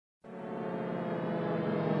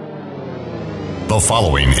The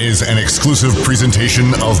following is an exclusive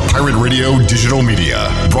presentation of Pirate Radio Digital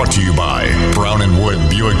Media, brought to you by Brown & Wood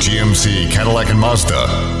Buick GMC, Cadillac and Mazda.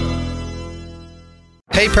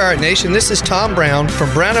 Hey Pirate Nation, this is Tom Brown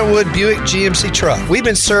from Brown & Wood Buick GMC Truck. We've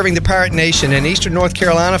been serving the Pirate Nation in Eastern North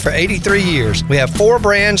Carolina for 83 years. We have 4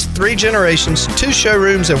 brands, 3 generations, 2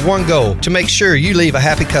 showrooms, and 1 goal to make sure you leave a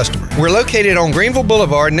happy customer. We're located on Greenville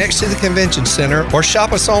Boulevard next to the Convention Center, or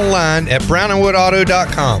shop us online at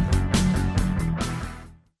brownandwoodauto.com.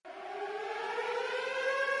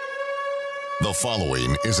 The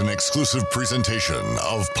following is an exclusive presentation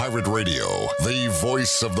of Pirate Radio, the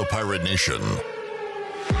voice of the Pirate Nation.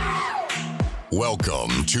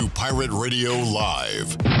 Welcome to Pirate Radio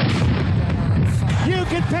Live. You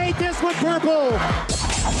can paint this one purple.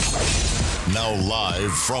 Now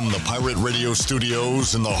live from the Pirate Radio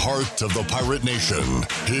studios in the heart of the Pirate Nation,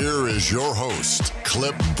 here is your host,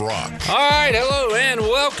 Clip Brock. All right, hello and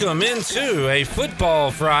welcome into a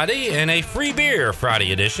Football Friday and a Free Beer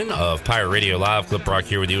Friday edition of Pirate Radio Live. Clip Brock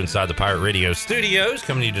here with you inside the Pirate Radio studios,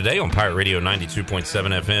 coming to you today on Pirate Radio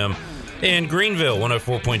 92.7 FM in Greenville,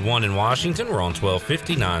 104.1 in Washington. We're on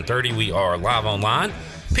 1250, 930. We are live online,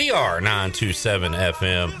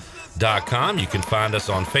 PR927FM.com. You can find us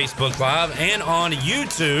on Facebook Live and on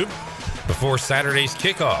YouTube before Saturday's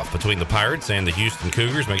kickoff between the Pirates and the Houston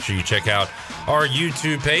Cougars. Make sure you check out our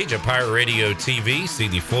YouTube page at Pirate Radio TV. See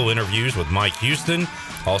the full interviews with Mike Houston,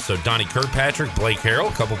 also Donnie Kirkpatrick, Blake Harrell,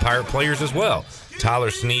 a couple Pirate players as well, Tyler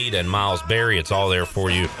Snead and Miles Berry. It's all there for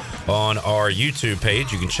you on our YouTube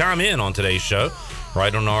page. You can chime in on today's show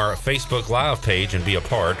right on our Facebook Live page and be a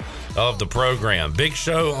part of the program. Big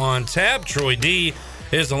show on tap. Troy D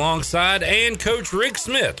is alongside, and Coach Rick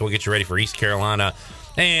Smith will get you ready for East Carolina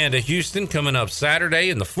and Houston coming up Saturday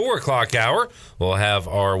in the 4 o'clock hour. We'll have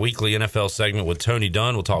our weekly NFL segment with Tony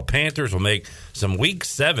Dunn. We'll talk Panthers. We'll make some Week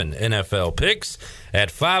 7 NFL picks.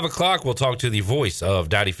 At 5 o'clock, we'll talk to the voice of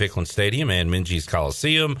Dowdy Ficklin Stadium and Minges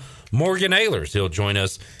Coliseum, Morgan Ehlers. He'll join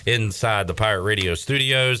us inside the Pirate Radio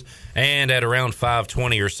studios. And at around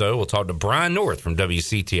 5:20 or so, we'll talk to Brian North from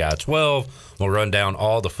WCTI 12. We'll run down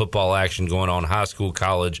all the football action going on, high school,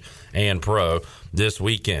 college, and pro this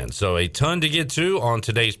weekend. So a ton to get to on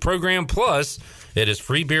today's program. Plus, it is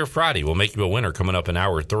Free Beer Friday. We'll make you a winner coming up in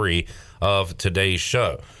hour 3 of today's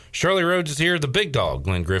show. Shirley Rhodes is here, the big dog.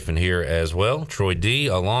 Glenn Griffin here as well. Troy D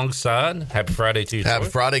alongside. Happy Friday to you, Troy. Happy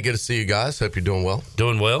Friday. Good to see you guys. Hope you're doing well.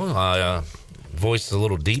 Doing well. Voice is a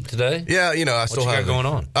little deep today. Yeah, I still have going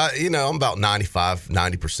on. I'm about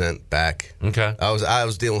 90% back. Okay. I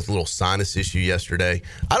was dealing with a little sinus issue yesterday.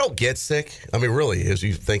 I don't get sick. I mean, really, as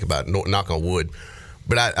you think about it, knock on wood.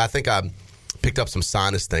 But I think I picked up some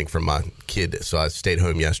sinus thing from my kid, so I stayed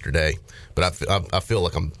home yesterday. But I feel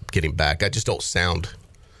like I'm getting back. I just don't sound.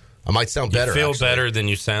 I might sound better. You feel actually. better than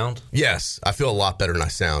you sound? Yes, I feel a lot better than I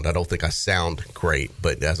sound. I don't think I sound great,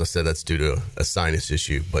 but as I said, that's due to a sinus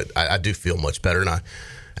issue. But I do feel much better, and I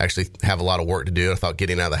actually have a lot of work to do. I thought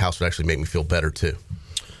getting out of the house would actually make me feel better, too.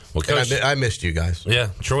 Well, Coach, I missed you guys. Yeah,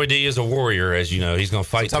 Troy D is a warrior, as you know. He's going to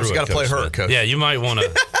fight Sometimes through it. Sometimes you got to play hurt, Coach. Yeah, you might want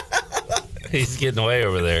to. He's getting away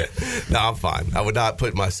over there. No, I'm fine. I would not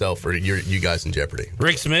put myself or you guys in jeopardy.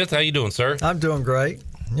 Rick Smith, how you doing, sir? I'm doing great.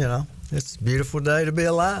 It's a beautiful day to be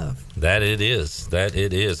alive. That it is. How'd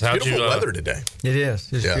beautiful weather today. It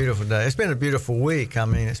is. It's a beautiful day. It's been a beautiful week. I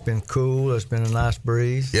mean, it's been cool. It's been a nice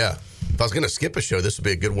breeze. Yeah. If I was going to skip a show, this would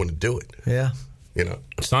be a good one to do it. Yeah.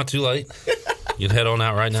 It's not too late. You'd head on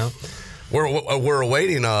out right now. We're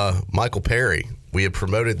awaiting Michael Perry. We had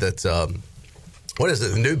promoted that, the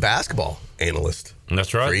new basketball analyst.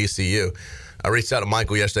 That's right. For ECU. I reached out to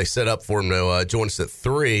Michael yesterday, set up for him to join us at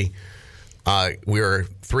 3. We were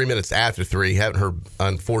 3 minutes after 3. Haven't heard,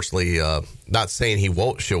 unfortunately, not saying he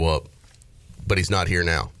won't show up, but he's not here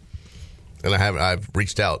now. And I've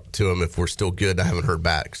reached out to him if we're still good. I haven't heard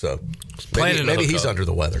back. So maybe he's under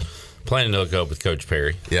the weather. Planning to hook up with Coach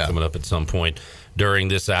Perry. Yeah. Coming up at some point during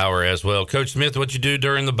this hour as well. Coach Smith, what'd you do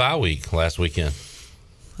during the bye week last weekend?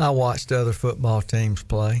 I watched other football teams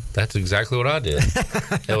play. That's exactly what I did.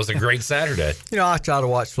 It was a great Saturday. I try to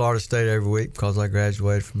watch Florida State every week because I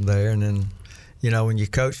graduated from there. And then, when you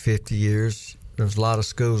coach 50 years, there's a lot of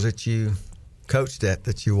schools that you coached at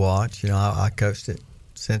that you watch. I coached at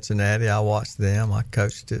Cincinnati. I watched them. I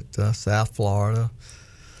coached at South Florida,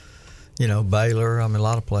 Baylor. I mean, a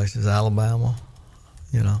lot of places, Alabama.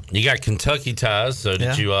 You got Kentucky ties, so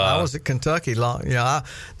did you? I was at Kentucky long.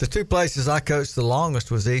 The 2 places I coached the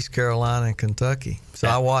longest was East Carolina and Kentucky. So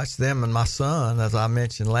I watched them, and my son, as I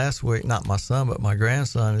mentioned last week, not my son, but my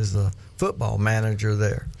grandson is the football manager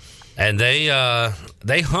there. And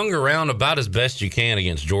they hung around about as best you can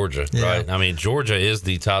against Georgia, right? I mean, Georgia is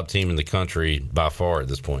the top team in the country by far at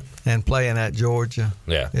this point. And playing at Georgia,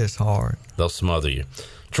 it's hard. They'll smother you.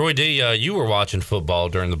 Troy D., you were watching football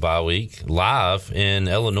during the bye week live in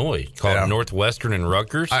Illinois, called Northwestern and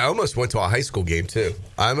Rutgers. I almost went to a high school game, too.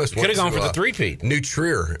 I almost could have gone for the three-peat. New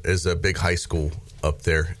Trier is a big high school up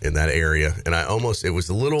there in that area. And it was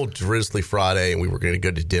a little drizzly Friday, and we were going to go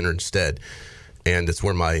to dinner instead. And it's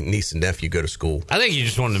where my niece and nephew go to school. I think you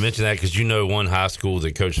just wanted to mention that because you know one high school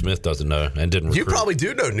that Coach Smith doesn't know and didn't recruit. You probably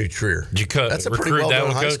do know New Trier. That's a pretty well-known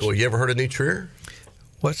high school. You ever heard of New Trier?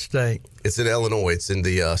 What state? It's in Illinois. It's in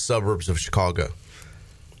the suburbs of Chicago.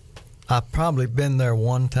 I've probably been there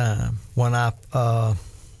one time when trying to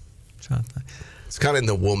think. It's kind of in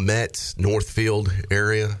the Wilmette, Northfield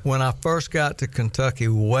area. When I first got to Kentucky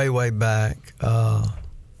way back,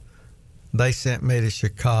 they sent me to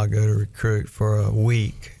Chicago to recruit for a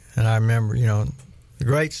week. And I remember, the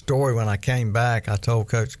great story when I came back, I told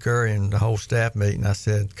Coach Curry and the whole staff meeting, I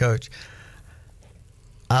said, Coach,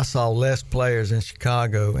 I saw less players in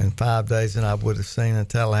Chicago in 5 days than I would have seen in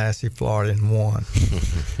Tallahassee, Florida in one.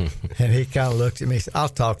 And he kind of looked at me and said, I'll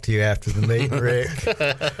talk to you after the meeting,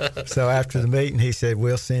 Rick. So after the meeting, he said,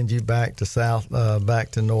 we'll send you back to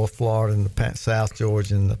back to North Florida and the South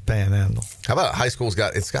Georgia and the Panhandle. How about high school's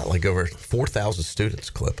got like over 4,000 students,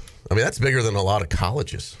 Clip. I mean, that's bigger than a lot of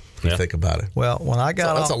colleges, if you think about it. Well, when I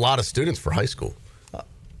got that's a lot of students for high school.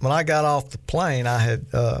 When I got off the plane, I had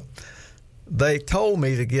they told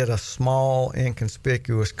me to get a small,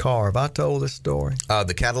 inconspicuous car. Have I told this story?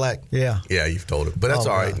 The Cadillac? Yeah. Yeah, you've told it. But that's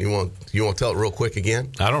all right. You want to tell it real quick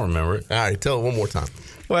again? I don't remember it. All right, tell it one more time.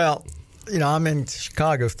 Well, I'm in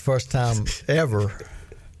Chicago for the first time ever,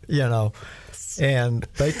 and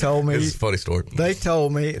they told me... This is a funny story. They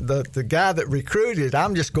told me, the guy that recruited,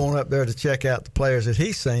 I'm just going up there to check out the players that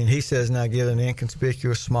he's seen. He says, now get an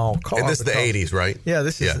inconspicuous small car. And this is the 80s, right? Yeah,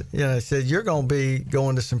 this is, he said, you're going to be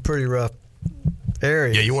going to some pretty rough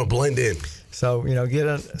areas. Yeah, you want to blend in. So,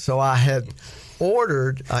 so I had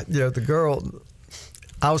ordered, the girl,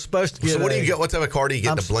 I was supposed to get So what do you get? What type of car do you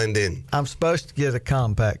get to blend in? I'm supposed to get a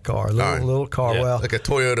compact car, a little car. Yeah. Well, like a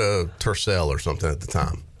Toyota Tercel or something at the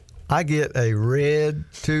time. I get a red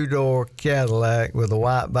 2-door Cadillac with a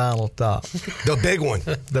white vinyl top. The big one.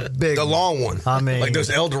 The long one. I mean, like those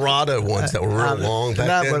Eldorado ones that were real long back then.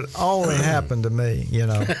 That would only happen to me,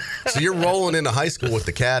 So you're rolling into high school with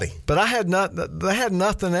the Caddy. But I had they had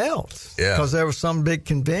nothing else. Yeah. Because there was some big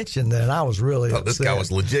convention there, and I was really upset. This guy was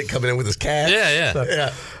legit coming in with his cash. Yeah. So,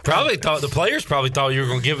 the players probably thought you were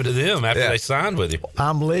going to give it to them after they signed with you.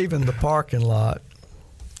 I'm leaving the parking lot.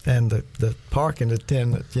 And the parking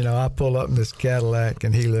attendant, I pull up in this Cadillac,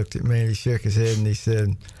 and he looked at me and he shook his head and he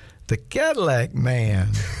said, "The Cadillac man."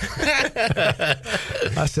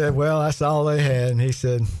 I said, "Well, that's all they had." And he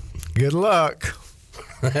said, "Good luck."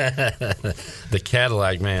 The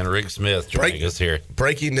Cadillac man, Rick Smith, joining us here.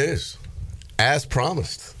 Breaking news. As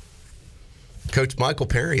promised, Coach Michael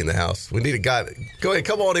Perry in the house. We need a guy. Go ahead,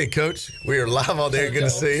 come on in, Coach. We are live all day. Good to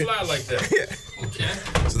see you. Fly like that. Yeah. Okay.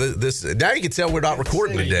 So this now you can tell we're not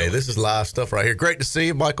recording today. This is live stuff right here. Great to see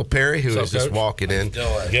you, Michael Perry, who is just walking in.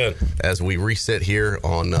 Good. As we reset here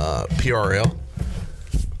on PRL.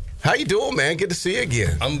 How you doing, man? Good to see you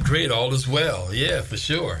again. I'm great. All is well. Yeah, for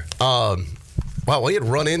sure. Wow, we had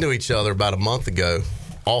run into each other about a month ago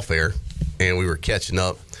off air, and we were catching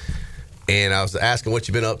up. And I was asking what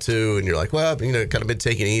you've been up to, and you're like, well, kind of been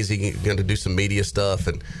taking it easy, going to do some media stuff.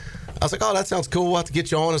 And I was like, oh, that sounds cool. We'll have to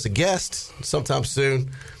get you on as a guest sometime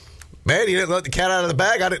soon. Man, you didn't let the cat out of the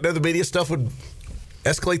bag. I didn't know the media stuff would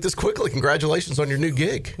escalate this quickly. Congratulations on your new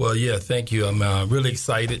gig. Well, yeah, thank you. I'm really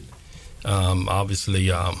excited. Obviously,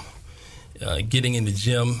 getting in the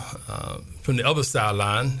gym from the other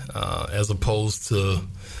sideline as opposed to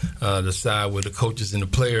the side where the coaches and the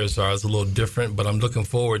players are is a little different, but I'm looking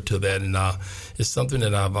forward to that. And it's something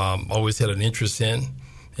that I've always had an interest in.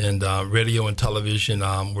 And radio and television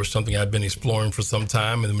were something I've been exploring for some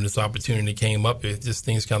time. And when this opportunity came up,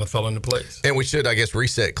 things kind of fell into place. And we should, I guess,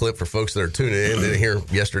 reset Clip for folks that are tuning in. Didn't hear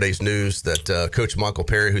yesterday's news that Coach Michael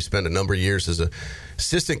Perry, who spent a number of years as an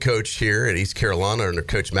assistant coach here at East Carolina under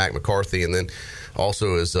Coach Mac McCarthy, and then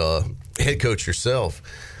also as head coach yourself,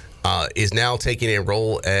 is now taking a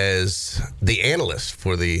role as the analyst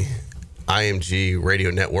for the IMG radio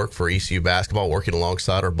network for ECU basketball, working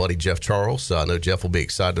alongside our buddy Jeff Charles. I know Jeff will be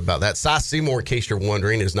excited about that. Cy Seymour, in case you're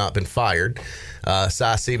wondering, has not been fired.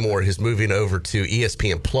 Cy Seymour is moving over to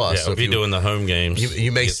ESPN Plus. Yeah, so we'll be doing the home games.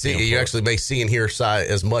 You may see, you actually may see and hear Cy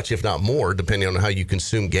as much, if not more, depending on how you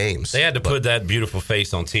consume games. They had to put that beautiful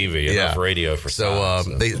face on TV and off radio for Cy.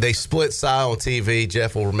 So they split Cy on TV.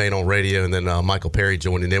 Jeff will remain on radio, and then Michael Perry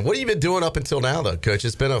joining in. What have you been doing up until now, though, Coach?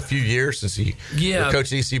 It's been a few years since you were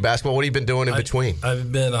coaching ECU basketball. What have you been doing in between?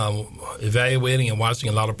 I've been evaluating and watching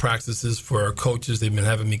a lot of practices for our coaches. They've been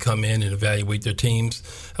having me come in and evaluate their teams.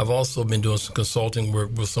 I've also been doing some consulting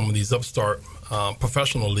work with some of these upstart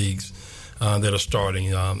professional leagues that are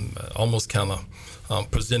starting, almost kind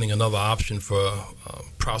of presenting another option for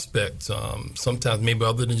prospects, sometimes maybe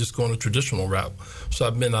other than just going a traditional route. So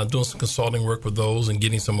I've been doing some consulting work with those and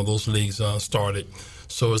getting some of those leagues started.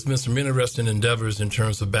 So it's been some interesting endeavors in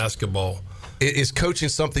terms of basketball. Is coaching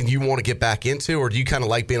something you want to get back into, or do you kind of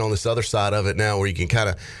like being on this other side of it now where you can kind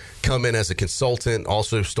of come in as a consultant,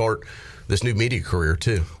 also start this new media career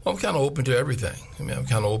too? Well, I'm kind of open to everything. I'm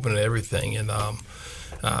kind of open to everything. And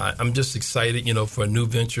I'm just excited, for new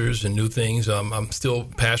ventures and new things. I'm still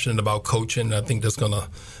passionate about coaching. I think that's going to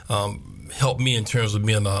help me in terms of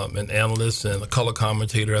being an analyst and a color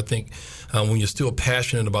commentator. I think when you're still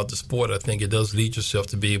passionate about the sport, I think it does lead yourself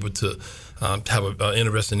to be able to have an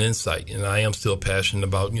interesting insight. And I am still passionate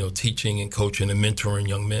about, teaching and coaching and mentoring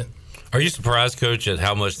young men. Are you surprised, Coach, at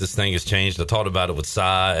how much this thing has changed? I talked about it with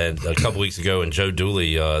Cy and a couple weeks ago and Joe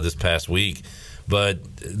Dooley this past week. But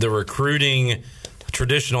the recruiting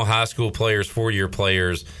traditional high school players, 4-year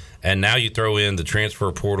players, and now you throw in the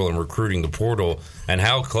transfer portal and recruiting the portal, and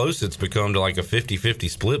how close it's become to like a 50-50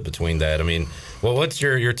 split between that. I mean, what's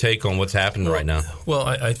your take on what's happening right now? Well,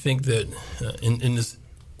 I think that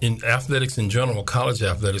in athletics in general, college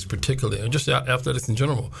athletics particularly, or just athletics in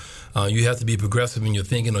general, you have to be progressive in your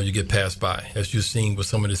thinking or you get passed by. As you're seeing with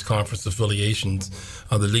some of these conference affiliations,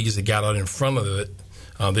 the leagues that got out in front of it,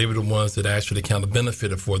 they were the ones that actually kind of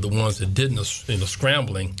benefited for it. The ones that didn't,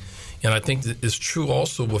 scrambling. And I think that it's true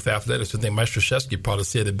also with athletics. I think Mike Krzyzewski probably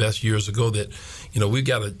said it best years ago that, we've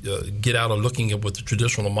got to get out of looking at what the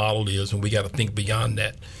traditional model is, and we got to think beyond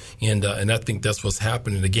that. And I think that's what's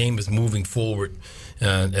happening. The game is moving forward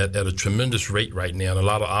at a tremendous rate right now. And a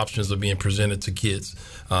lot of options are being presented to kids,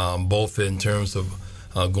 both in terms of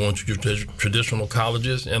going to traditional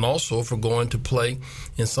colleges and also for going to play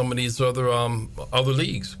in some of these other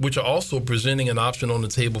leagues, which are also presenting an option on the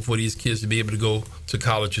table for these kids to be able to go to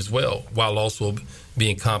college as well, while also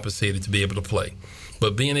being compensated to be able to play.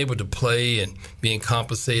 But being able to play and being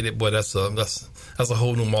compensated, boy, that's a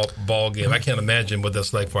whole new ball game. I can't imagine what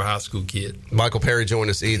that's like for a high school kid. Michael Perry joined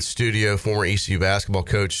us in studio, former ECU basketball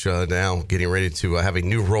coach, now getting ready to have a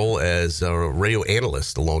new role as a radio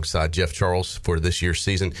analyst alongside Jeff Charles for this year's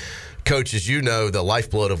season. Coach, as you know, the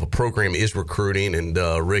lifeblood of a program is recruiting, and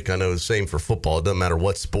Rick, I know the same for football. It doesn't matter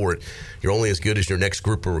what sport. You're only as good as your next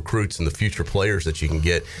group of recruits and the future players that you can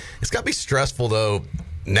get. It's got to be stressful, though,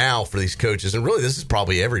 now for these coaches, and really this is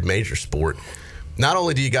probably every major sport. Not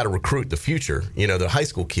only do you got to recruit the future, the high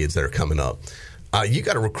school kids that are coming up, you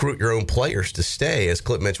got to recruit your own players to stay, as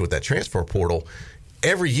Clip mentioned with that transfer portal.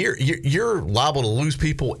 Every year, you're liable to lose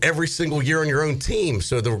people every single year on your own team.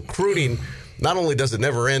 So the recruiting, not only does it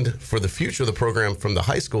never end for the future of the program from the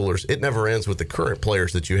high schoolers, it never ends with the current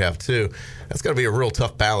players that you have too. That's got to be a real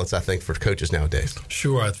tough balance, I think, for coaches nowadays.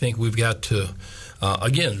 Sure, I think we've got to,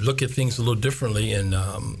 again, look at things a little differently and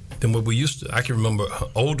than what we used to. I can remember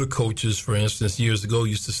older coaches, for instance, years ago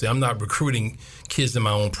used to say, I'm not recruiting kids in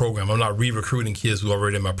my own program. I'm not re-recruiting kids who are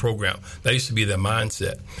already in my program. That used to be their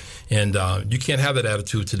mindset. And you can't have that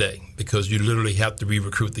attitude today because you literally have to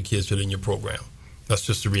re-recruit the kids that are in your program. That's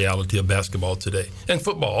just the reality of basketball today. And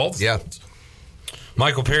football, all the sports.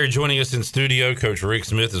 Michael Perry joining us in studio, Coach Rick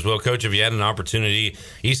Smith as well. Coach, have you had an opportunity?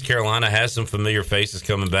 East Carolina has some familiar faces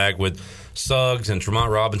coming back with Suggs and Tremont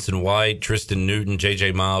Robinson-White, Tristan Newton,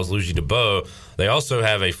 J.J. Miles, Luigi DeBow. They also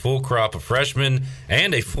have a full crop of freshmen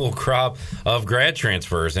and a full crop of grad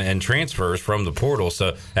transfers and transfers from the portal.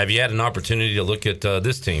 So have you had an opportunity to look at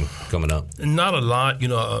this team coming up? Not a lot.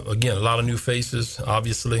 Again, a lot of new faces,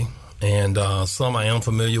 obviously. And some I am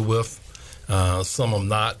familiar with, some I'm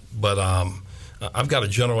not. But I've got a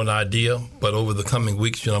general idea, but over the coming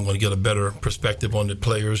weeks, I'm going to get a better perspective on the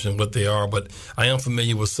players and what they are. But I am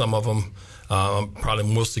familiar with some of them. I'm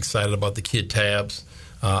probably most excited about the kid Tabs.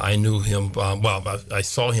 I knew him. I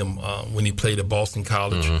saw him when he played at Boston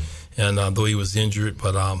College, and though he was injured,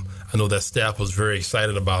 but I know that staff was very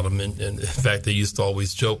excited about him. And in fact, they used to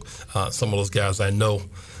always joke. Some of those guys I know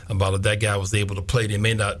about if that guy was able to play.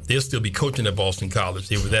 They'll still be coaching at Boston College.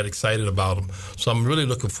 They were that excited about him. So I'm really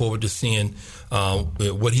looking forward to seeing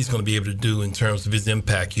what he's going to be able to do in terms of his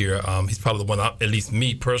impact here. He's probably the one, at least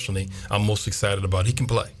me personally, I'm most excited about. He can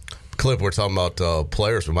play. Clip, we're talking about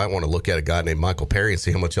players. We might want to look at a guy named Michael Perry and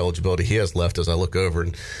see how much eligibility he has left as I look over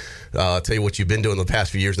and tell you what you've been doing the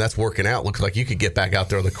past few years. And that's working out. Looks like you could get back out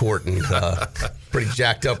there on the court and pretty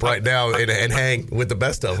jacked up right now and hang with the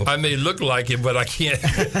best of them. I may look like it, but I can't.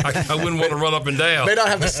 I wouldn't want to run up and down. May not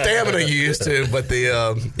have the stamina you used to, but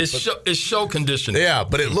it's show conditioning. Yeah,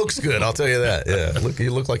 but it looks good. I'll tell you that. Yeah,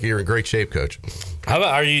 you look like you're in great shape, Coach. How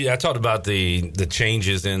about I talked about the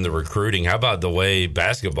changes in the recruiting. How about the way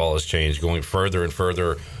basketball has changed, going further and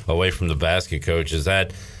further away from the basket, Coach? Is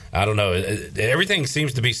that, I don't know, everything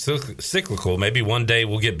seems to be cyclical. Maybe one day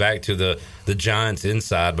we'll get back to the Giants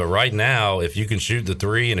inside, but right now, if you can shoot the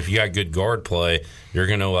three and if you got good guard play, you're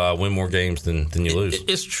going to win more games than you lose.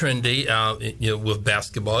 It's trendy with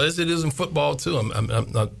basketball, as it is in football too.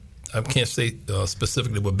 I can't say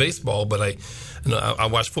specifically with baseball, but I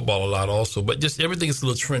watch football a lot also. But just everything is a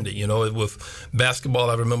little trendy. With basketball,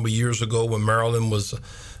 I remember years ago when Maryland was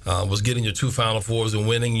getting your 2 Final Fours and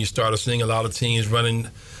winning, you started seeing a lot of teams running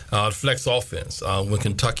flex offense. When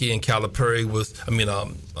Kentucky and Calipari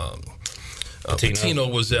Pitino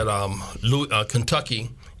was at Kentucky,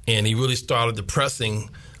 and he really started the pressing.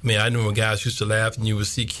 I remember guys used to laugh, and you would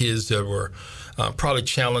see kids that were probably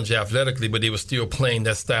challenged athletically, but they were still playing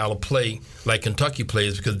that style of play like Kentucky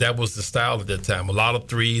plays, because that was the style at that time. A lot of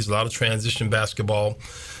threes, a lot of transition basketball,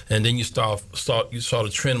 and then you saw the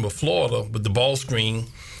trend with Florida with the ball screen.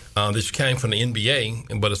 This came from the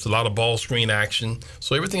NBA, but it's a lot of ball screen action.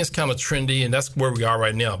 So everything is kind of trendy, and that's where we are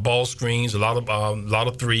right now. Ball screens, a lot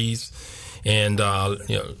of threes, and a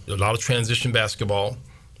lot of transition basketball.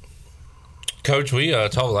 Coach, we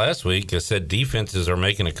talked last week. I said defenses are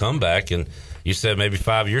making a comeback, and you said maybe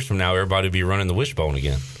 5 years from now everybody will be running the wishbone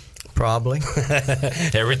again. Probably.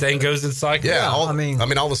 Everything goes in cycles. Yeah, all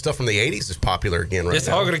the stuff from the 80s is popular again right now. It's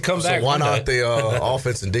all going to come back. So why not the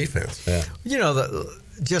offense and defense? Yeah.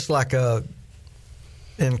 Just like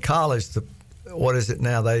in college, what is it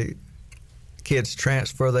now? Kids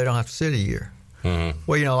transfer, they don't have to sit a year. Mm-hmm.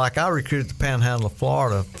 Well, like I recruited the Panhandle of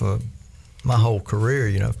Florida for my whole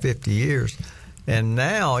career, 50 years. And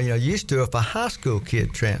now, used to, if a high school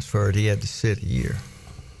kid transferred, he had to sit a year.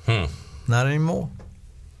 Not anymore.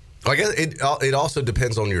 I guess it also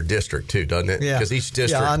depends on your district, too, doesn't it? Yeah. Because each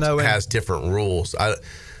district has different rules. I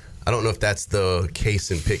don't know if that's the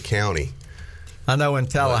case in Pitt County. I know in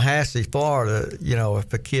Tallahassee, Florida,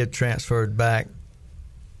 if a kid transferred back,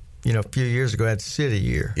 a few years ago, had to sit a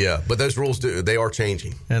year. Yeah, but those rules they are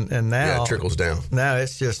changing. And now it trickles down. Now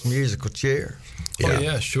it's just musical chairs. Yeah. Oh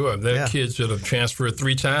yeah, sure. There are kids that have transferred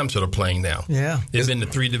 3 times that are playing now. Yeah, they've been to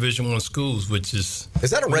 3 Division I schools, which is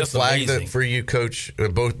that a red flag for you, Coach?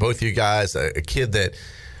 Both you guys, a kid that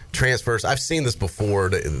transfers. I've seen this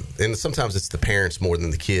before, and sometimes it's the parents more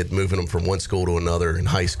than the kid moving them from one school to another in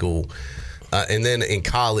high school. And then in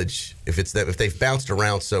college, if they've bounced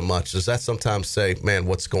around so much, does that sometimes say, man,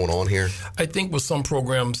 what's going on here? I think with some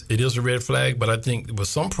programs, it is a red flag, but I think with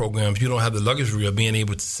some programs, you don't have the luxury of being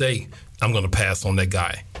able to say, I'm going to pass on that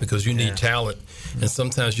guy, because you need talent. And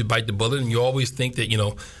sometimes you bite the bullet, and you always think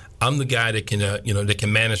that, I'm the guy that can, that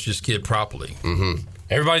can manage this kid properly. Mm-hmm.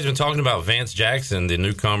 Everybody's been talking about Vance Jackson, the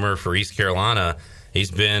newcomer for East Carolina.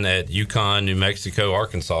 He's been at UConn, New Mexico,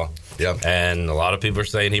 Arkansas. Yeah. And a lot of people are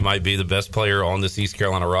saying he might be the best player on this East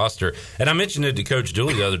Carolina roster. And I mentioned it to Coach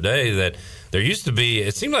Dooley the other day that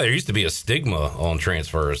it seemed like there used to be a stigma on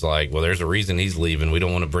transfers. Like, well, there's a reason he's leaving. We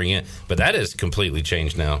don't want to bring in. But that has completely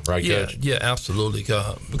changed now, right, Coach? Yeah, absolutely.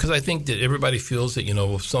 Because I think that everybody feels that,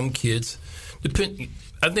 with some kids,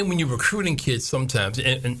 I think when you're recruiting kids sometimes,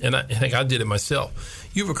 and I think I did it myself,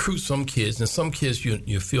 you recruit some kids, and some kids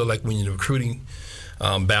you feel like when you're recruiting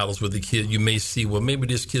battles with the kid, you may see, well, maybe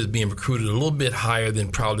this kid's being recruited a little bit higher than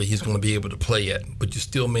probably he's going to be able to play at, but you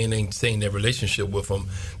still maintain that relationship with him.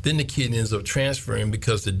 Then the kid ends up transferring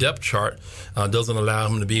because the depth chart doesn't allow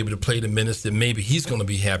him to be able to play the minutes that maybe he's going to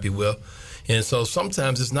be happy with. And so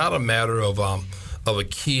sometimes it's not a matter of a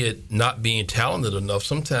kid not being talented enough.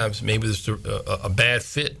 Sometimes maybe it's a bad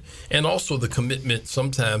fit, and also the commitment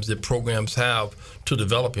sometimes that programs have to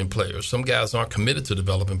developing players. Some guys aren't committed to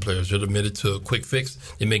developing players. They're committed to a quick fix.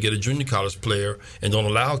 They may get a junior college player and don't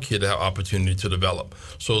allow a kid to have opportunity to develop.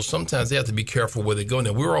 So sometimes they have to be careful where they go.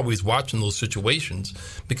 Now, we're always watching those situations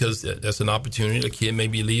because that's an opportunity. A kid may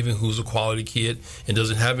be leaving who's a quality kid and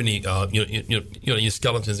doesn't have any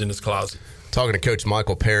skeletons in his closet. Talking to Coach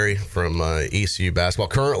Michael Perry from ECU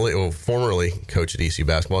basketball, formerly coach at ECU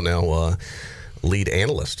basketball, now lead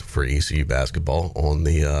analyst for ECU basketball on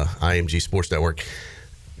the IMG Sports Network.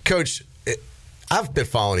 Coach, I've been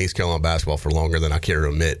following East Carolina basketball for longer than I care to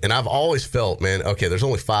admit, and I've always felt, man, okay, there's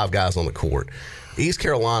only 5 guys on the court. East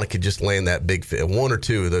Carolina could just land that big one or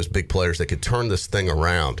two of those big players that could turn this thing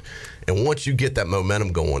around. And once you get that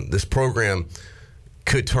momentum going, this program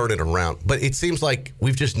could turn it around. But it seems like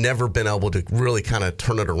we've just never been able to really kind of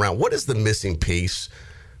turn it around. What is the missing piece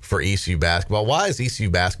for ECU basketball? Why has ECU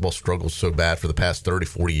basketball struggled so bad for the past 30,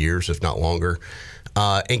 40 years, if not longer?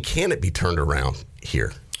 And can it be turned around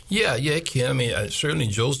here? Yeah, it can. I mean, certainly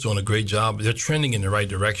Joe's doing a great job. They're trending in the right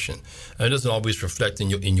direction. And it doesn't always reflect in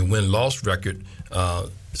your win-loss record.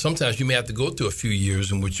 Sometimes you may have to go through a few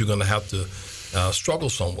years in which you're going to have to struggle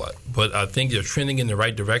somewhat. But I think they're trending in the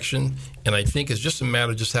right direction. And I think it's just a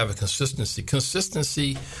matter of just having consistency.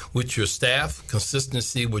 Consistency with your staff,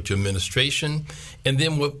 consistency with your administration, and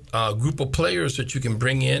then with a group of players that you can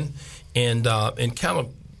bring in and kind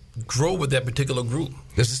of grow with that particular group.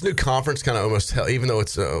 Does this new conference kind of almost help, even though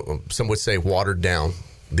it's some would say watered down,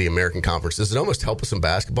 the American Conference, does it almost help us in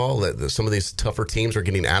basketball that some of these tougher teams are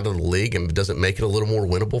getting out of the league, and does it make it a little more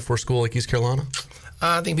winnable for a school like East Carolina?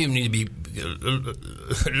 I think people need to be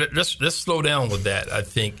let's slow down with that. I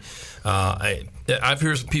think I've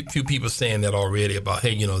heard a few people saying that already about,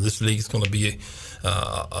 hey, this league is going to be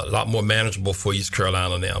a lot more manageable for East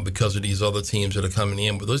Carolina now because of these other teams that are coming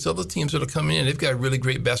in. But those other teams that are coming in, they've got really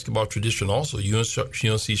great basketball tradition also.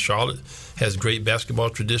 UNC Charlotte has great basketball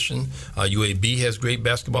tradition. UAB has great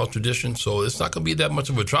basketball tradition. So it's not going to be that much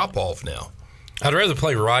of a drop-off now. I'd rather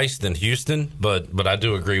play Rice than Houston, but I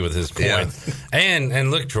do agree with his point. Yeah. And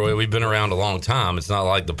look, Troy, we've been around a long time. It's not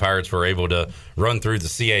like the Pirates were able to run through the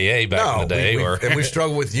CAA back in the day. And we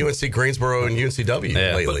struggled with UNC Greensboro and UNCW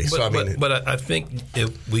lately. But I think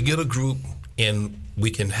if we get a group and we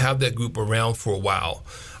can have that group around for a while,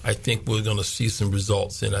 I think we're going to see some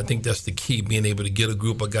results. And I think that's the key, being able to get a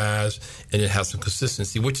group of guys and then have some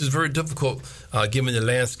consistency, which is very difficult given the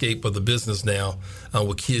landscape of the business now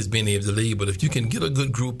with kids being able to lead. But if you can get a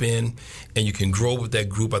good group in and you can grow with that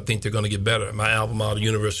group, I think they're going to get better. My alma mater,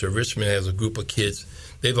 University of Richmond, has a group of kids.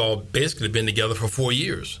 They've all basically been together for 4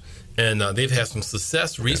 years. And they've had some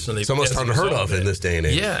success recently. It's almost unheard of in this day and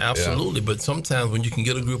age. Yeah, absolutely. Yeah. But sometimes when you can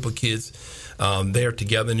get a group of kids there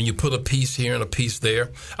together and then you put a piece here and a piece there,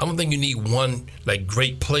 I don't think you need one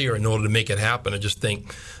great player in order to make it happen. I just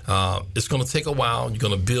think it's going to take a while. You're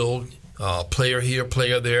going to build player here,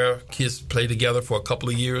 player there. Kids play together for a couple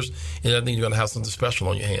of years, and I think you're going to have something special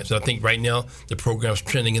on your hands. And I think right now the program's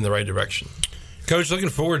trending in the right direction. Coach, looking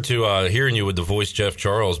forward to hearing you with the voice Jeff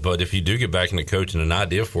Charles. But if you do get back into coaching, an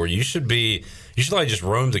idea for you should just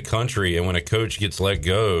roam the country, and when a coach gets let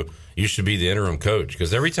go, you should be the interim coach,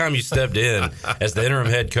 because every time you stepped in as the interim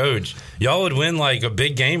head coach, y'all would win a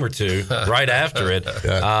big game or two right after it.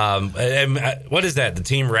 Yeah. And what is that? The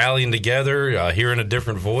team rallying together, hearing a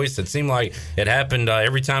different voice? It seemed like it happened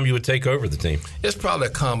every time you would take over the team. It's probably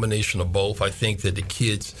a combination of both. I think that the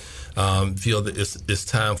kids feel that it's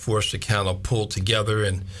time for us to kind of pull together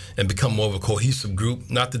and become more of a cohesive group.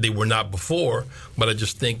 Not that they were not before, but I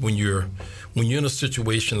just think when you're in a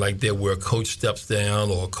situation like that where a coach steps down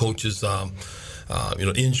or a coach is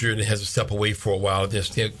injured and has to step away for a while,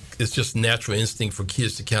 it's just natural instinct for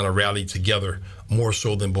kids to kind of rally together more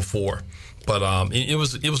so than before. But it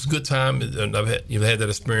was a good time. I've had that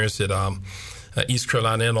experience at East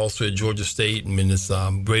Carolina and also at Georgia State. I mean, it's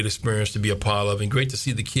a great experience to be a part of and great to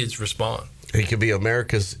see the kids respond. He could be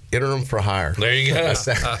America's interim for hire. There you go. It's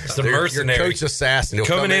the mercenary. Your coach assassin. He'll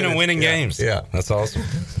coming in and winning games. Yeah. That's awesome.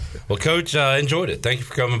 Well, Coach, enjoyed it. Thank you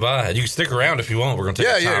for coming by. You can stick around if you want. We're going to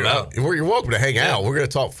take time out. You're welcome to hang out. We're going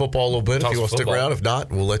to talk football a little bit if you want to stick around. If not,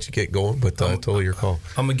 we'll let you get going, but totally your call.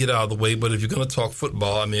 I'm going to get out of the way, but if you're going to talk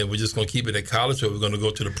football, I mean, we're just going to keep it at college or we're going to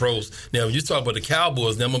go to the pros. Now, if you talk about the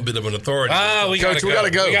Cowboys, then I'm a bit of an authority. We got to go.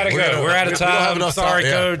 We got to go. We're out of time. Sorry,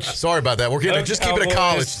 Coach. Sorry about that. We're going to just keep it at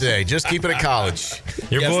college today. Just keep it at college.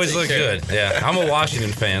 Your boys look good. Yeah, I'm a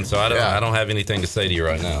Washington fan, so I don't have anything to say to you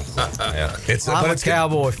right now. So, I'm a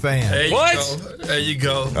Cowboy fan. What? There you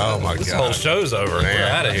go. Oh, my God. This whole show's over. Man. We're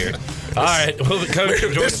out of here. All right. Well, Coach,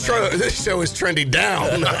 this show is trending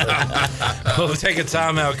down. We'll take a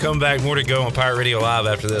timeout. Come back. More to go on Pirate Radio Live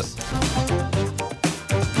after this.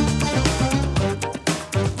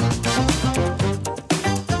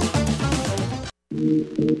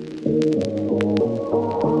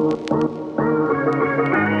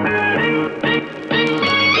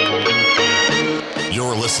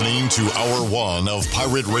 You're listening listening to Hour 1 of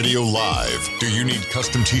Pirate Radio Live. Do you need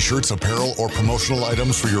custom t-shirts, apparel, or promotional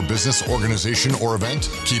items for your business, organization, or event?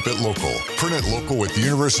 Keep it local. Print it local with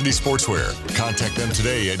University Sportswear. Contact them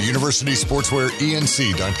today at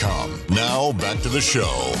universitysportswearenc.com. Now, back to the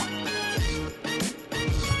show.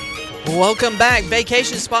 Welcome back.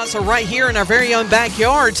 Vacation spots are right here in our very own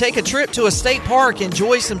backyard. Take a trip to a state park.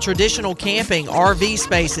 Enjoy some traditional camping, RV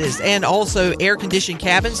spaces, and also air-conditioned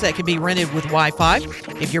cabins that can be rented with Wi-Fi.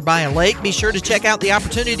 If you're by a lake, be sure to check out the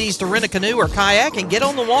opportunities to rent a canoe or kayak and get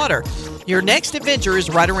on the water. Your next adventure is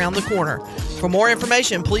right around the corner. For more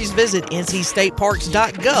information, please visit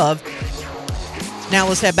ncstateparks.gov. Now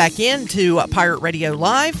let's head back into Pirate Radio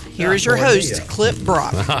Live. Here is your host, Clip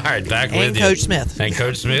Brock. All right, back with and you. Coach Smith. And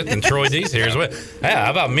Coach Smith and Troy Dees. Here's what. Yeah,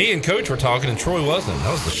 how about me and Coach were talking and Troy wasn't?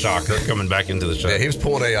 That was the shocker coming back into the show. Yeah, he was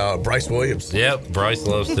pulling a Bryce Williams. Yep, Bryce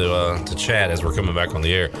loves to chat as we're coming back on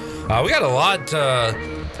the air. We got a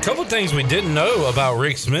couple things we didn't know about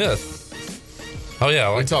Rick Smith. Oh,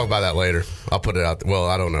 yeah. We talk about that later. I'll put it out. Well,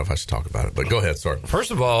 I don't know if I should talk about it, but go ahead, sorry.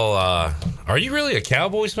 First of all, are you really a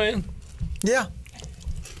Cowboys fan? Yeah.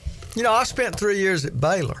 You know, I spent 3 years at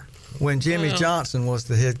Baylor when Jimmy Johnson was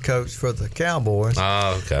the head coach for the Cowboys.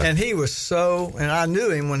 Oh, okay. And he was and I knew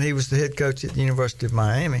him when he was the head coach at the University of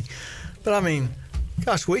Miami. But, I mean,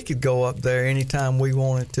 gosh, we could go up there anytime we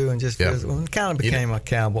wanted to and just visit. Well, it kind of became a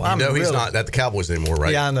Cowboy. He's not at the Cowboys anymore,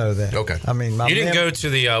 right? Yeah, I know that. Okay. I mean, you didn't go to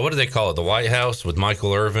the, what do they call it, the White House with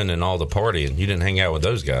Michael Irvin and all the partying. You didn't hang out with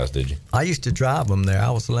those guys, did you? I used to drive them there. I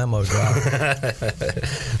was a limo driver.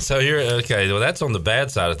 So well, that's on the bad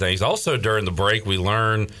side of things. Also, during the break, we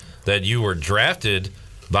learned that you were drafted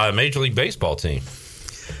by a Major League Baseball team.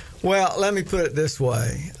 Well, let me put it this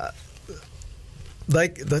way.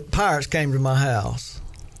 The Pirates came to my house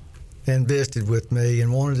and visited with me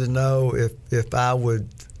and wanted to know if I would,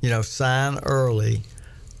 sign early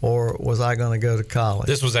or was I going to go to college.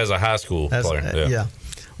 This was as a high school player. Yeah.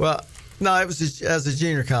 Well, no, it was as a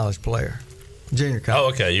junior college player. Junior college. Oh,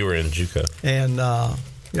 okay. You were in JUCO. And, I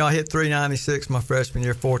hit 396 my freshman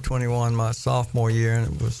year, 421 my sophomore year,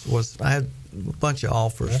 and it was I had a bunch of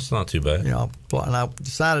offers. That's not too bad. And I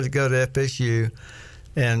decided to go to FSU,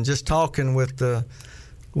 and just talking with the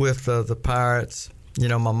Pirates.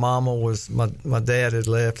 My mama my dad had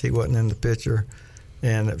left. He wasn't in the picture,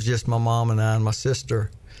 and it was just my mom and I and my sister.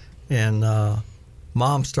 And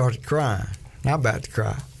Mom started crying. I'm about to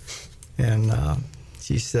cry, and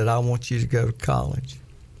she said, "I want you to go to college."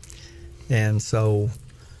 And so,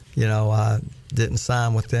 I didn't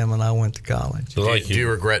sign with them, and I went to college. Do you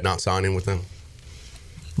regret not signing with them?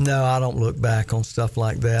 No, I don't look back on stuff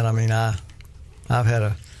like that. I mean, I've had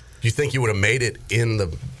a. Do you think you would have made it in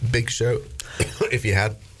the big show if you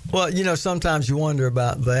had? Well, sometimes you wonder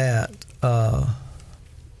about that. But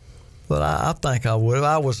I think I would.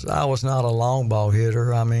 I was not a long ball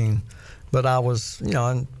hitter. I mean, but I was,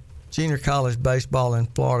 in junior college baseball in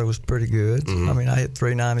Florida was pretty good. Mm-hmm. I mean, I hit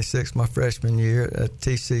 396 my freshman year at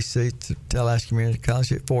TCC, to Tallahassee Community College.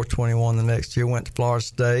 Hit 421 the next year. Went to Florida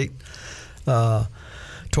State.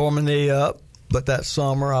 Tore my knee up. But that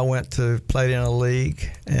summer, I played in a league,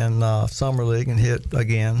 and summer league, and hit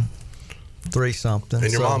again 3-something. And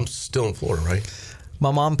your mom's still in Florida, right?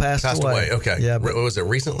 My mom passed away. Okay. Yeah, was it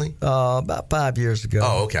recently? About 5 years ago.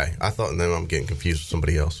 Oh, okay. I thought then I'm getting confused with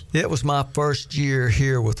somebody else. It was my first year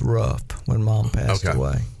here with Ruff when Mom passed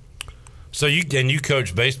away. So you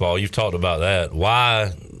coach baseball. You've talked about that.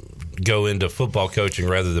 Why go into football coaching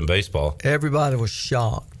rather than baseball? Everybody was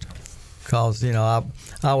shocked because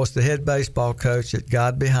I was the head baseball coach at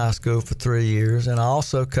Godby High School for 3 years, and I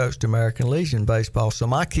also coached American Legion baseball. So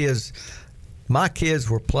my kids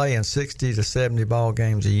were playing 60 to 70 ball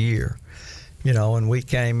games a year, and we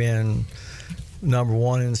came in number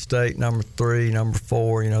 1 in the state, number 3, number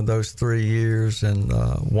 4, those 3 years, and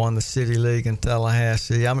won the City League in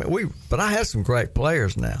Tallahassee. I mean, but I had some great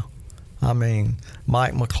players now. I mean,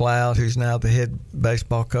 Mike McLeod, who's now the head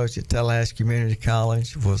baseball coach at Tallahassee Community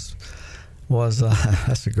College, was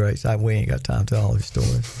that's a great side. We ain't got time to tell all these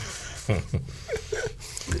stories.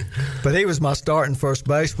 But he was my starting first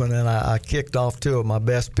baseman, and I kicked off 2 of my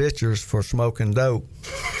best pitchers for smoking dope.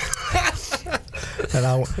 And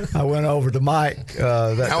I went over to Mike.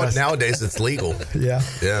 Nowadays, it's legal. Yeah.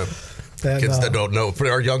 Yeah. And, kids that don't know,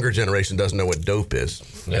 for our younger generation, doesn't know what dope is.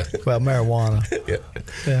 Yeah. Well, marijuana. Yeah.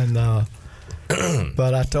 And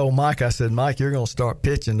but I told Mike, I said, Mike, you're going to start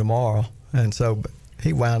pitching tomorrow. And so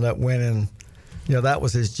he wound up winning. That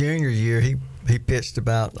was his junior year. He pitched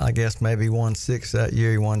about, I guess, maybe won 6 that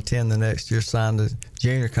year. He won 10 the next year, signed a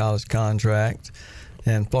junior college contract.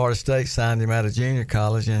 And Florida State signed him out of junior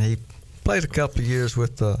college, and he played a couple of years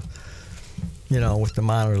with the with the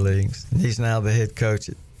minor leagues. And he's now the head coach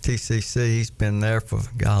at TCC. He's been there for,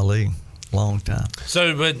 golly, a long time.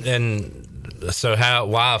 So,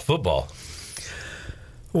 why football?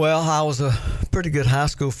 Well, I was a pretty good high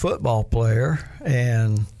school football player,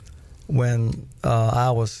 and when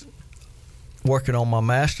I was working on my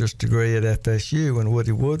master's degree at FSU, when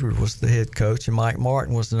Woody Woodward was the head coach and Mike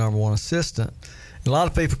Martin was the number one assistant. And a lot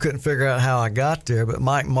of people couldn't figure out how I got there, but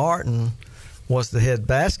Mike Martin was the head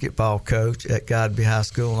basketball coach at Godby High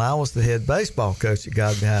School, and I was the head baseball coach at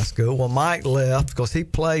Godby High School. Well, Mike left because he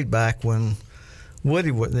played back when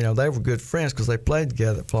Woody, they were good friends because they played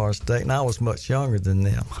together at Florida State, and I was much younger than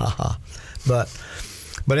them. But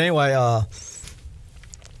anyway,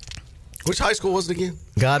 which high school was it again?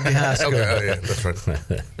 Godby High School. Okay, oh, yeah, that's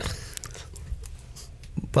right.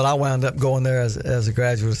 But I wound up going there as a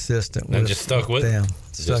graduate assistant. And just stuck with them.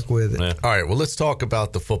 it? Stuck with it. Yeah. All right, well, let's talk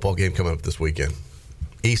about the football game coming up this weekend.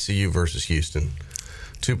 ECU versus Houston.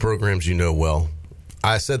 Two programs you know well.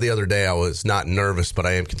 I said the other day I was not nervous, but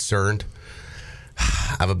I am concerned.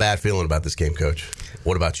 I have a bad feeling about this game, Coach.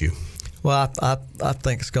 What about you? Well, I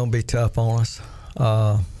think it's going to be tough on us.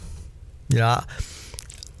 I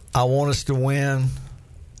want us to win.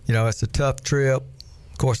 It's a tough trip.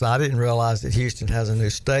 Of course, I didn't realize that Houston has a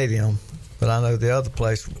new stadium, but I know the other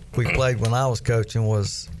place we played when I was coaching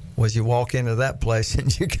was you walk into that place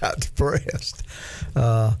and you got depressed.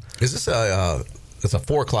 Is this it's a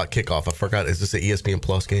 4:00 kickoff? I forgot. Is this an ESPN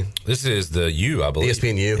Plus game? This is the U, I believe.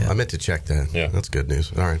 ESPN U? Yeah. I meant to check that. Yeah. That's good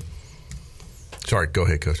news. All right. Sorry, go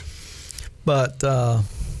ahead, Coach. But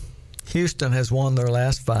Houston has won their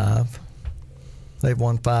last 5. They've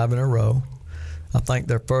won 5 in a row. I think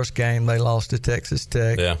their first game they lost to Texas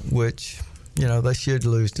Tech, which, they should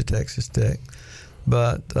lose to Texas Tech.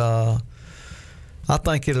 But I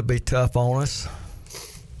think it'll be tough on us.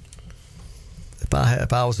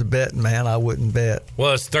 If I was a betting man, I wouldn't bet.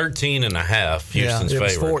 Well, it's 13.5 Houston's it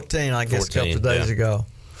was favorite. 14, I guess, 14, a couple of days ago.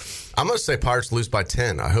 I'm going to say Pirates lose by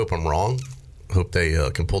 10. I hope I'm wrong. I hope they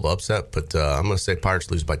can pull the upset, but I'm going to say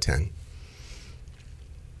Pirates lose by 10.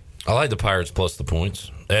 I like the Pirates plus the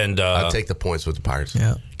points. And I'll take the points with the Pirates.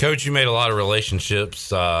 Yeah. Coach, you made a lot of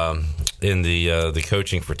relationships in the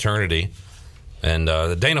coaching fraternity. And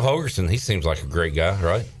Dana Holgerson, he seems like a great guy,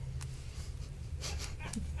 right?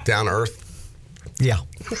 Down to earth. Yeah.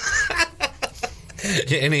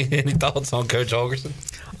 Any thoughts on Coach Holgerson?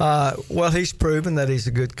 Well, he's proven that he's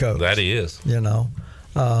a good coach. That he is.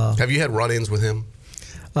 Have you had run-ins with him?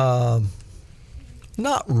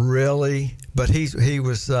 Not really, but he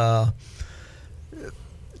was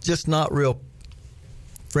just not real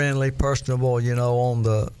friendly, personable, on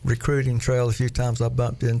the recruiting trail. A few times I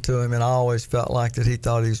bumped into him, and I always felt like that he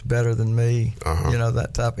thought he was better than me,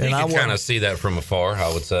 that type. And you can kind of see that from afar,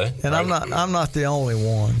 I would say. And right? I'm not the only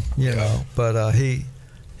one, but he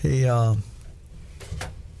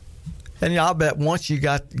and I'll bet once you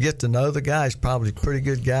get to know the guy, he's probably a pretty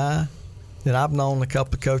good guy. And I've known a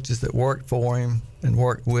couple of coaches that worked for him and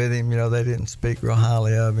worked with him. They didn't speak real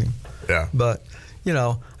highly of him. Yeah. But,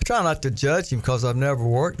 I try not to judge him because I've never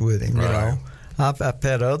worked with him, Right. I've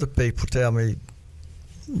had other people tell me,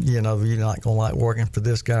 you're not going to like working for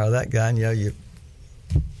this guy or that guy. And,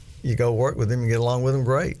 you go work with him and get along with him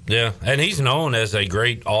great. Yeah, and he's known as a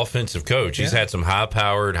great offensive coach. He's had some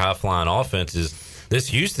high-powered, high-flying offenses. This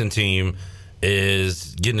Houston team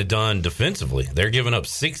is getting it done defensively. They're giving up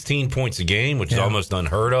 16 points a game, which is almost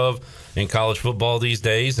unheard of in college football these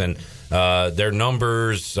days. And their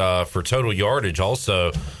numbers for total yardage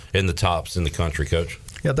also in the tops in the country, Coach.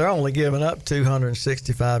 Yeah, they're only giving up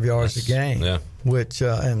 265 yards a game, which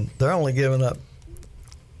and they're only giving up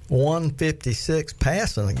 156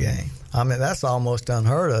 passing a game. I mean, that's almost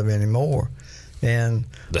unheard of anymore. And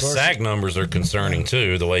the sack numbers are concerning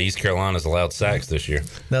too. The way East Carolina's allowed sacks this year.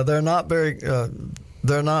 Now they're not very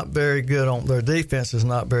good on their defense is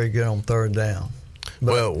not very good on third down.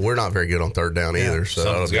 But, well, we're not very good on third down either. So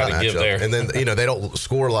something's got to give there. And then they don't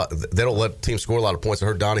score a lot. They don't let teams score a lot of points. I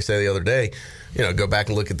heard Donnie say the other day, go back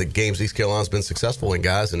and look at the games East Carolina's been successful in,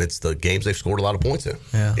 guys, and it's the games they've scored a lot of points in.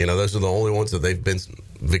 Yeah. Those are the only ones that they've been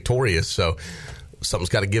victorious. So something's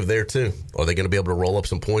got to give there too. Are they going to be able to roll up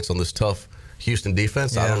some points on this tough Houston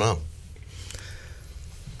defense? I don't know.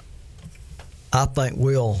 I think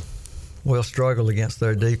we'll struggle against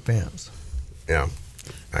their defense. Yeah,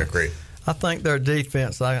 I agree. I think their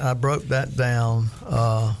defense, I broke that down.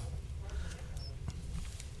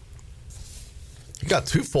 got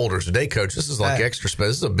 2 folders a day, Coach. This is like extra space.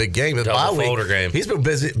 This is a big game. Double folder game. He's been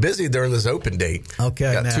busy during this open date.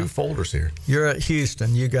 Okay, got now, 2 folders here. You're at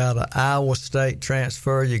Houston. You got an Iowa State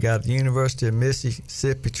transfer. You got the University of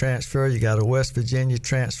Mississippi transfer. You got a West Virginia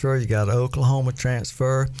transfer. You got an Oklahoma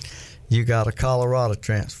transfer. You got a Colorado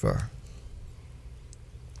transfer.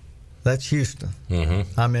 That's Houston.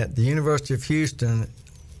 Mm-hmm. I'm at the University of Houston.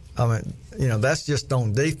 That's just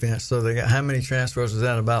on defense. So they got how many transfers is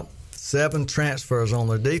that? About 7 transfers on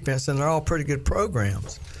their defense, and they're all pretty good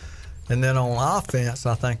programs. And then on offense,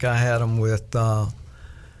 I think I had them with,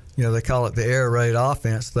 they call it the air raid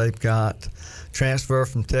offense. They've got transfer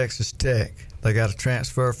from Texas Tech. They got a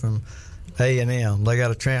transfer from A&M. They got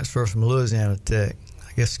a transfer from Louisiana Tech.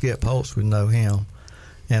 I guess Skip Holtz would know him.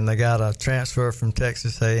 And they got a transfer from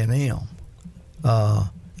Texas A&M.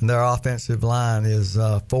 And their offensive line is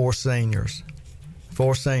 4 seniors.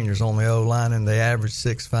 4 seniors on the O-line, and they average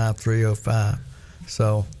 6'5", 305.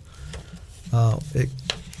 So it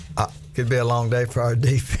could be a long day for our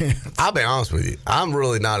defense. I'll be honest with you. I'm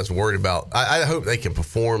really not as worried about – I hope they can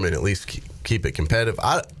perform and at least keep it competitive.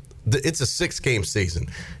 It's a 6-game season.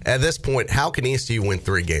 At this point, how can ECU win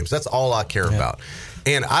 3 games? That's all I care about.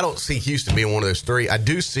 And I don't see Houston being one of those 3. I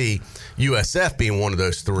do see USF being one of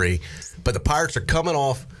those 3. But the Pirates are coming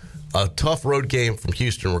off a tough road game from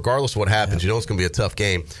Houston. Regardless of what happens, you know it's going to be a tough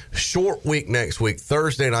game. Short week next week,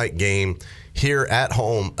 Thursday night game here at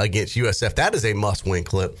home against USF. That is a must-win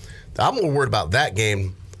clip. I'm more worried about that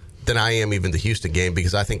game than I am even the Houston game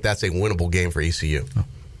because I think that's a winnable game for ECU.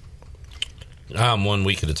 I'm 1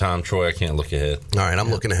 week at a time, Troy. I can't look ahead. All right, I'm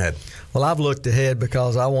looking ahead. Well, I've looked ahead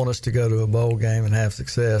because I want us to go to a bowl game and have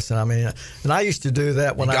success. And I used to do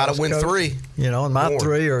that when I was coach. You got to win 3. And my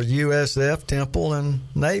 3 are USF, Temple, and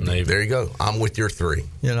Navy. There you go. I'm with your 3.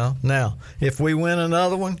 Now, if we win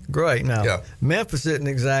another one, great. Now, Memphis isn't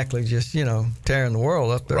exactly just, tearing the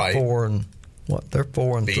world up. They're 4 and they're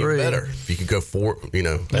 4 and 3. Better if you could go 4. They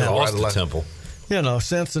lost to Temple.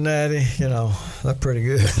 Cincinnati, they're pretty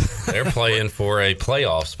good. They're playing for a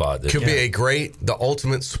playoff spot. Could be the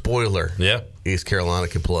ultimate spoiler. Yeah. East Carolina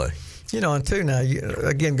could play. And too now,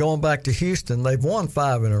 again, going back to Houston, they've won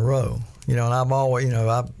 5 in a row. And I've always,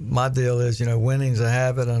 my deal is, winning's a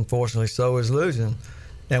habit. Unfortunately, so is losing.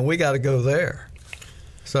 And we got to go there.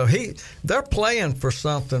 So they're playing for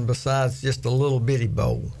something besides just a little bitty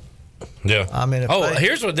bowl. Yeah.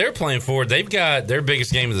 Here's what they're playing for. They've got their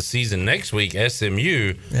biggest game of the season next week,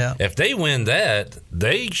 SMU. Yeah. If they win that,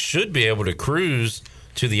 they should be able to cruise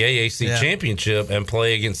to the AAC championship and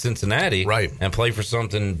play against Cincinnati. Right. And play for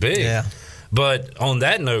something big. Yeah. But on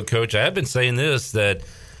that note, Coach, I have been saying this, that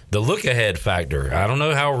the look-ahead factor, I don't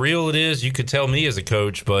know how real it is. You could tell me as a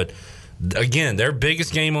coach, but again, their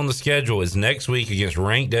biggest game on the schedule is next week against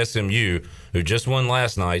ranked SMU, who just won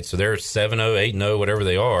last night. So they're 7-0, 8-0, whatever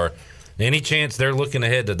they are. Any chance they're looking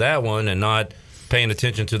ahead to that one and not paying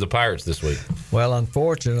attention to the Pirates this week? Well,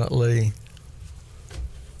 unfortunately,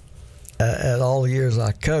 at all the years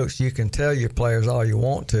I coached, you can tell your players all you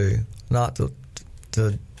want to, not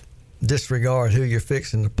to disregard who you're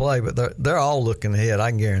fixing to play, but they're all looking ahead,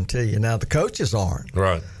 I can guarantee you. Now, the coaches aren't.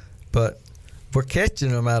 Right. But we're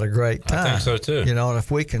catching them at a great time. I think so, too. And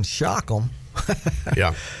if we can shock them,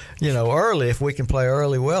 yeah, early, if we can play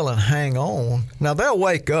early well and hang on, now they'll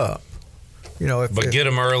wake up. Get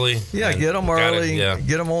them early. Yeah, get them early.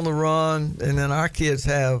 Get them on the run, and then our kids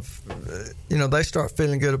have, they start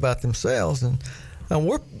feeling good about themselves, and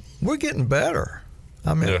we're getting better.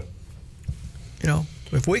 If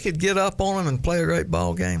we could get up on them and play a great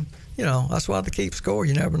ball game, that's why they keep score.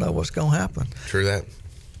 You never know what's going to happen. True that.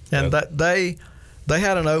 And that they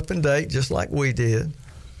had an open date just like we did.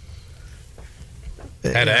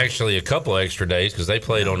 Had actually a couple extra days because they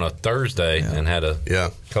played on a Thursday and had a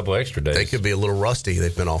couple extra days. They could be a little rusty.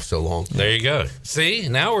 They've been off so long. There you go. See,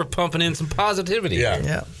 now we're pumping in some positivity.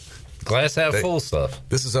 Yeah. Glass half full stuff.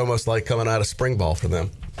 This is almost like coming out of spring ball for them.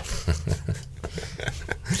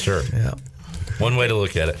 Sure. Yeah. One way to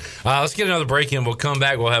look at it. Let's get another break in. We'll come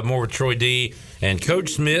back. We'll have more with Troy D and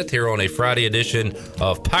Coach Smith here on a Friday edition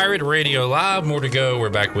of Pirate Radio Live. More to go. We're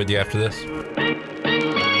back with you after this.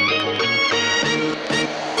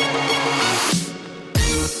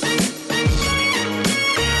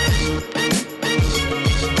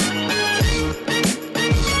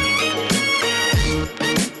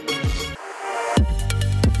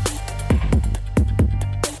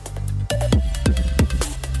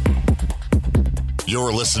 You're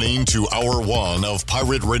You're listening to Hour 1 of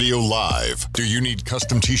Pirate Radio Live. Do you need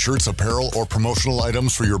custom t-shirts, apparel, or promotional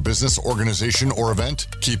items for your business, organization, or event?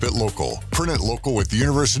 Keep it local. Print it local with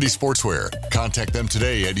University Sportswear. Contact them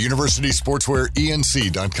today at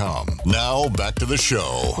universitysportswearenc.com. Now, back to the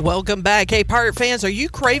show. Welcome back. Hey, Pirate fans, are you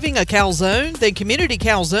craving a calzone? Then Community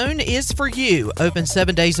Calzone is for you. Open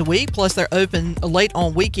 7 days a week, plus they're open late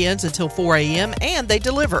on weekends until 4 a.m., and they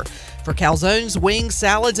deliver. For calzones, wings,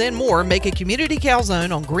 salads, and more, make a Community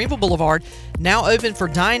Calzone on Greenville Boulevard, now open for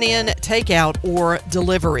dine-in, takeout, or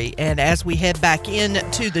delivery. And as we head back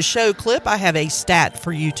into the show clip, I have a stat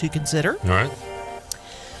for you to consider. All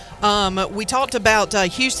right. We talked about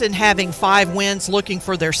Houston having 5 wins, looking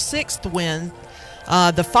for their 6th win.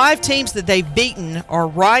 The 5 teams that they've beaten are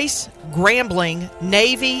Rice, Grambling,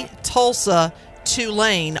 Navy, Tulsa,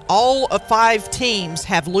 Tulane. All of 5 teams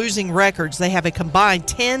have losing records. They have a combined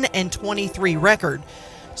 10-23 record.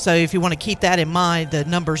 So if you want to keep that in mind, the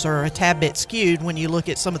numbers are a tad bit skewed when you look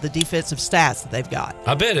at some of the defensive stats that they've got.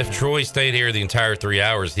 I bet if Troy stayed here the entire 3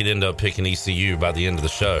 hours, he'd end up picking ECU by the end of the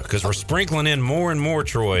show, because we're sprinkling in more and more,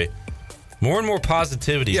 Troy. More and more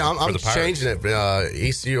positivity. Yeah, for the Pirates. Changing it.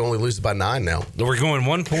 ECU only loses by 9 now. We're going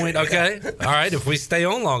 1 point. Okay. All right. If we stay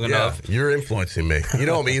on long enough. You're influencing me. You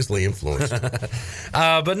know I'm easily influenced.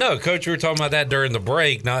 But no, Coach, we were talking about that during the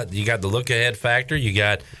break. You got the look-ahead factor.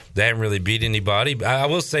 They haven't really beat anybody. I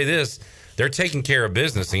will say this. They're taking care of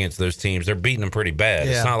business against those teams. They're beating them pretty bad.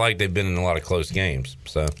 Yeah. It's not like they've been in a lot of close games.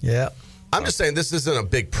 So yeah. I'm just saying this isn't a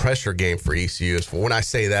big pressure game for ECU. When I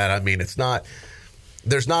say that, I mean it's not –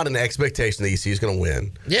 there's not an expectation that ECU is going to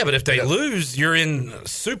win. Yeah, but if they lose, you're in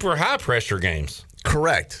super high-pressure games.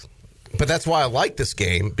 Correct. But that's why I like this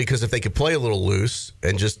game, because if they could play a little loose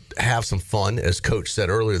and just have some fun, as Coach said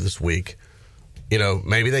earlier this week,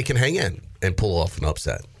 maybe they can hang in and pull off an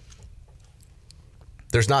upset.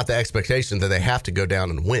 There's not the expectation that they have to go down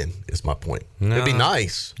and win, is my point. No. It'd be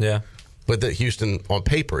nice. Yeah. But that Houston, on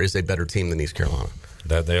paper, is a better team than East Carolina.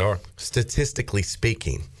 That they are. Statistically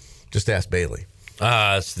speaking. Just ask Bailey.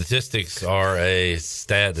 Statistics are a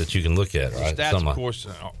stat that you can look at, right? Stats, of course,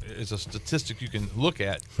 is a statistic you can look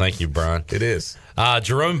at. Thank you, Brian. It is.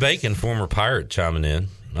 Jerome Bacon, former Pirate, chiming in,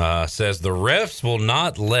 says the refs will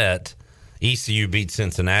not let ECU beat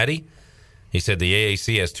Cincinnati. He said the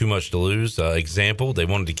AAC has too much to lose. Example, they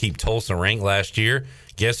wanted to keep Tulsa ranked last year.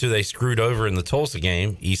 Guess who they screwed over in the Tulsa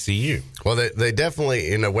game? ECU. Well, they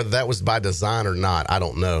definitely, whether that was by design or not, I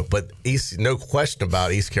don't know. But no question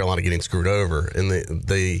about East Carolina getting screwed over, and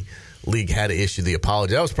the league had to issue the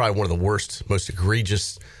apology. That was probably one of the worst, most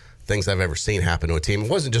egregious things I've ever seen happen to a team. It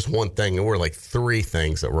wasn't just one thing. There were like 3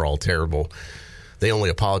 things that were all terrible. They only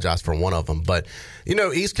apologized for one of them. But,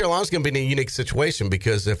 East Carolina's going to be in a unique situation,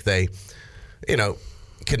 because if they,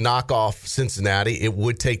 could knock off Cincinnati, it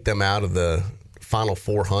would take them out of the Final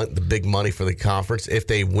Four hunt, the big money for the conference. If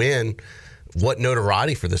they win, what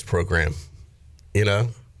notoriety for this program, That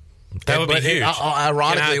would be huge.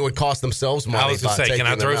 Ironically, it would cost themselves money. I was going to say, can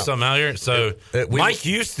I throw something out here? So, Mike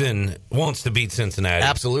Houston wants to beat Cincinnati.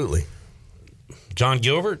 Absolutely. John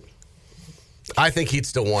Gilbert? I think he'd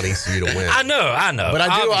still want ECU to win. I know. But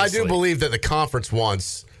I do believe that the conference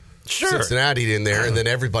wants Cincinnati in there, and then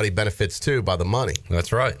everybody benefits too by the money.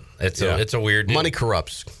 That's right. It's a weird deal. Money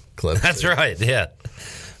corrupts, Cliff. That's right. Yeah,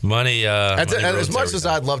 money. As much as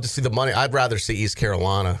I'd love to see the money, I'd rather see East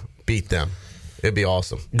Carolina beat them. It'd be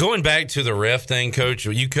awesome. Going back to the ref thing, Coach,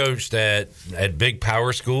 you coached at big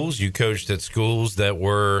power schools. You coached at schools that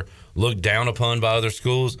were looked down upon by other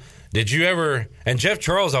schools. Did you ever? And Jeff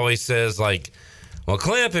Charles always says, like, well,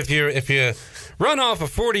 Cliff, if you run off a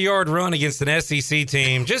 40-yard run against an SEC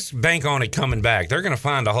team, just bank on it coming back. They're going to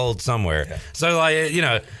find a hold somewhere. Yeah.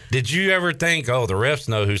 So, did you ever think, the refs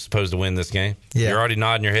know who's supposed to win this game? Yeah. You're already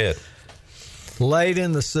nodding your head. Late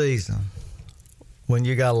in the season, when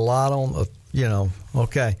you got a lot on,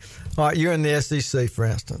 okay. All right, you're in the SEC, for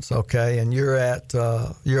instance, okay, and you're at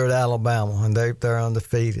Alabama, and they're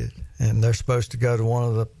undefeated, and they're supposed to go to one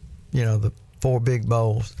of the, the 4 big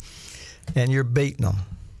bowls, and you're beating them.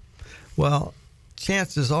 Well,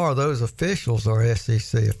 chances are those officials are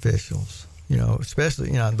SEC officials,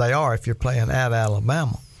 especially, they are if you're playing at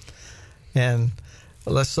Alabama. And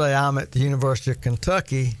let's say I'm at the University of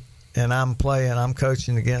Kentucky and I'm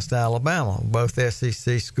coaching against Alabama, both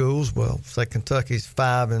SEC schools. Well, say Kentucky's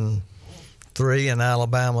 5-3 and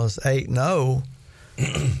Alabama's 8-0.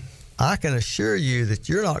 I can assure you that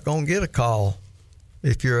you're not going to get a call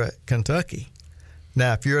if you're at Kentucky.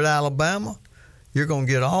 Now, if you're at Alabama, you're going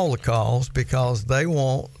to get all the calls, because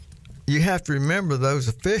you have to remember those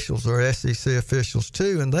officials are SEC officials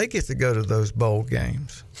too, and they get to go to those bowl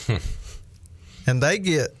games. And they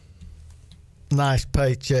get nice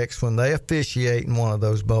paychecks when they officiate in one of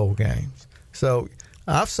those bowl games. So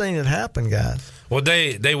I've seen it happen, guys. Well,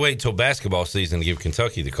 they wait till basketball season to give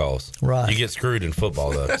Kentucky the calls. Right. You get screwed in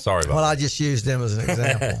football, though. Sorry about Well, that. I just used them as an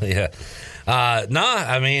example. Yeah.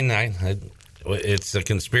 I mean, it's a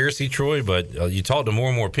conspiracy, Troy, but you talk to more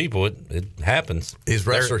and more people, it happens. These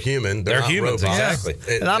refs are human. They're not humans, robots.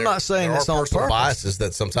 exactly. And I'm not saying it's on personal purpose. biases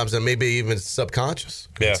that sometimes, and maybe even subconscious,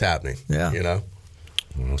 it's happening. Yeah. You know?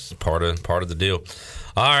 Well, it's part of the deal.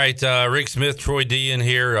 All right, Rick Smith, Troy D in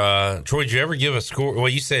here. Troy, did you ever give a score? Well,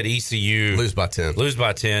 you said ECU lose by 10.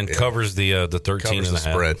 Covers the 13 Covers and the a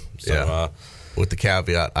half. spread. So, with the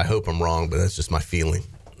caveat, I hope I'm wrong, but that's just my feeling.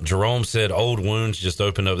 Jerome said old wounds just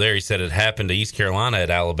opened up there. He said it happened to East Carolina at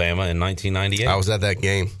Alabama in 1998. I was at that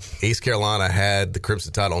game. East Carolina had the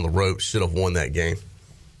Crimson Tide on the ropes, should have won that game.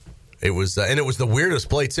 It was, and it was the weirdest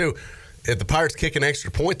play too. If the Pirates kick an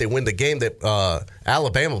extra point, they win the game. That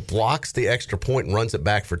Alabama blocks the extra point and runs it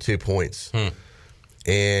back for 2 points,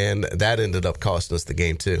 and that ended up costing us the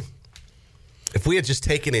game too. If we had just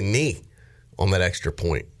taken a knee on that extra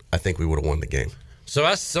point, I think we would have won the game. So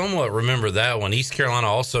I somewhat remember that one. East Carolina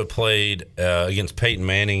also played against Peyton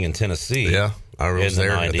Manning in Tennessee. Yeah, I was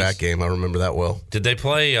there at that game. I remember that well. Did they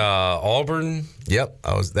play Auburn? Yep,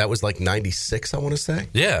 that was like 96, I want to say.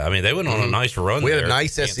 Yeah, I mean, they went on a nice run. We there had a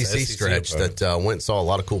nice SEC stretch opponent. that went and saw a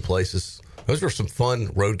lot of cool places. Those were some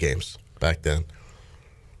fun road games back then.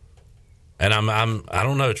 And I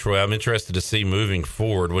don't know, Troy. I'm interested to see moving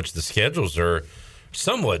forward, which the schedules are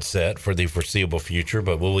somewhat set for the foreseeable future.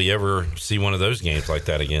 But will we ever see one of those games like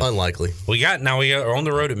that again? Unlikely. We are on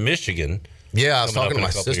the road at Michigan. Yeah, I was talking to my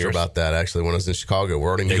sister about that actually when I was in Chicago. We're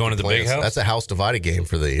already going to the plans. Big House? That's a house divided game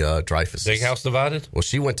for the Dreyfus. Big House divided? Well,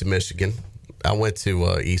 she went to Michigan. I went to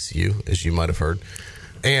ECU, as you might have heard.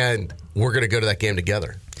 And we're going to go to that game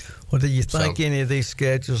together. Well, do you think any of these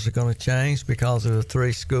schedules are going to change because of the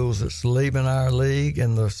three schools that's leaving our league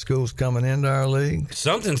and the schools coming into our league?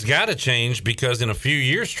 Something's got to change because in a few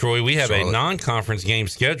years, Troy, we have a non-conference game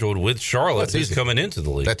scheduled with Charlotte who's coming into the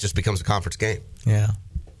league. That just becomes a conference game. Yeah.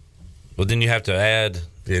 Well, then you have to add...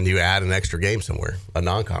 Then you add an extra game somewhere, a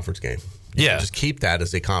non-conference game. Yeah. Just keep that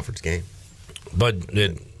as a conference game. But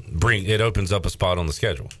it opens up a spot on the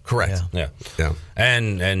schedule. Correct. Yeah.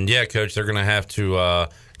 And yeah, Coach, they're going to have to...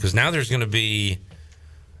 Because now there's going to be,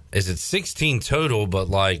 is it 16 total, but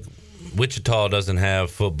like Wichita doesn't have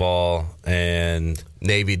football and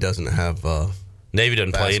Navy doesn't have Navy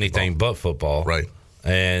doesn't play anything but football. Right.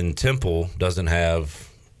 And Temple doesn't have,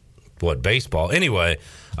 baseball. Anyway,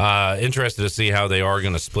 interested to see how they are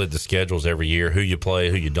going to split the schedules every year, who you play,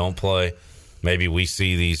 who you don't play. Maybe we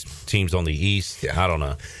see these teams on the East. Yeah. I don't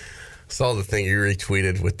know. Saw the thing you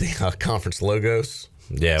retweeted with the conference logos.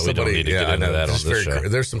 Yeah, we don't need to get into that on this show.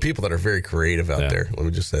 There's some people that are very creative out there. Let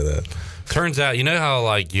me just say that. Turns out, you know how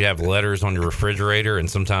like you have letters on your refrigerator, and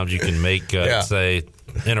sometimes you can make say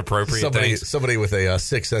inappropriate things. Somebody with a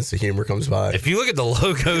sick sense of humor comes by. If you look at the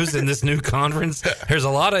logos in this new conference, there's a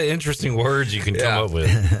lot of interesting words you can come up with.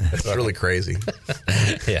 It's really crazy.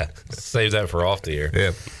 Yeah, save that for off the air.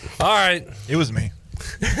 Yeah. All right, it was me.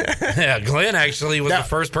 Yeah, Glenn actually was the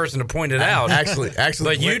first person to point it out. Actually,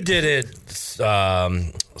 but you did it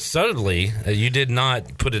subtly. You did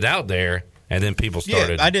not put it out there, and then people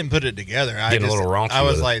started. Yeah, I didn't put it together. Getting a little raunchy. I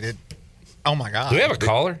was like, "Oh my god!" Do we have a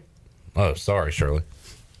caller? Oh, sorry, Shirley.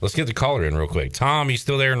 Let's get the caller in real quick. Tom, you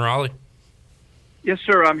still there in Raleigh? Yes,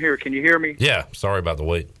 sir. I'm here. Can you hear me? Yeah. Sorry about the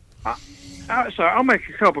wait. So I'll make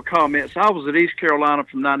a couple comments. I was at East Carolina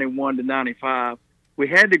from 91 to 95. We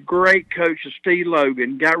had the great coach of Steve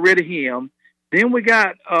Logan, got rid of him. Then we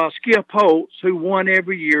got Skip Holtz, who won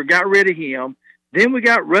every year, got rid of him. Then we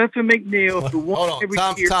got Ruffin McNeil, who won every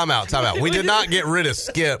year. Time out. We did not get rid of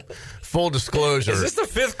Skip. Full disclosure. Is this the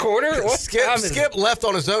fifth quarter? Skip left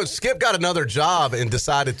on his own. Skip got another job and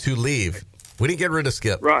decided to leave. We didn't get rid of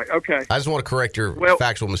Skip. Right, okay. I just want to correct your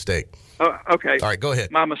factual mistake. Okay. All right, go ahead.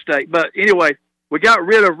 My mistake. But anyway, we got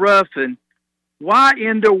rid of Ruffin. Why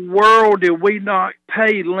in the world did we not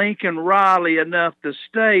pay Lincoln Riley enough to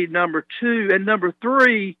stay, number 2? And number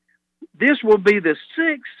 3, this will be the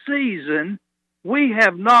 6th season we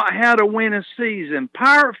have not had a winning season.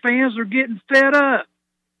 Pirate fans are getting fed up.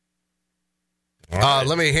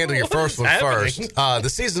 Let me handle your first one first. The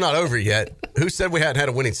season's not over yet. Who said we hadn't had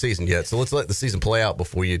a winning season yet? So let's let the season play out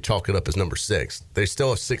before you chalk it up as number 6. They still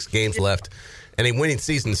have 6 games left, and a winning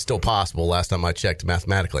season is still possible last time I checked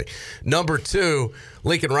mathematically. Number 2,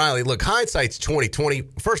 Lincoln Riley. Look, hindsight's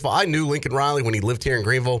 20/20. First of all, I knew Lincoln Riley when he lived here in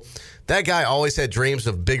Greenville. That guy always had dreams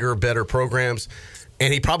of bigger, better programs.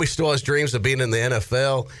 and he probably still has dreams of being in the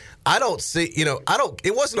NFL. I don't see,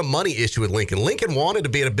 it wasn't a money issue with Lincoln. Lincoln wanted to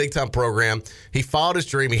be in a big-time program. He followed his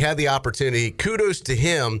dream. He had the opportunity. Kudos to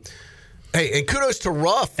him. Hey, and kudos to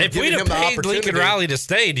Ruff for if giving we'd him have the paid opportunity. Lincoln Riley to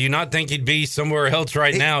stay, do you not think he'd be somewhere else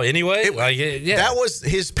right now anyway? That was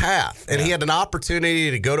his path, and he had an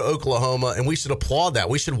opportunity to go to Oklahoma, and we should applaud that.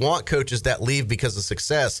 We should want coaches that leave because of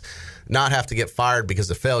success, not have to get fired because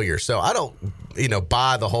of failure. So I don't,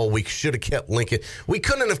 buy the whole we should have kept Lincoln. We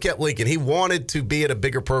couldn't have kept Lincoln. He wanted to be at a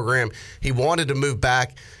bigger program. He wanted to move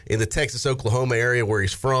back in the Texas-Oklahoma area where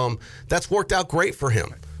he's from. That's worked out great for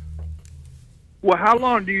him. Well, how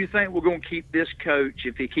long do you think we're going to keep this coach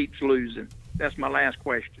if he keeps losing? That's my last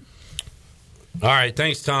question. All right,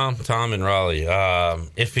 thanks, Tom and Raleigh.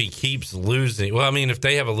 If he keeps losing, if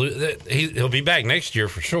they have he'll be back next year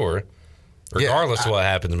for sure, regardless of what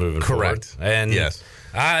happens moving forward. And yes,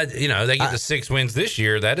 they get the 6 wins this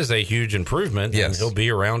year. That is a huge improvement. Yes, and he'll be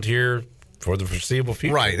around here for the foreseeable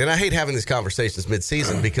future. Right, and I hate having these conversations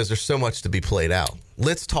mid-season because there's so much to be played out.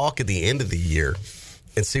 Let's talk at the end of the year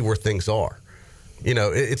and see where things are.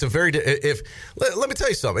 It's a very let me tell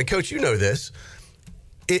you something, Coach. You know this.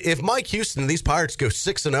 If Mike Houston and these Pirates go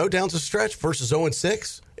 6-0 down the stretch versus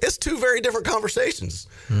 0-6, it's two very different conversations.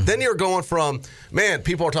 Mm-hmm. Then you're going from,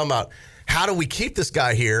 people are talking about how do we keep this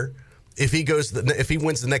guy here if he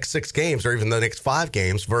wins the next 6 games or even the next 5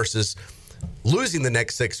 games versus losing the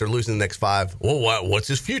next 6 or losing the next 5. Well, what's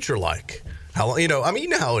his future like? How long? You know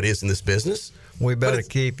how it is in this business. We better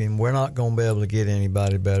keep him. We're not going to be able to get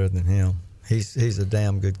anybody better than him. He's a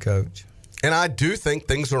damn good coach. And I do think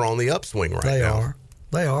things are on the upswing right now.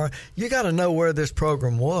 They are. You got to know where this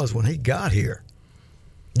program was when he got here.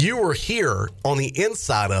 You were here on the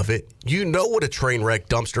inside of it. You know what a train wreck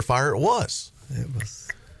dumpster fire it was.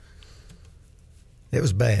 It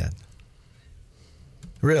was bad.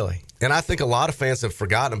 Really. And I think a lot of fans have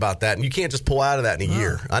forgotten about that. And you can't just pull out of that in a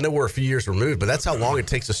year. I know we're a few years removed, but that's how long it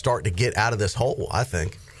takes to start to get out of this hole, I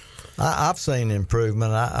think. I've seen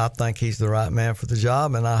improvement. I think he's the right man for the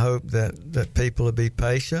job, and I hope that people will be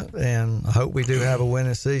patient, and I hope we do have a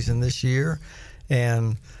winning season this year.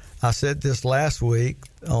 And I said this last week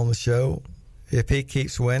on the show, if he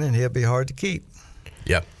keeps winning, he'll be hard to keep.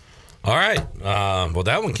 Yep. All right. Well,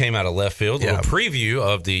 that one came out of left field. A little preview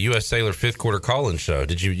of the U.S. Sailor fifth quarter call-in show.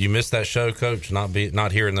 Did you miss that show, Coach,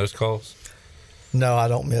 not hearing those calls? No, I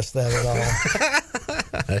don't miss that at all.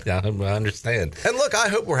 I understand. And look, I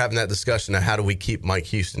hope we're having that discussion of how do we keep Mike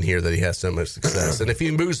Houston here that he has so much success. And if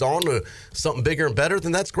he moves on to something bigger and better,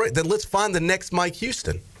 then that's great. Then let's find the next Mike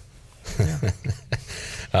Houston.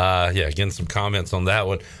 Getting some comments on that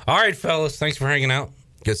one. All right, fellas, thanks for hanging out.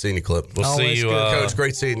 Good seeing you, Clip. We'll see you, Coach.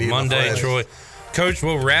 Great seeing you Monday, Troy. Coach,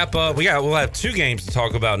 we'll wrap up. We'll have 2 games to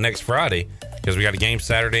talk about next Friday because we got a game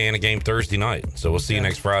Saturday and a game Thursday night. So we'll see you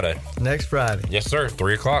next Friday. Next Friday. Yes, sir.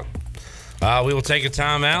 3:00. We will take a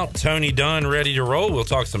timeout. Tony Dunn ready to roll. We'll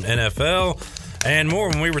talk some NFL and more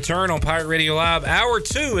when we return on Pirate Radio Live. Hour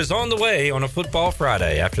 2 is on the way on a Football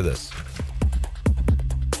Friday after this.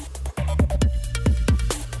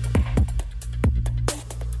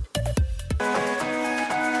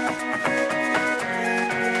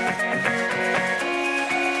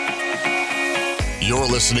 You're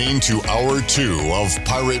listening to Hour 2 of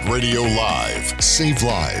Pirate Radio Live. Save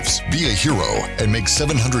lives, be a hero, and make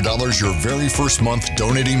 $700 your very first month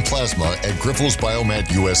donating plasma at Grifols Biomat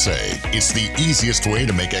USA. It's the easiest way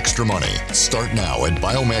to make extra money. Start now at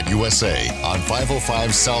Biomat USA on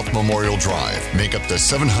 505 South Memorial Drive. Make up to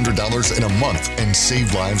 $700 in a month and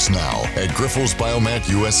save lives now at Grifols Biomat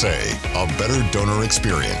USA. A better donor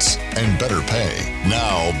experience and better pay.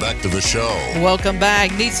 Now, back to the show. Welcome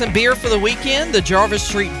back. Need some beer for the weekend? The Jarvis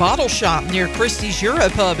Street Bottle Shop near Christie's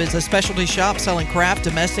Europub is a specialty shop selling craft,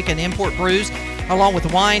 domestic, and import brews, along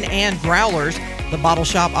with wine and growlers. The Bottle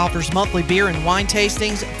Shop offers monthly beer and wine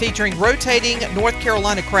tastings featuring rotating North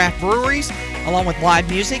Carolina craft breweries, along with live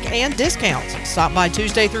music and discounts. Stop by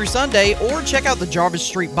Tuesday through Sunday or check out the Jarvis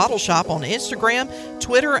Street Bottle Shop on Instagram,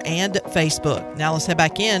 Twitter, and Facebook. Now let's head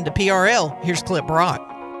back in to PRL. Here's Clip Brock.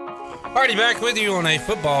 Alrighty, back with you on a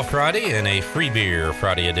Football Friday and a Free Beer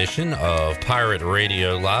Friday edition of Pirate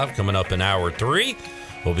Radio Live. Coming up in Hour 3,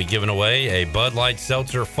 we'll be giving away a Bud Light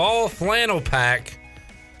Seltzer Fall Flannel Pack.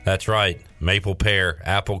 That's right, maple pear,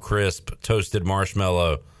 apple crisp, toasted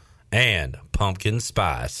marshmallow, and pumpkin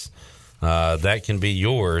spice. That can be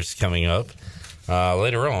yours coming up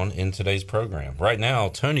later on in today's program. Right now,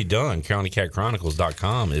 Tony Dunn,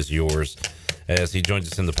 CountyCatChronicles.com is yours as he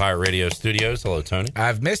joins us in the Pirate Radio studios. Hello, Tony.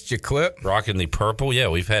 I've missed you, Clip. Rocking the purple. Yeah,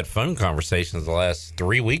 we've had phone conversations the last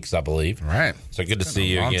 3 weeks, I believe. Right. So good to see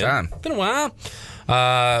you long again. time. Been a while.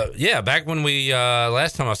 Yeah, back when we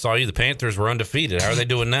last time I saw you, the Panthers were undefeated. How are they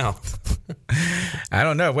doing now? I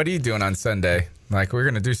don't know. What are you doing on Sunday? Like, we're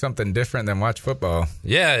going to do something different than watch football.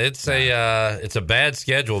 Yeah, it's a bad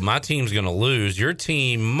schedule. My team's going to lose. Your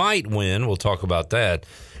team might win. We'll talk about that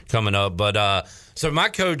coming up. But so my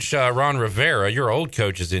coach, Ron Rivera, your old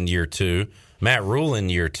coach, is in year 2. Matt Rule in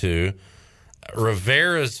year 2.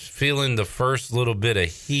 Rivera's feeling the first little bit of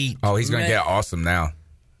heat. Oh, he's going to get awesome now.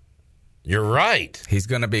 You're right. He's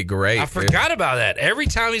going to be great. I forgot about that. Every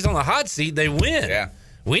time he's on the hot seat, they win. Yeah.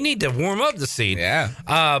 We need to warm up the seat. Yeah.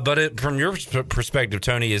 But from your perspective,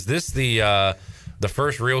 Tony, is this the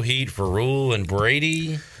first real heat for Rule and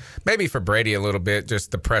Brady? Maybe for Brady a little bit,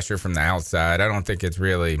 just the pressure from the outside. I don't think it's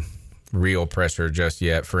really real pressure just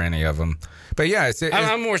yet for any of them. But yeah,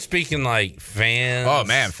 I'm more speaking like fans. Oh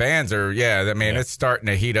man, fans are it's starting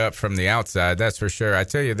to heat up from the outside. That's for sure. I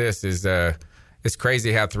tell you, this is it's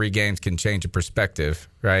crazy how 3 games can change a perspective,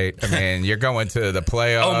 right? I mean, you're going to the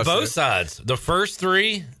playoffs on both sides. The first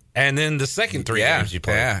 3 and then the second 3 games you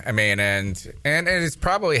play. Yeah, I mean, and it's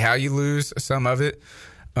probably how you lose some of it.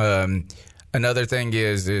 Another thing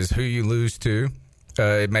is who you lose to.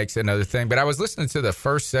 It makes another thing. But I was listening to the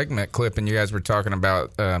first segment clip, and you guys were talking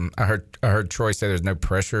about. I heard Troy say there's no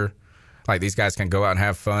pressure. Like, these guys can go out and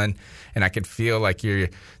have fun, and I could feel like you're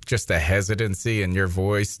just a hesitancy in your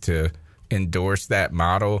voice to endorse that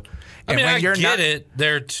model. And I get it.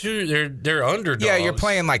 They're underdogs. Yeah, you're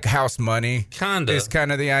playing like house money. Kinda. Is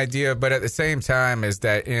kind of the idea. But at the same time, is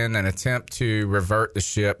that in an attempt to revert the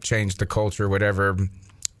ship, change the culture, whatever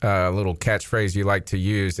little catchphrase you like to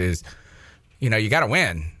use is, you got to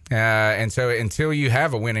win. And so until you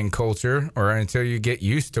have a winning culture or until you get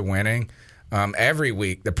used to winning, every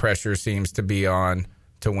week the pressure seems to be on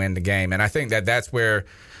to win the game. And I think that's where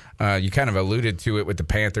you kind of alluded to it with the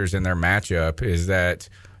Panthers in their matchup, is that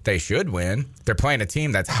they should win. They're playing a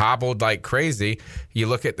team that's hobbled like crazy. You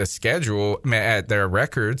look at the schedule, at their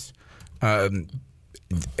records,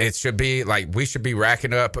 it should be like we should be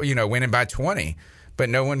racking up, winning by 20. But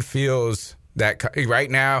no one feels that right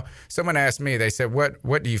now. Someone asked me, they said,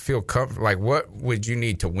 what do you feel comfortable? Like, what would you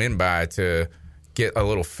need to win by to get a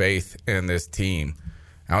little faith in this team?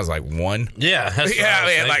 I was like, 1. Yeah.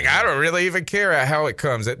 I don't really even care how it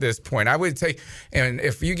comes at this point. I would take, and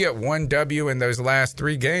if you get 1 W in those last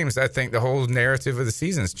 3 games, I think the whole narrative of the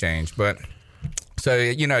season's changed. But so,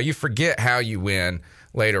 you forget how you win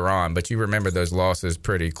later on, but you remember those losses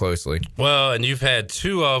pretty closely. Well, and you've had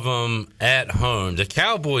 2 of them at home. The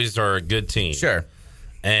Cowboys are a good team. Sure.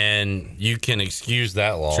 And you can excuse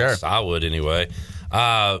that loss. Sure. I would anyway.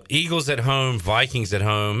 Eagles at home, Vikings at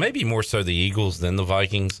home, maybe more so the Eagles than the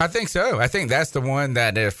Vikings. I think so. I think that's the one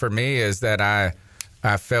that for me is that I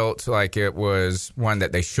felt like it was one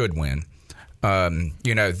that they should win.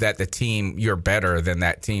 That the team, you're better than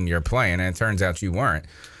that team you're playing, and it turns out you weren't.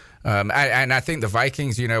 I think the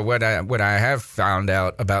Vikings, what I have found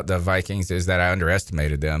out about the Vikings is that I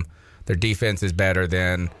underestimated them. Their defense is better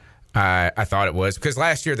than I thought it was, because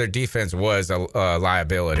last year their defense was a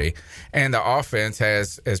liability, and the offense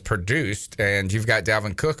has produced, and you've got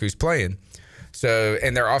Dalvin Cook who's playing. So,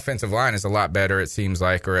 and their offensive line is a lot better, it seems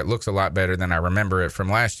like, or it looks a lot better than I remember it from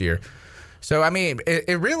last year. So, I mean,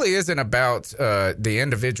 it really isn't about the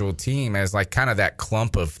individual team as like kind of that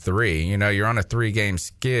clump of 3. You're on a 3-game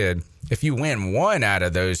skid. If you win 1 out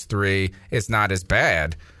of those 3, it's not as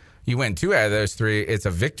bad. You win 2 out of those 3, it's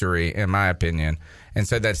a victory, in my opinion. And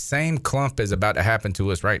so that same clump is about to happen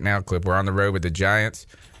to us right now, Clip. We're on the road with the Giants.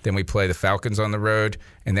 Then we play the Falcons on the road,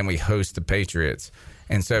 and then we host the Patriots.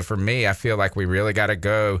 And so for me, I feel like we really got to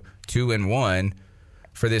go 2-1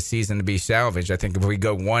 for this season to be salvaged. I think if we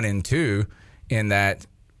go 1-2 in that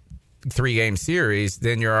 3-game series,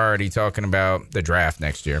 then you're already talking about the draft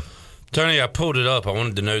next year. Tony, I pulled it up. I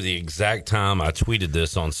wanted to know the exact time. I tweeted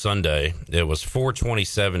this on Sunday. It was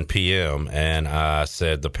 4:27 p.m., and I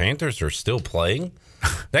said, the Panthers are still playing?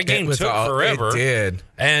 That game took forever. It did.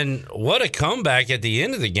 And what a comeback at the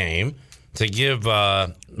end of the game to give,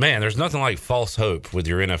 there's nothing like false hope with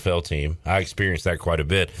your NFL team. I experienced that quite a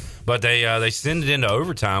bit. But they send it into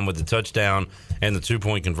overtime with the touchdown and the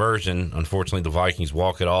 2-point conversion. Unfortunately, the Vikings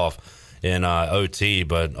walk it off in OT,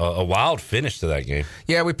 but a wild finish to that game.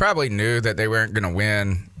 Yeah, we probably knew that they weren't going to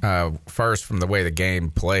win first from the way the game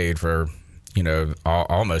played for,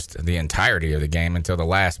 almost the entirety of the game until the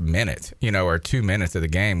last minute, or 2 minutes of the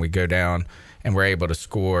game. We go down and we're able to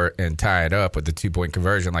score and tie it up with the 2-point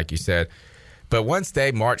conversion, like you said. But once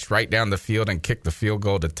they marched right down the field and kicked the field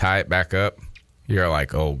goal to tie it back up, you're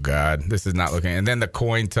like, oh God, this is not looking. And then the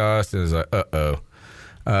coin toss is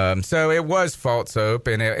so it was false hope,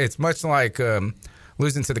 and it's much like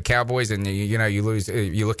losing to the Cowboys, and you lose.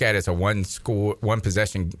 You look at it as a one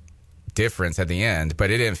possession difference at the end,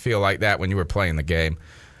 but it didn't feel like that when you were playing the game.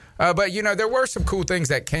 But there were some cool things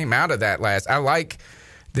that came out of that last. I like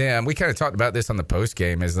them. We kind of talked about this on the post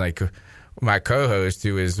game. Is like my co-host,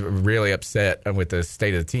 who is really upset with the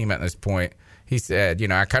state of the team at this point. He said,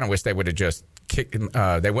 I kind of wish they would have just kicked.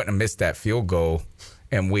 They wouldn't have missed that field goal,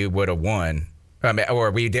 and we would have won. Or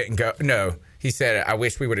we didn't go. No, he said, I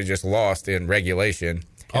wish we would have just lost in regulation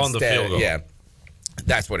on the field goal. Yeah,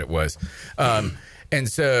 that's what it was. And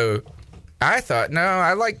so I thought, no,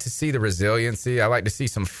 I like to see the resiliency. I like to see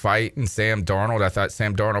some fight in Sam Darnold. I thought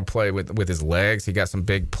Sam Darnold played with his legs. He got some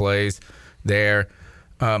big plays there.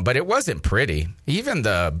 But it wasn't pretty. Even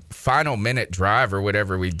the final minute drive or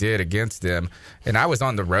whatever we did against them, and I was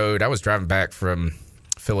on the road. I was driving back from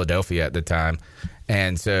Philadelphia at the time.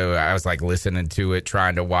 And so I was like listening to it,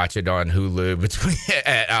 trying to watch it on Hulu between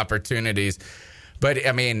opportunities. But,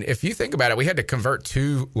 I mean, if you think about it, we had to convert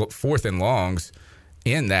 2 4th and longs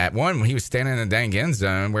in that. One, when he was standing in the dang end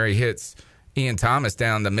zone where he hits Ian Thomas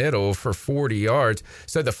down the middle for 40 yards.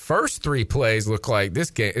 So the first 3 plays look like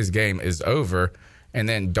his game is over. And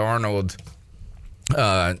then Darnold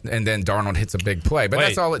hits a big play. But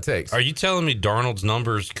that's all it takes. Are you telling me Darnold's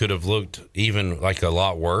numbers could have looked even like a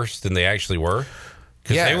lot worse than they actually were?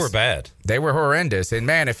 Because they were bad. They were horrendous. And,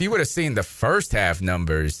 man, if you would have seen the first half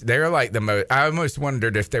numbers, they were like the most – I almost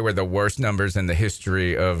wondered if they were the worst numbers in the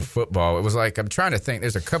history of football. It was like – I'm trying to think.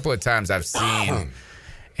 There's a couple of times I've seen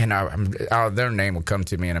 – and their name will come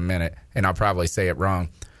to me in a minute, and I'll probably say it wrong.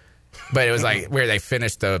 But it was like where they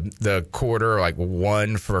finished the quarter like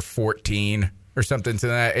 1 for 14 or something to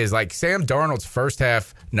that. Is like Sam Darnold's first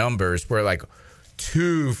half numbers were like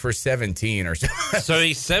 2 for 17 or something. So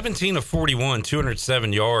he's 17 of 41,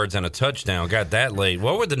 207 yards and a touchdown. Got that late.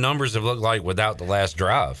 What would the numbers have looked like without the last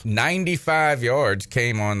drive? 95 yards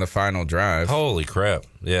came on the final drive. Holy crap.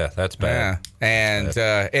 Yeah, that's bad.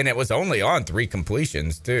 Yeah. And it was only on 3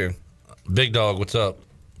 completions too. Big Dog, what's up?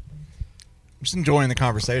 I'm just enjoying the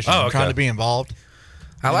conversation. I'm trying to be involved.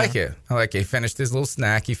 I like it. He finished his little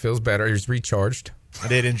snack. He feels better. He's recharged. I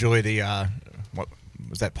did enjoy the what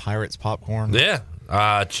was that, Pirates popcorn? Yeah.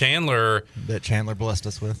 Chandler. That Chandler blessed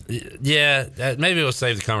us with. Yeah. Maybe we'll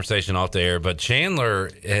save the conversation off the air, but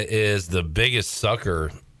Chandler is the biggest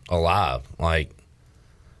sucker alive. Like,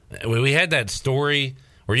 we had that story.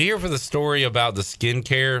 Were you here for the story about the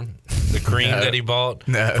skincare, the cream that he bought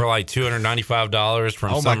for like $295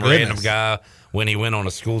 from some random guy when he went on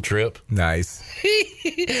a school trip? Nice.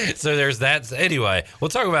 So there's that. Anyway, we'll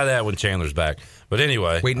talk about that when Chandler's back. But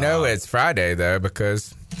anyway. We know it's Friday, though,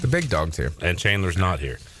 because the Big Dog's here. And Chandler's not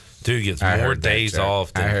here. Dude gets more days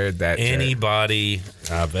off than anybody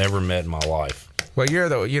I've ever met in my life. Well,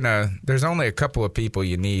 there's only a couple of people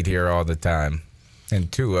you need here all the time. And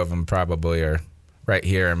 2 of them probably are right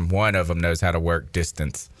here, and one of them knows how to work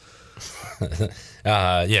distance.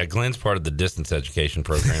 Glenn's part of the distance education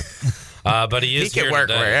program. But he can work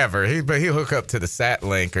today. Wherever. But he'll hook up to the Sat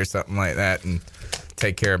Link or something like that and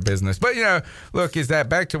take care of business. But, look, is that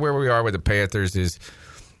back to where we are with the Panthers is,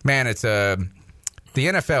 man, it's the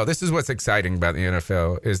NFL. This is what's exciting about the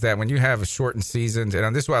NFL is that when you have a shortened season,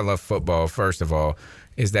 and this is why I love football, first of all,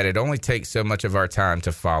 is that it only takes so much of our time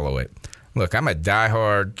to follow it. Look, I'm a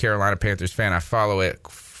diehard Carolina Panthers fan. I follow it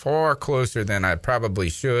far closer than I probably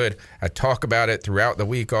should. I talk about it throughout the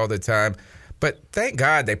week all the time. But thank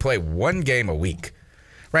God they play 1 game a week,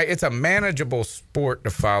 right? It's a manageable sport to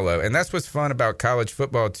follow. And that's what's fun about college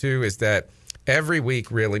football, too, is that every week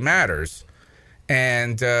really matters.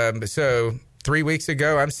 And so 3 weeks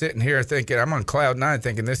ago, I'm sitting here thinking, I'm on cloud 9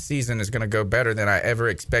 thinking this season is going to go better than I ever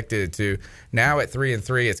expected it to. Now at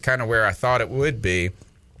 3-3, it's kind of where I thought it would be.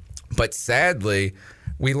 But sadly,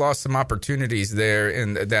 we lost some opportunities there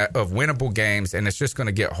of winnable games, and it's just going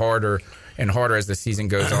to get harder and harder as the season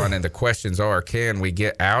goes on. And the questions are, can we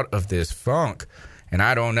get out of this funk? And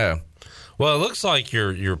I don't know. Well, it looks like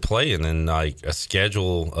you're playing in like a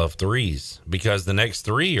schedule of 3s because the next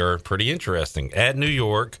 3 are pretty interesting. At New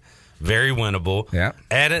York, very winnable. Yeah.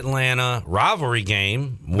 At Atlanta, rivalry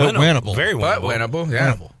game, winnable, very winnable. But winnable,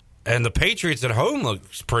 yeah. Winnable. And the Patriots at home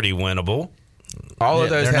looks pretty winnable. All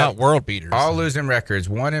of those they're not world beaters. All losing records: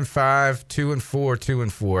 1-5, 2-4,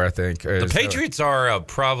 2-4. I think the Patriots are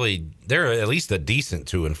they're at least a decent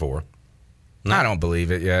 2-4. No. I don't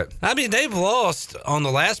believe it yet. I mean, they've lost on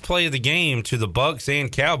the last play of the game to the Bucs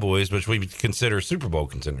and Cowboys, which we consider Super Bowl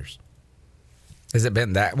contenders. Has it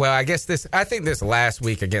been that? Well, I guess I think this last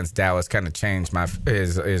week against Dallas kind of changed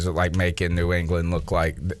is like making New England look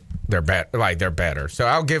like they're better. So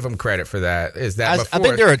I'll give them credit for that. I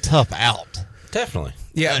think they're a tough out. Definitely.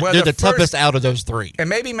 Yeah, well, they're the toughest out of those three. And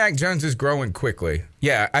maybe Mac Jones is growing quickly.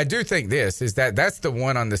 Yeah, I do think that's the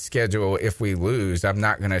one on the schedule. If we lose, I'm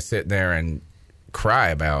not going to sit there and cry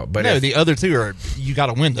about. But the other two you got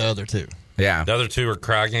to win the other two. Yeah, the other two are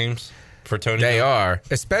cry games for Tony. They are,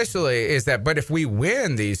 especially but if we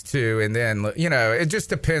win these two, and then it just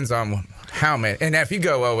depends on how many. And if you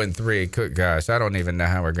go 0-3, good gosh, I don't even know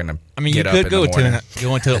how we're going to. I mean, you could go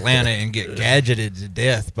into Atlanta and get gadgeted to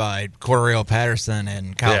death by Cordarrelle Patterson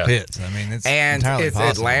and Kyle Pitts. I mean, it's entirely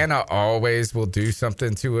possible. Atlanta always will do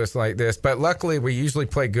something to us like this, but luckily we usually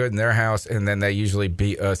play good in their house, and then they usually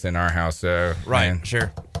beat us in our house. So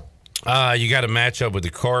sure. You got a matchup with the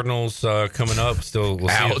Cardinals coming up. Still, we'll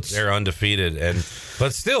see if they're undefeated,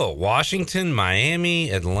 but still, Washington,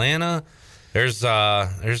 Miami, Atlanta. There's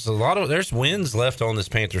there's wins left on this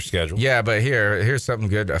Panthers schedule. Yeah, but here's something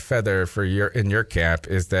good. A feather for in your cap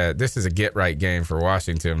is that this is a get right game for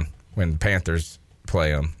Washington when the Panthers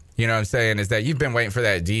play them. You know what I'm saying? Is that you've been waiting for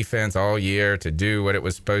that defense all year to do what it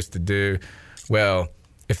was supposed to do. Well,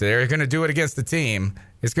 if they're going to do it against the team,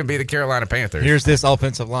 it's going to be the Carolina Panthers. Here's this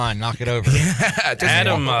offensive line. Knock it over.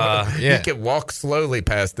 Adam, you can walk slowly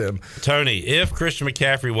past them. Tony, if Christian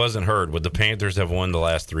McCaffrey wasn't hurt, would the Panthers have won the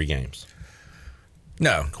last 3 games?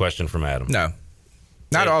 No. Question from Adam. No.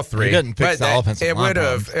 Not all 3. He doesn't fix the offensive line. It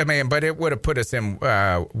would have. But it would have put us in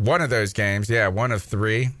one of those games. Yeah, one of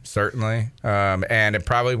 3 certainly, and it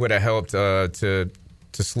probably would have helped to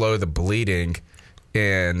slow the bleeding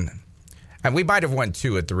in. And we might have won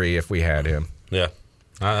 2 of 3 if we had him. Yeah.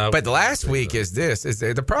 But last week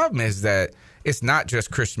the problem is that it's not just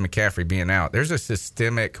Christian McCaffrey being out. There's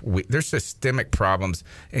systemic problems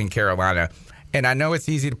in Carolina. And I know it's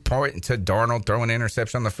easy to point to Darnold throwing an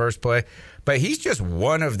interception on the first play, but he's just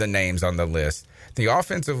one of the names on the list. The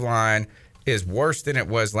offensive line is worse than it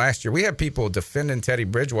was last year. We had people defending Teddy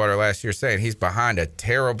Bridgewater last year saying he's behind a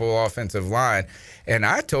terrible offensive line. And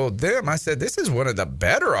I told them, I said, this is one of the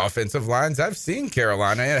better offensive lines I've seen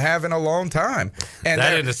Carolina have in a long time. And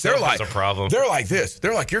that in itself is a problem. They're like this.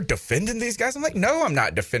 They're like, you're defending these guys? I'm like, no, I'm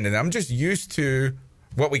not defending them. I'm just used to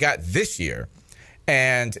what we got this year.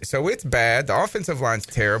 And so it's bad. The offensive line's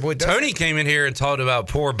terrible. Tony came in here and talked about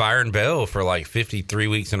poor Byron Bell for like 53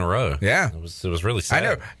 weeks in a row. Yeah. It was really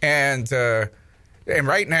sad. I know. And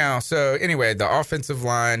right now, so anyway, the offensive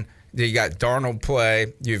line, you got Darnold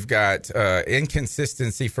play. You've got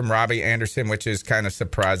inconsistency from Robbie Anderson, which is kind of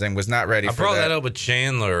surprising. Was not ready for that. I brought that up with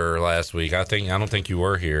Chandler last week. I don't think you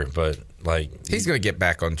were here, but he's going to get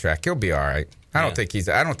back on track. He'll be all right. I don't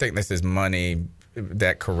think this is money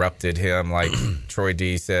that corrupted him, like Troy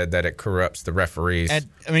D said that it corrupts the referees. And,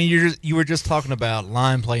 I mean, you were just talking about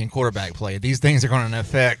line play and quarterback play. These things are going to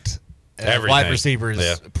affect wide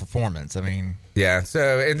receivers' performance. I mean, yeah.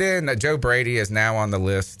 So and then Joe Brady is now on the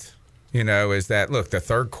list. Is that look the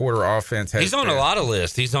third quarter offense? He's on a lot of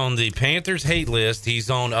lists. He's on the Panthers hate list. He's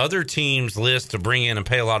on other teams' list to bring in and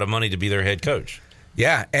pay a lot of money to be their head coach.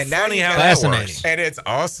 Yeah, and funny how that works. And it's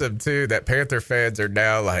awesome too that Panther fans are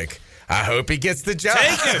now like, I hope he gets the job.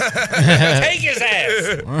 Take him. Take his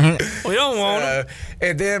ass. We don't want him.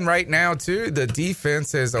 And then right now, too, the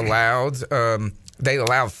defense has allowed they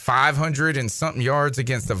allowed 500 and something yards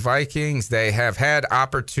against the Vikings. They have had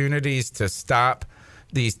opportunities to stop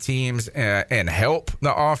these teams and help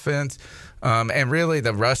the offense. And really,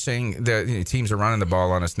 the rushing, teams are running the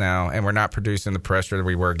ball on us now, and we're not producing the pressure that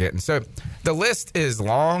we were getting. So the list is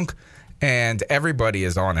long, and everybody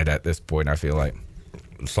is on it at this point, I feel like.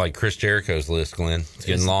 It's like Chris Jericho's list, Glenn. It's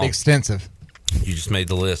getting long. Extensive. You just made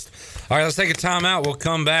the list. All right, let's take a timeout. We'll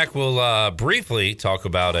come back. We'll briefly talk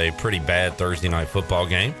about a pretty bad Thursday night football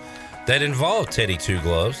game that involved Teddy Two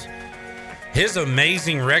Gloves. His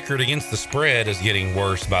amazing record against the spread is getting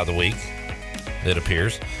worse by the week, it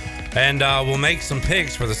appears. And we'll make some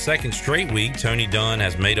picks for the second straight week. Tony Dunn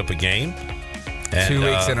has made up a game. And, 2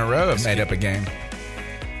 weeks in a row have made up a game.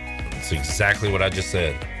 That's exactly what I just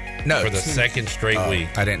said. No, for the second straight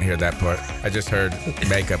week. I didn't hear that part. I just heard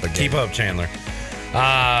make up a game. Keep up, Chandler.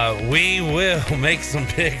 We will make some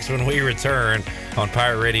picks when we return on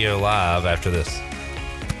Pirate Radio Live after this.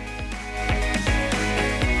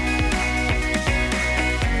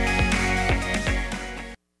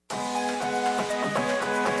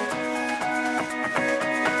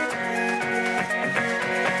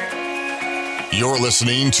 You're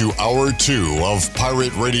listening to Hour 2 of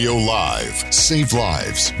Pirate Radio Live. Save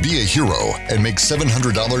lives, be a hero, and make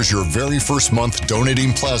 $700 your very first month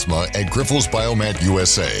donating plasma at Grifols Biomat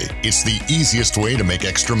USA. It's the easiest way to make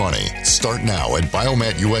extra money. Start now at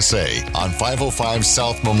Biomat USA on 505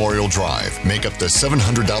 South Memorial Drive. Make up to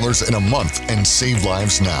 $700 in a month and save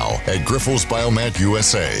lives now at Grifols Biomat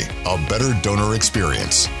USA. A better donor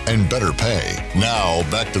experience and better pay. Now,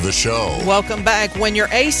 back to the show. Welcome back. When your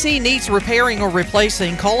AC needs repairing or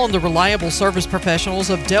replacing, call on the reliable service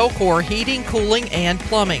professionals of Delcor Heating, Cooling, and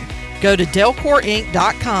Plumbing. Go to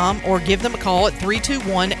DelcorInc.com or give them a call at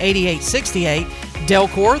 321-8868.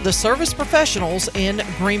 Delcor, the service professionals in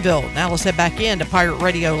Greenville. Now let's head back into Pirate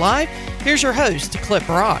Radio Live. Here's your host, Clip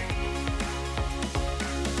Brock.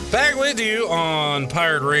 Back with you on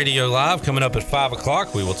Pirate Radio Live. Coming up at 5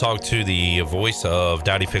 o'clock, we will talk to the voice of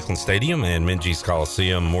Dowdy-Ficklen Stadium and Minges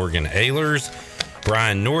Coliseum, Morgan Ehlers.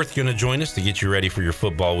 Brian North going to join us to get you ready for your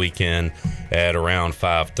football weekend at around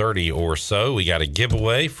 5:30 or so. We got a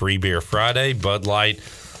giveaway, Free Beer Friday. Bud Light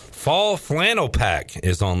Fall Flannel Pack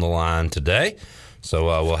is on the line today. So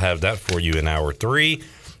we'll have that for you in hour 3.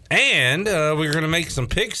 And we're going to make some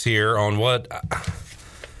picks here on what,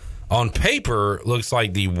 on paper, looks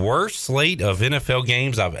like the worst slate of NFL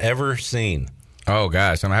games I've ever seen. Oh,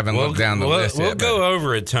 gosh. I haven't looked down the list yet. We'll go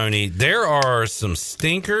over it, Tony. There are some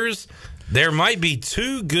stinkers. There might be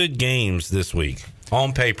 2 good games this week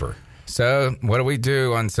on paper. So, what do we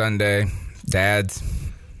do on Sunday, Dads?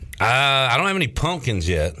 I don't have any pumpkins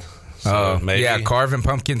yet. So maybe. Yeah, carving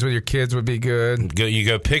pumpkins with your kids would be good. You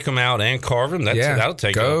go pick them out and carve them. That'll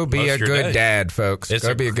take Go be a good day. dad, folks.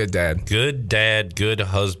 Go be a good dad. Good dad, good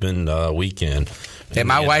husband weekend. And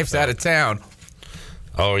my wife's out of town.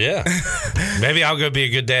 Oh, yeah. Maybe I'll go be a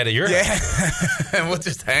good dad at your house. And we'll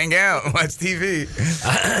just hang out and watch TV.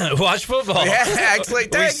 Watch football. Yeah, actually,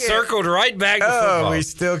 we circled right back to football. We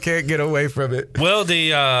still can't get away from it. Well,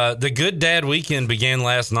 the good dad weekend began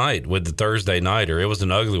last night with the Thursday Nighter. It was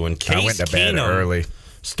an ugly one. I went to bed early.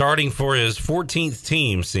 Starting for his 14th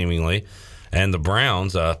team, seemingly, and the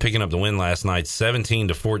Browns picking up the win last night,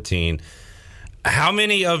 17-14. How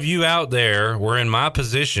many of you out there were in my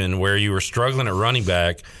position where you were struggling at running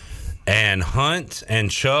back and Hunt and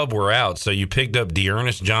Chubb were out, so you picked up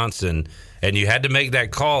Dearness Johnson, and you had to make that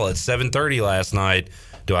call at 7:30 last night?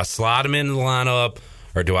 Do I slide him into the lineup,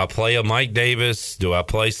 or do I play a Mike Davis? Do I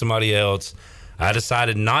play somebody else? I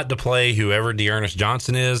decided not to play whoever Dearness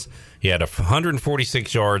Johnson is. He had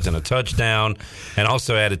 146 yards and a touchdown, and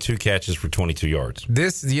also added 2 catches for 22 yards.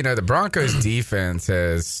 The Broncos defense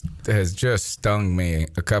has just stung me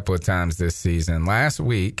a couple of times this season. Last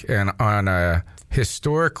week, and on a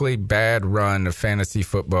historically bad run of fantasy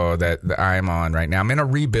football that I'm on right now, I'm in a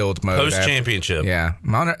rebuild mode. Post-championship. Yeah,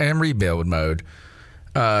 I'm in rebuild mode.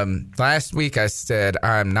 Last week I said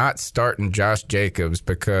I'm not starting Josh Jacobs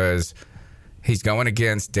because he's going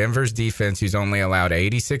against Denver's defense, who's only allowed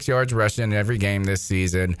 86 yards rushing in every game this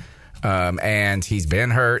season, and he's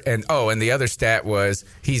been hurt. And the other stat was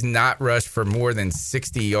he's not rushed for more than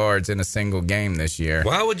 60 yards in a single game this year.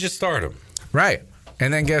 Why would you start him? Right.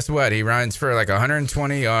 And then guess what? He runs for like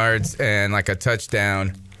 120 yards and like a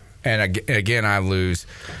touchdown, and again I lose.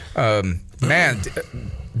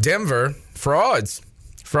 Denver, frauds,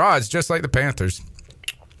 just like the Panthers.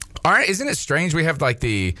 Isn't it strange we have like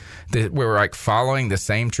we're like following the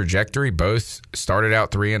same trajectory? Both started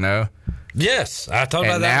out 3-0. Yes, I talked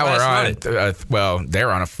about and that now last night.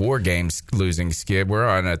 They're on a 4-game losing skid. We're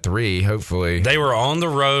on a 3, hopefully. They were on the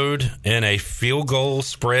road in a field goal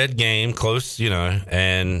spread game, close,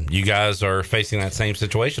 and you guys are facing that same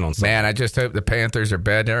situation on Sunday. Man, I just hope the Panthers are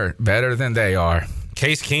better than they are.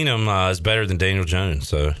 Case Keenum is better than Daniel Jones,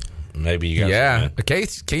 so maybe you guys. Yeah,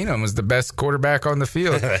 Case Keenum was the best quarterback on the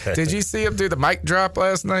field. Did you see him do the mic drop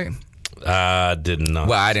last night? I did not.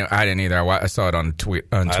 Well, I didn't either. I saw it on Twitter.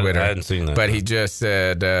 I hadn't seen that. But he just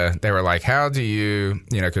said they were like, "How do you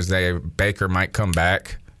because Baker might come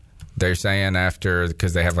back." They're saying after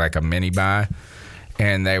because they have like a mini bye,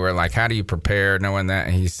 and they were like, "How do you prepare knowing that?"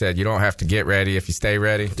 And he said, "You don't have to get ready if you stay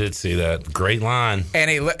ready." Did see that great line, and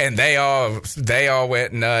they all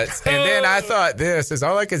went nuts. And then I thought this is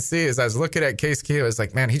all I could see is I was looking at Case Keenum. I was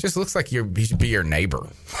like, man, he just looks like he should be your neighbor.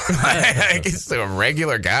 Like, he's a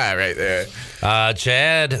regular guy right there.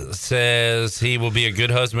 Chad says he will be a good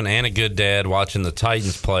husband and a good dad watching the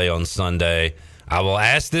Titans play on Sunday. I will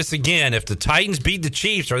ask this again: if the Titans beat the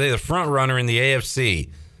Chiefs, are they the front runner in the AFC?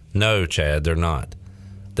 No, Chad, they're not.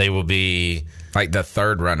 They will be like the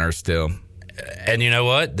third runner still. And you know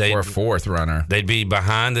what? Or fourth runner. They'd be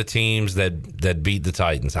behind the teams that beat the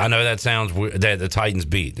Titans. I know that sounds that the Titans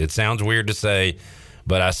beat. It sounds weird to say,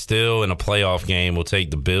 but I still, in a playoff game, will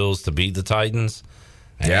take the Bills to beat the Titans.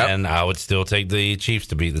 And I would still take the Chiefs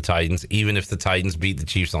to beat the Titans, even if the Titans beat the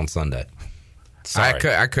Chiefs on Sunday.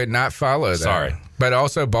 Sorry. I could not follow that. Sorry. But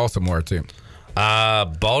also Baltimore, too.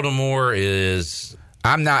 Baltimore is...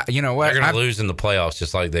 I'm not, you know what? They're going to lose in the playoffs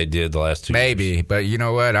just like they did the last 2 years. Maybe, but you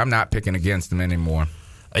know what? I'm not picking against them anymore.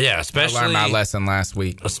 Yeah, especially... I learned my lesson last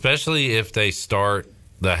week. Especially if they start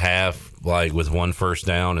the half like with 1 first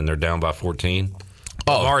down and they're down by 14.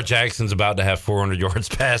 Lamar Jackson's about to have 400 yards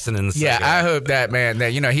passing in the second. Yeah, I hope that, man,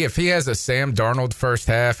 that, you know, if he has a Sam Darnold first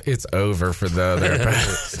half, it's over for the other.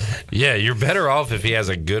 Yeah, you're better off if he has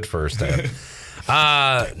a good first half.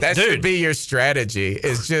 That should be your strategy.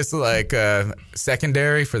 It's just like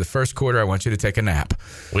secondary for the first quarter. I want you to take a nap.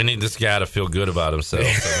 We need this guy to feel good about himself,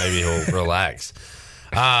 so maybe he'll relax.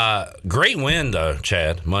 Great win though,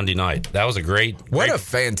 Chad. Monday night. That was a great. What a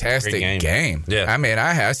fantastic game. Yeah, I mean,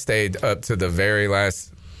 I stayed up to the very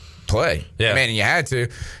last play. Yeah, I mean, you had to.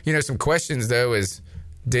 You know, some questions though is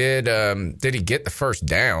did he get the first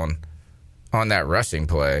down on that rushing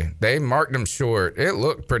play? They marked him short. It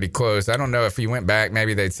looked pretty close. I don't know if he went back.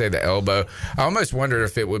 Maybe they'd say the elbow. I almost wondered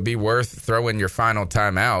if it would be worth throwing your final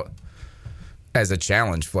timeout as a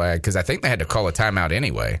challenge flag, because I think they had to call a timeout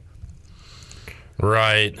anyway.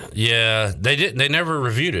 Right. Yeah. They didn't. They never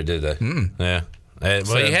reviewed it, did they? Mm. Yeah.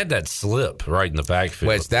 Well, he had that slip right in the backfield.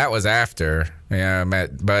 Which that was after. Yeah.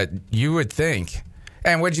 But you would think.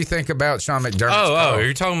 And what did you think about Sean McDermott's call?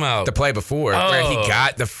 You're talking about the play before where he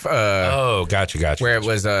got the gotcha. Where it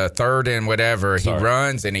was a third and whatever. Sorry. He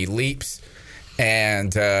runs and he leaps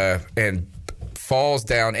and falls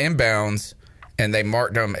down inbounds, and they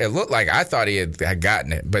marked him. It looked like I thought he had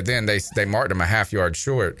gotten it, but then they marked him a half yard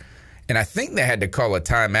short. And I think they had to call a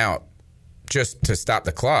timeout just to stop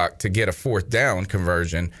the clock to get a fourth down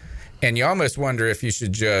conversion. And you almost wonder if you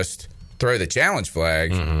should just throw the challenge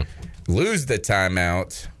flag, lose the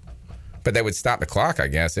timeout, but they would stop the clock, I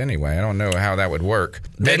guess, anyway. I don't know how that would work.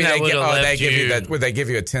 Maybe would they give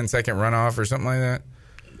you a 10-second runoff or something like that?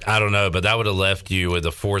 I don't know, but that would have left you with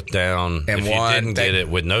a fourth down and if you didn't get it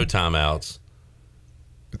with no timeouts.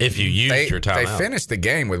 If you used your timeout. They finished the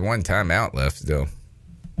game with one timeout left still.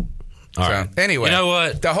 All right. Anyway, you know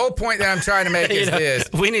what? The whole point that I'm trying to make is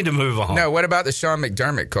this. We need to move on. No, what about the Sean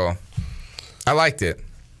McDermott call? I liked it.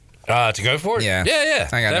 To go for it? Yeah. Yeah.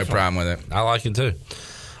 I got no problem with it. I like it too.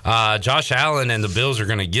 Josh Allen and the Bills are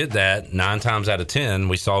going to get that 9 times out of 10.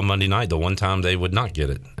 We saw Monday night the one time they would not get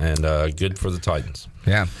it. And good for the Titans.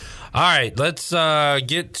 Yeah. All right, let's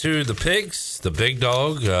get to the picks. The big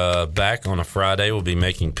dog back on a Friday will be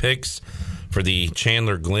making picks for the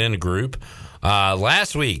Chandler Glenn group.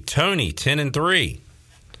 Last week, Tony 10-3.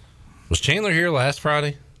 Was Chandler here last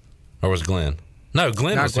Friday, or was Glenn? No,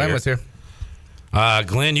 Glenn was here.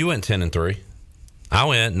 Glenn, you went 10-3. I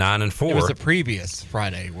went 9-4. It was the previous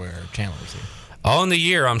Friday where Chandler was here. On the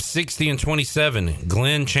year, I'm 60-27.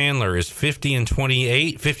 Glenn Chandler is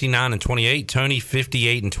 59-28. Tony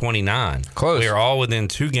 58-29. Close. We are all within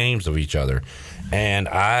 2 games of each other, and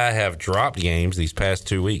I have dropped games these past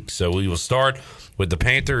 2 weeks. So we will start with the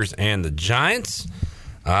Panthers and the Giants.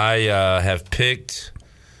 I have picked.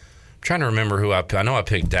 I'm trying to remember who I know I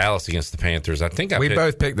picked Dallas against the Panthers. I think we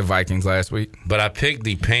both picked the Vikings last week, but I picked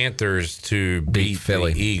the Panthers to beat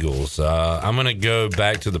Philly. The Eagles. I'm going to go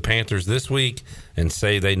back to the Panthers this week and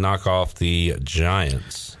say they knock off the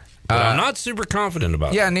Giants. But I'm not super confident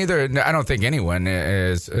about it. Yeah, neither. I don't think anyone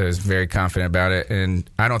is very confident about it, and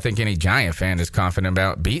I don't think any Giant fan is confident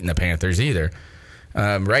about beating the Panthers either.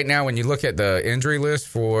 Right now, when you look at the injury list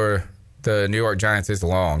for the New York Giants, it's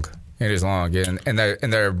long. It is long, and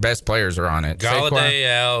their best players are on it. Galladay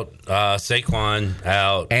out, Saquon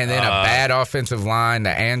out, and then a bad offensive line. The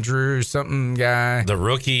Andrews something guy, the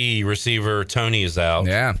rookie receiver Tony is out.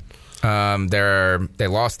 Yeah, they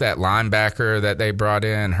lost that linebacker that they brought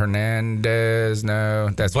in, Hernandez. No,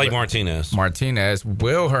 that's Blake Martinez.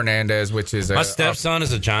 Will Hernandez, which is my stepson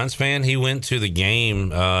is a Giants fan. He went to the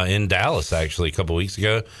game in Dallas actually a couple weeks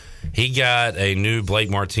ago. He got a new Blake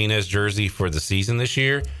Martinez jersey for the season this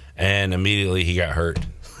year. And immediately he got hurt.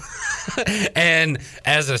 And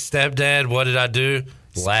as a stepdad, what did I do?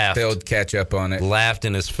 Laughed. Spilled ketchup on it. Laughed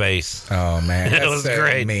in his face. Oh, man. That's it was so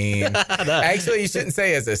great. Mean. Actually, you shouldn't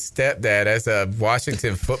say as a stepdad. As a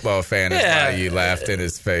Washington football fan, is why you laughed in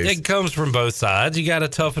his face. It comes from both sides. You got to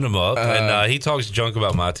toughen him up. And he talks junk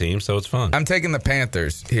about my team, so it's fun. I'm taking the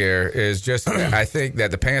Panthers here. I think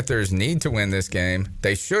that the Panthers need to win this game.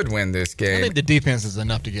 They should win this game. I think the defense is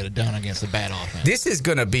enough to get it done against a bad offense. This is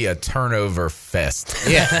going to be a turnover fest.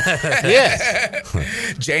 Yeah.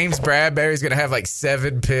 Yes. James Bradbury's going to have like 7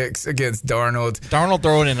 7 picks against Darnold. Darnold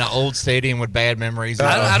throwing in an old stadium with bad memories.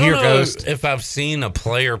 I don't know if I've seen a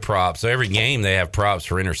player prop. So every game they have props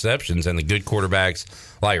for interceptions, and the good quarterbacks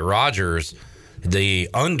like Rodgers, the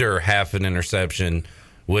under half an interception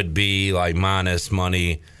would be like minus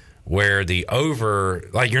money, where the over,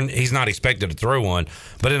 like he's not expected to throw one.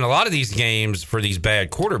 But in a lot of these games for these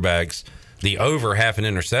bad quarterbacks, the over half an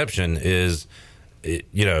interception is,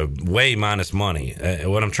 way minus money.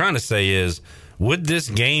 What I'm trying to say is, would this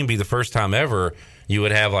game be the first time ever you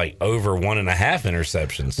would have like over 1.5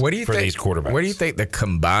 interceptions for these quarterbacks? What do you think the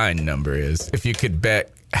combined number is? If you could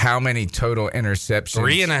bet how many total interceptions?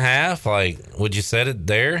 3.5? Like, would you set it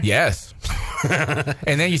there? Yes.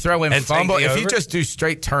 And then you throw in fumble. If you just do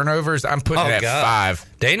straight turnovers, I'm putting it at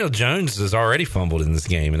 5. Daniel Jones has already fumbled in this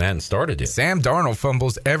game and hadn't started yet. Sam Darnold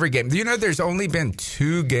fumbles every game. Do you know there's only been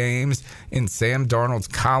 2 games in Sam Darnold's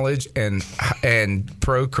college and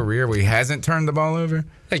pro career where he hasn't turned the ball over?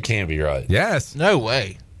 That can't be right. Yes. No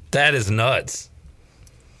way. That is nuts.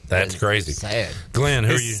 That's crazy. Sad. Glenn,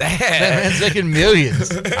 who are you? Sad. That man's taking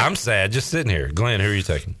millions. I'm sad just sitting here. Glenn, who are you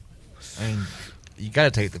taking? I mean, you got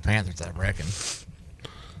to take the Panthers, I reckon.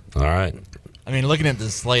 All right. I mean, looking at the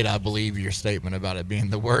slate, I believe your statement about it being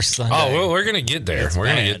the worst Sunday. Oh, well, we're going to get there. We're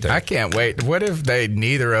going to get there. I can't wait. What if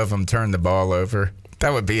neither of them turn the ball over?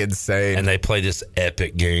 That would be insane. And they play this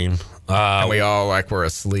epic game. And we all we're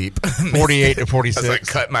asleep. 48-46. I was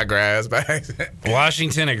cut my grass by accident.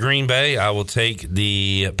 Washington at Green Bay. I will take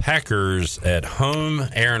the Packers at home.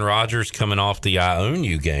 Aaron Rodgers coming off the I Own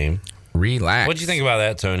You game. Relax. What'd you think about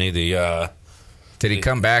that, Tony? Did he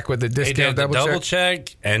come back with the discount double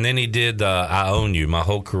check? And then he did the I Own You. My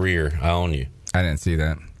whole career, I own you. I didn't see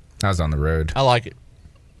that. I was on the road. I like it.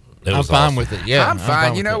 I'm fine with it. Yeah, I'm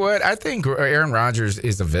fine. You know what? I think Aaron Rodgers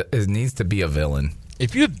needs to be a villain.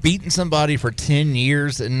 If you've beaten somebody for 10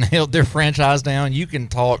 years and held their franchise down, you can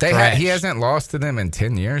talk trash. He hasn't lost to them in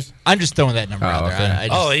 10 years? I'm just throwing that number out there.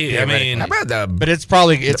 Okay. How about but it's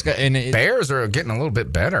probably Bears are getting a little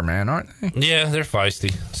bit better, man, aren't they? Yeah, they're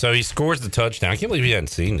feisty. So he scores the touchdown. I can't believe he hadn't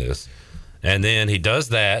seen this. And then he does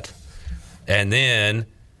that, and then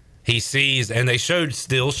he sees, and they showed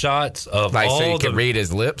still shots of so you can read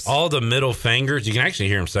his lips, all the middle fingers. You can actually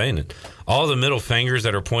hear him saying it. All the middle fingers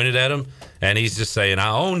that are pointed at him. And he's just saying, I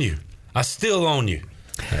own you. I still own you.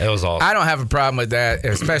 It was awesome. I don't have a problem with that,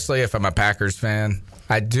 especially if I'm a Packers fan.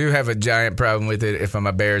 I do have a giant problem with it if I'm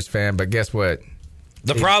a Bears fan, but guess what?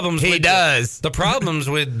 The problems with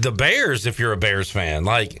the Bears if you're a Bears fan.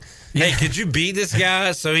 Like, hey, could you beat this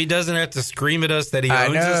guy so he doesn't have to scream at us that he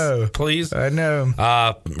owns us, please? I know.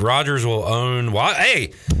 Rodgers will own.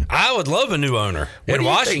 Hey, I would love a new owner in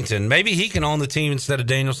Washington. Maybe he can own the team instead of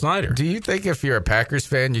Daniel Snyder. Do you think if you're a Packers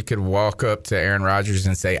fan, you could walk up to Aaron Rodgers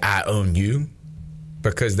and say, I own you?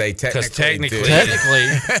 Because they technically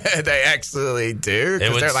they actually do.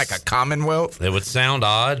 Because they're like a commonwealth. It would sound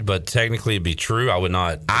odd, but technically it'd be true. I would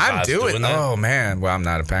not. I'm doing that. Oh, man. Well, I'm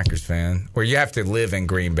not a Packers fan. Or you have to live in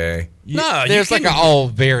Green Bay. No, there's all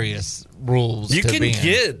various rules. You can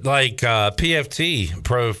get like PFT,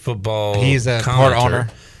 Pro Football. He's a part owner.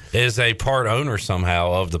 Is a part owner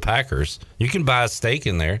somehow of the Packers. You can buy a stake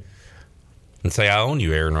in there and say, I own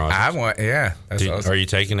you, Aaron Rodgers. That's awesome. Are you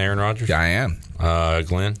taking Aaron Rodgers? Yeah, I am.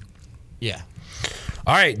 Glenn? Yeah.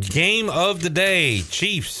 All right, game of the day,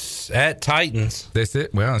 Chiefs at Titans.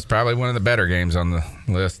 Well, it's probably one of the better games on the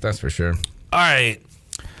list, that's for sure. All right,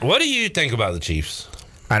 what do you think about the Chiefs?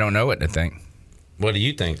 I don't know what to think. What do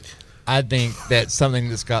you think? I think that something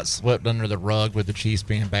that's got swept under the rug with the Chiefs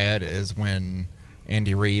being bad is when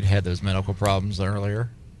Andy Reid had those medical problems earlier.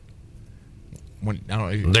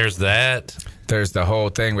 There's that. There's the whole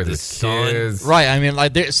thing with his kids. Right. I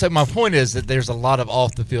mean, so my point is that there's a lot of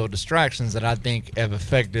off-the-field distractions that I think have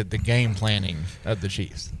affected the game planning of the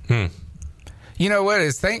Chiefs. You know what?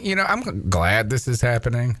 I'm glad this is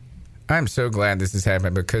happening. I'm so glad this is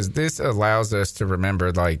happening because this allows us to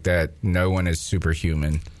remember that no one is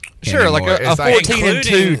superhuman. Sure, anymore. Like a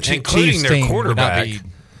 14-2 including their team quarterback,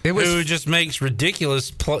 who just makes ridiculous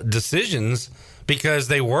decisions because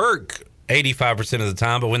they work 85% of the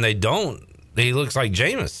time, but when they don't, he looks like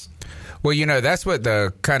Jameis. Well, that's what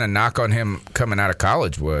the kind of knock on him coming out of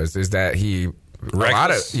college is that he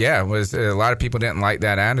reckless. A lot of people didn't like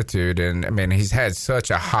that attitude, and I mean he's had such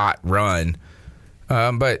a hot run,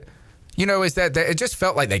 but is that it just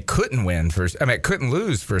felt like they couldn't couldn't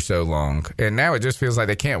lose for so long, and now it just feels like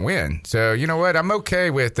they can't win. So you know what? I'm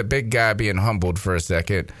okay with the big guy being humbled for a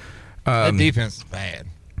second. That defense is bad.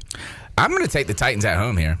 I'm going to take the Titans at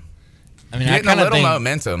home here. I mean, getting a little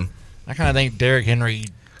momentum. I kind of think Derrick Henry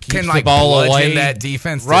keeps can the ball away. That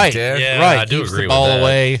defense, right? Yeah, I do keeps agree the ball with that.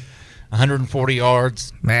 away. 140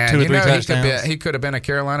 yards, man. 2 or 3 touchdowns. He could have been a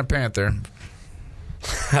Carolina Panther.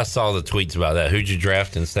 I saw the tweets about that. Who'd you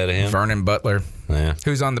draft instead of him? Vernon Butler. Yeah.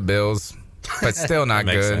 Who's on the Bills, but still not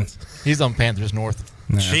Makes good. sense. He's on Panthers North.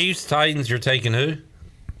 Yeah. Chiefs, Titans, you're taking who?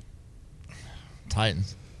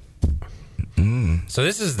 Titans. So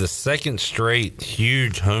this is the second straight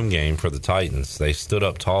huge home game for the Titans. They stood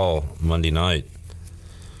up tall Monday night.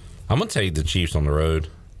 I'm going to take the Chiefs on the road.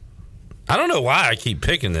 I don't know why I keep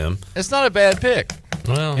picking them. It's not a bad pick.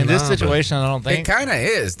 Well, in this situation, I don't think. It kind of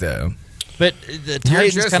is, though. But the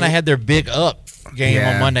Titans kind of had their big up game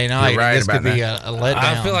on Monday night. Right, this could be a letdown.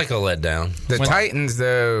 I feel like a letdown. The Titans,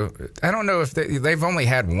 though, I don't know if they've only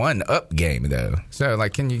had one up game, though. So,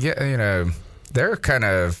 like, can you get, they're kind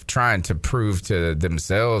of trying to prove to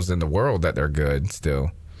themselves and the world that they're good still.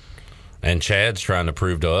 And Chad's trying to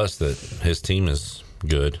prove to us that his team is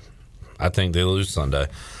good. I think they lose Sunday.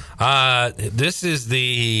 This is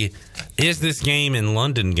this game in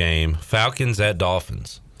London game, Falcons at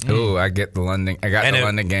Dolphins. Oh, I got the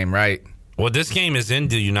London game right. Well, this game is in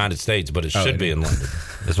the United States, but it should be in London,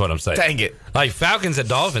 is what I'm saying. Dang it. Like, Falcons at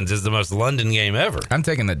Dolphins is the most London game ever. I'm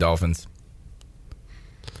taking the Dolphins.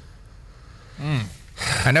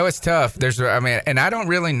 I know it's tough. And I don't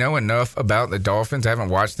really know enough about the Dolphins. I haven't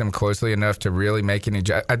watched them closely enough to really make any.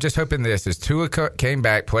 I'm just hoping this is Tua came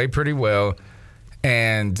back, played pretty well,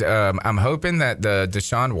 and I'm hoping that the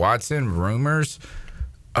Deshaun Watson rumors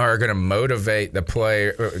are going to motivate the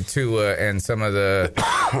player Tua and some of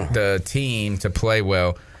the team to play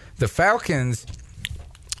well. The Falcons.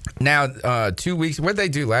 Now, 2 weeks. What did they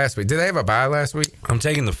do last week? Did they have a bye last week? I'm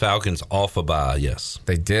taking the Falcons off a bye, yes.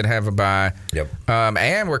 They did have a bye. Yep.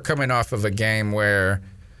 And we're coming off of a game where,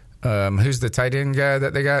 who's the tight end guy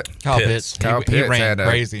that they got? Kyle Pitts. Kyle Pitts ran had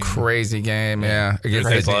crazy. A crazy game,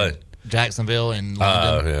 Against Jacksonville and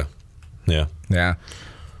London. Yeah.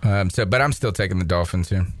 But I'm still taking the Dolphins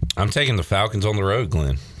here. I'm taking the Falcons on the road,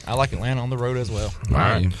 Glenn. I like Atlanta on the road as well. All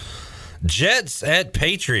right. Jets at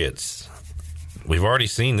Patriots. We've already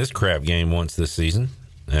seen this crap game once this season,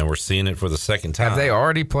 and we're seeing it for the second time. Have they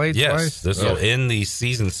already played twice? Yes. This will end the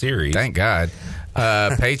season series. Thank God.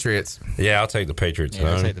 Patriots. Yeah, I'll take the Patriots.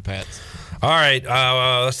 Yeah, I'll take the Pats. All right,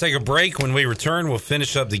 let's take a break. When we return, we'll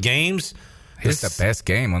finish up the games. It's the best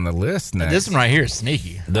game on the list now. This one right here is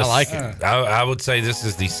sneaky. I like it. I would say this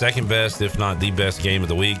is the second best, if not the best game of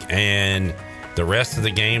the week, and the rest of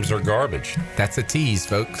the games are garbage. That's a tease,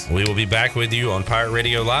 folks. We will be back with you on Pirate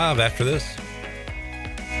Radio Live after this.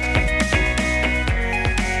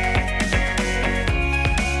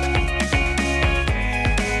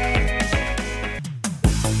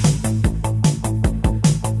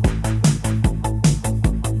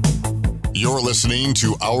 You're listening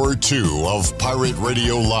to Hour 2 of Pirate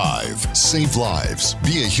Radio Live. Save lives,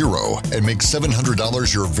 be a hero, and make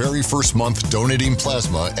 $700 your very first month donating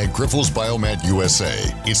plasma at Grifols Biomat USA.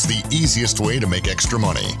 It's the easiest way to make extra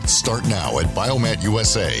money. Start now at Biomat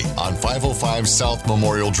USA on 505 South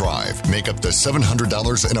Memorial Drive. Make up to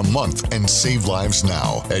 $700 in a month and save lives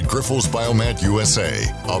now at Grifols Biomat USA.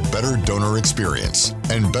 A better donor experience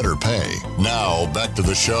and better pay. Now, back to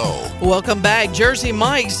the show. Welcome back. Jersey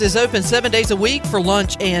Mike's is open 7 days a week for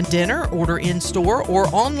lunch and dinner. Order in-store or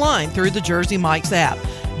online through the Jersey Mike's app.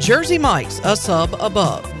 Jersey Mike's, a sub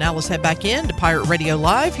above. Now let's head back in to Pirate Radio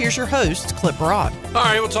Live. Here's your host, Clip Broad. All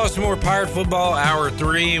right, we'll talk some more Pirate football, Hour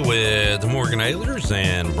 3 with Morgan Aylers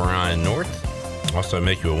and Brian North. Also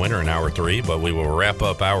make you a winner in Hour 3, but we will wrap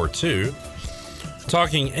up Hour 2.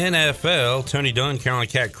 Talking NFL, Tony Dunn,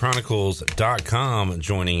 CarolinaCatChronicles.com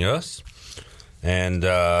joining us. And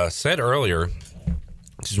said earlier,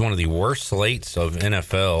 this is one of the worst slates of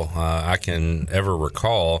NFL I can ever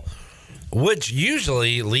recall, which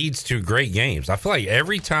usually leads to great games. I feel like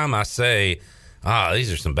every time I say,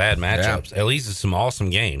 these are some bad matchups, at least it's some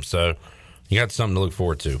awesome games. So you got something to look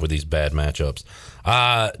forward to with these bad matchups.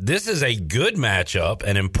 This is a good matchup,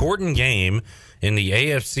 an important game in the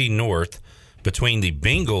AFC North between the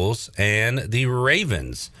Bengals and the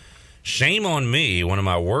Ravens. Shame on me, one of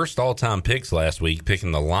my worst all-time picks last week,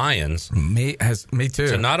 picking the Lions. Me too.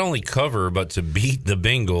 To not only cover, but to beat the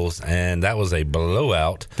Bengals, and that was a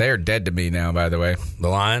blowout. They are dead to me now, by the way. The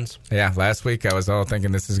Lions? Yeah, last week I was all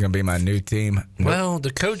thinking this is going to be my new team. Well, the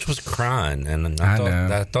coach was crying, and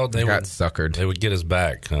I thought they got suckered. They would get us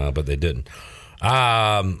back, but they didn't.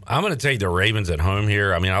 I'm going to take the Ravens at home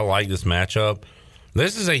here. I mean, I like this matchup.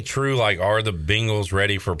 This is a true, are the Bengals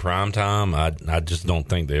ready for prime time? I just don't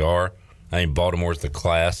think they are. I think Baltimore's the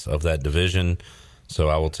class of that division, so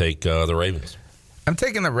I will take the Ravens. I'm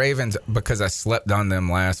taking the Ravens because I slept on them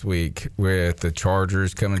last week with the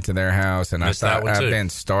Chargers coming to their house, and I've been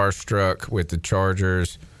starstruck with the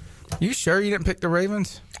Chargers. You sure you didn't pick the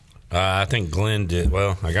Ravens? I think Glenn did.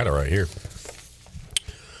 Well, I got it right here.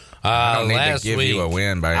 I don't need last to give week, you a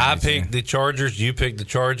win by I anything. picked the Chargers. You picked the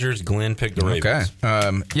Chargers. Glenn picked the Ravens.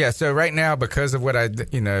 Okay. Yeah. So right now, because of what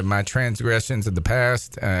my transgressions of the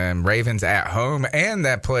past, Ravens at home and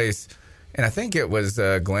that place, and I think it was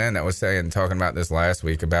Glenn that was talking about this last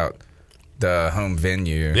week about the home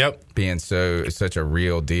venue. Yep. Being such a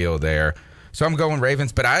real deal there. So I'm going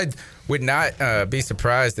Ravens, but I would not be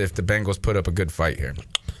surprised if the Bengals put up a good fight here.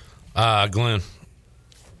 Glenn.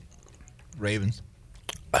 Ravens.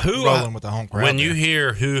 Who rolling with the home crowd? When you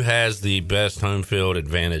hear who has the best home field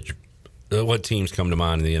advantage, what teams come to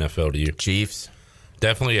mind in the NFL to you? Chiefs,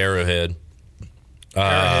 definitely Arrowhead.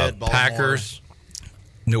 Packers,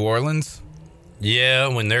 New Orleans. Yeah,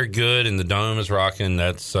 when they're good and the dome is rocking,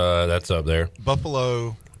 that's up there.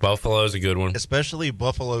 Buffalo's a good one, especially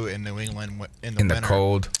Buffalo in New England in the winter.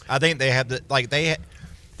 Cold. I think they have they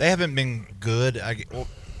haven't been good.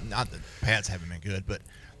 Not the Pats haven't been good, but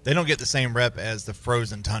they don't get the same rep as the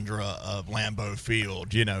frozen tundra of Lambeau Field,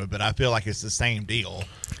 but I feel like it's the same deal.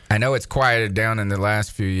 I know it's quieted down in the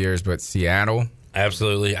last few years, but Seattle.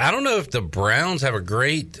 Absolutely. I don't know if the Browns have I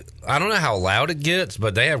don't know how loud it gets,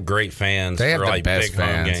 but they have great fans. They have for the best big home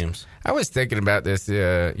fans. games. I was thinking about this,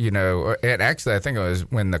 and actually I think it was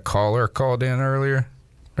when the caller called in earlier,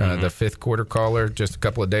 the fifth quarter caller, just a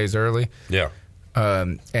couple of days early. Yeah.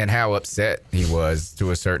 And how upset he was to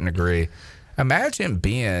a certain degree. Imagine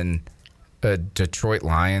being a Detroit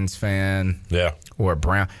Lions fan, or a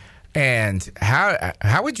Brown, and how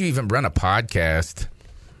would you even run a podcast?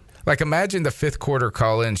 Like, imagine the fifth quarter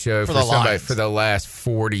call-in show for somebody for the last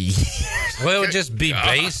 40 years. Well, it would just be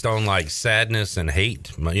based on like sadness and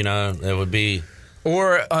hate. It would be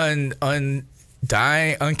or unconditional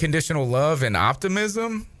love and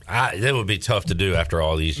optimism. That would be tough to do after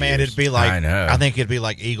all these years. Man, it'd be like I know. I think it'd be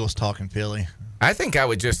like Eagles talking Philly. I think I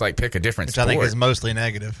would just pick a different sport. I think is mostly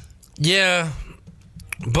negative. Yeah,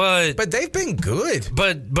 but they've been good.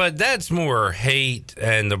 But that's more hate,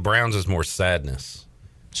 and the Browns is more sadness.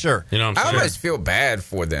 Sure, you know what I'm saying? I almost feel bad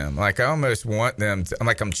for them. Like I almost want them.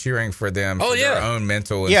 I'm cheering for them for their own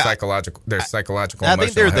mental and psychological. Their psychological. I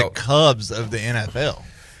think they're health. the Cubs of the NFL.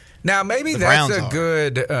 Now, maybe that's a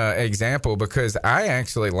good example because I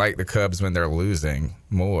actually like the Cubs when they're losing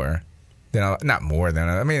more. Not more than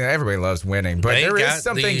everybody loves winning, but there is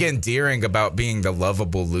something endearing about being the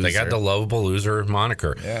lovable loser. They got the lovable loser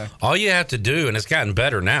moniker. Yeah. All you have to do, and it's gotten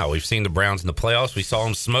better now. We've seen the Browns in the playoffs. We saw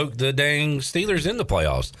them smoke the dang Steelers in the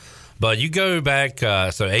playoffs. But you go back, so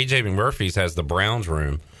AJ McMurphy's has the Browns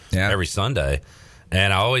room every Sunday.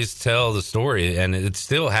 And I always tell the story, and it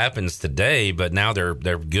still happens today, but now they're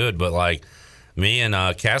good. But like me and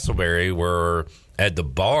Castleberry were at the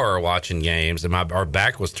bar watching games, and our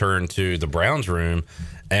back was turned to the Browns room,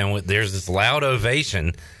 and there's this loud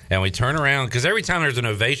ovation, and we turn around because every time there's an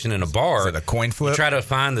ovation in a bar, is it a coin flip? You try to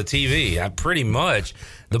find the TV. Pretty much,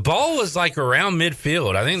 the ball was like around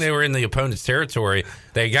midfield. I think they were in the opponent's territory.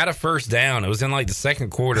 They got a first down. It was in like the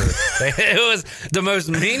second quarter. It was the most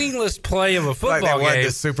meaningless play of a football game. Won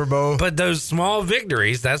the Super Bowl. But those small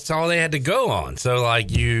victories, that's all they had to go on. So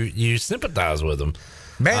like you sympathize with them.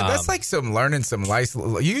 Man, that's like learning some life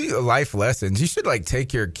lessons. You should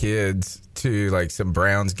take your kids to some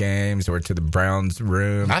Browns games or to the Browns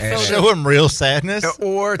room. And show them real sadness,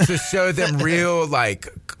 or to show them real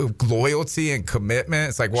loyalty and commitment.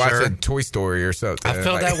 It's like watching Toy Story or something. I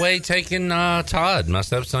felt that way taking Todd, my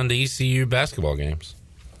stepson, to ECU basketball games.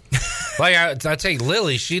 I take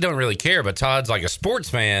Lily; she don't really care, but Todd's like a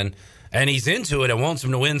sports fan, and he's into it and wants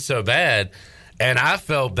him to win so bad. And I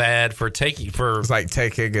felt bad for it's like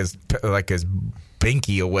taking his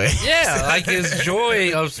binky away. Yeah, like his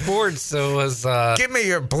joy of sports was. Give me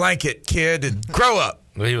your blanket, kid, and grow up.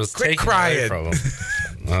 He was quit taking crying away from him.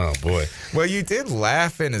 Oh boy. Well, you did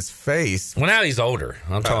laugh in his face. Well, now he's older.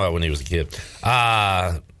 I'm talking about when he was a kid.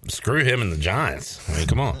 Screw him and the Giants. I mean,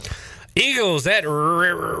 come on. Eagles at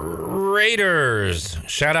Raiders.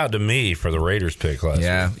 Shout out to me for the Raiders pick last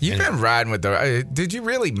week. You've been riding with the. Did you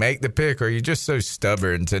really make the pick, or are you just so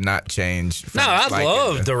stubborn to not change? No, I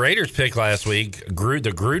loved the Raiders pick last week. The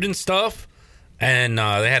Gruden stuff, and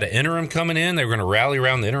they had an interim coming in. They were going to rally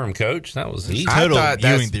around the interim coach. That was easy. Total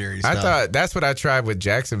viewing theory stuff. I thought that's what I tried with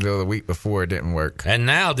Jacksonville the week before. It didn't work. And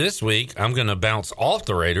now this week, I'm going to bounce off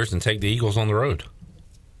the Raiders and take the Eagles on the road.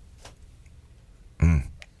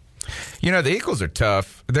 The Eagles are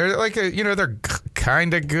tough. They're they're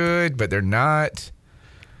kind of good, but they're not.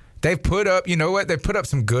 They've put up, They put up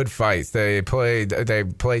some good fights. They played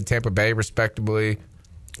Tampa Bay respectably.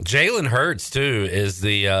 Jalen Hurts too is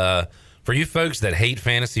the For you folks that hate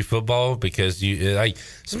fantasy football, because you like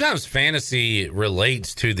sometimes fantasy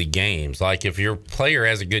relates to the games. Like if your player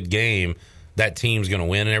has a good game, that team's going to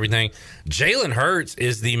win and everything. Jalen Hurts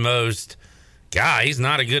is the most guy. He's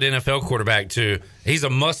not a good NFL quarterback too. He's a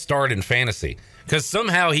must start in fantasy because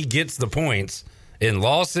somehow he gets the points in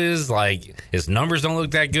losses. Like his numbers don't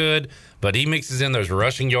look that good, but he mixes in those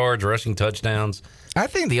rushing yards, rushing touchdowns. I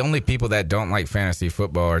think the only people that don't like fantasy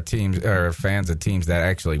football are fans of teams that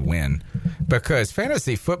actually win, because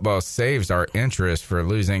fantasy football saves our interest for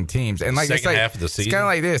losing teams. And like second half of the season, it's kind of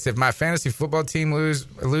like this: if my fantasy football team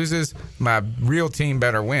loses, my real team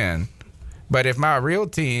better win. But if my real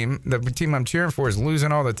team, the team I'm cheering for, is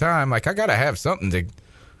losing all the time, like I got to have something to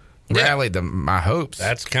rally my hopes.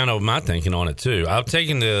 That's kind of my thinking on it too. I'm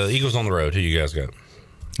taking the Eagles on the road. Who you guys got?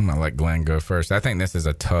 I'm gonna let Glenn go first. I think this is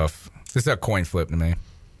a coin flip to me.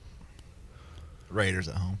 Raiders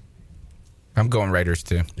at home. I'm going Raiders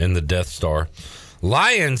too. In the Death Star.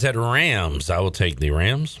 Lions at Rams. I will take the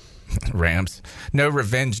Rams. Rams. No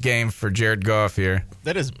revenge game for Jared Goff here.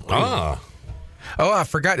 That is. Oh, I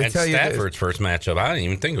forgot to tell you. Stafford's first matchup. I didn't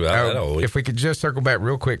even think about that all week. If we could just circle back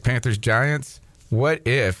real quick, Panthers-Giants. What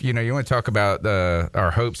if, you want to talk about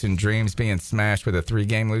our hopes and dreams being smashed with a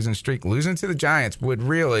 3-game losing streak? Losing to the Giants would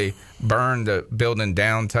really burn the building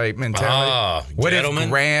down type mentality. What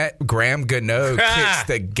gentlemen. if Graham Gano kicks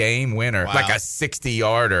the game winner, like a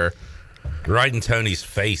 60-yarder? Right in Tony's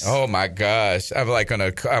face. Oh, my gosh. I'm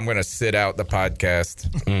going to sit out the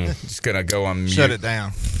podcast. Just going to go on mute. Shut it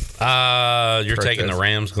down. You're taking the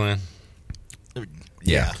Rams, Glenn?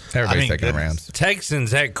 Yeah. Everybody's taking the Rams.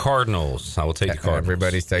 Texans at Cardinals. I will take the Cardinals.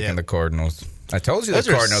 Everybody's taking the Cardinals. I told you those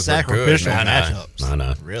the Cardinals are are good. sacrificial matchups. I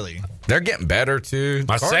know. Really? They're getting better, too.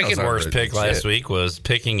 My second worst pick last week was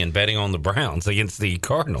picking and betting on the Browns against the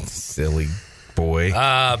Cardinals. Silly boy.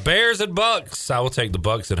 Bears at Bucks. I will take the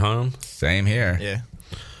Bucks at home. Same here. Yeah.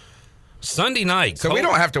 Sunday night. So we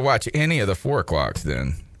don't have to watch any of the 4 o'clocks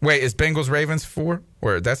then. Wait, is Bengals Ravens 4?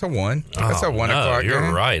 Or that's a 1? That's a 1 o'clock. You're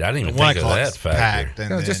game. right. I didn't even think of that factor.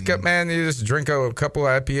 You just drink a couple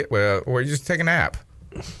IPA, or you just take a nap.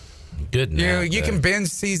 Good nap. You can binge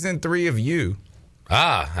season 3 of You.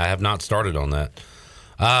 I have not started on that.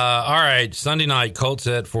 All right, Sunday night, Colts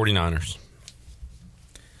at 49ers.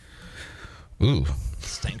 Ooh.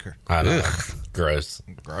 Stinker. I know. Gross.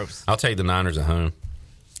 I'll take the Niners at home.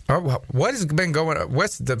 Oh, what has been going on?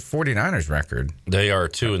 What's the 49ers record? They are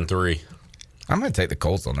 2-3. I'm going to take the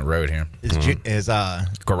Colts on the road here. Is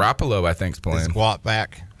Garoppolo, I think, is playing. Is Guap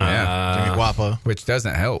back? Yeah. Jimmy Guapo. Which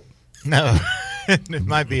doesn't help. No. It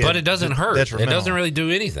might be. But it doesn't hurt. It doesn't really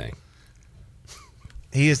do anything.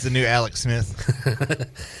 He is the new Alex Smith.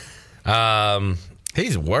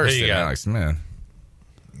 He's worse than Alex Smith.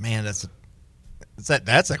 Man, that's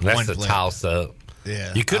a coin flip. Toss up.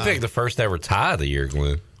 Yeah. You could pick the first ever tie of the year,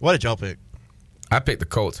 Glenn. What did y'all pick? I picked the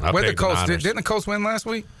Colts. Didn't the Colts win last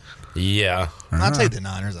week? Yeah. I'll take the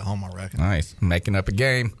Niners at home, I reckon. Nice. Making up a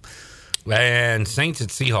game. And Saints at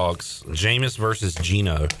Seahawks. Jameis versus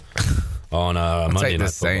Geno on Monday Night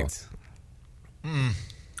Football. Saints.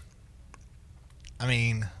 I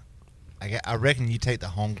mean, I reckon you take the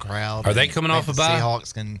home crowd. Are they coming off a bye?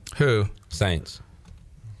 Seahawks can. Who? Saints.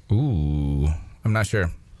 Ooh. I'm not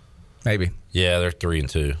sure. Maybe. Yeah, they're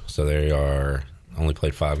 3-2, so they are only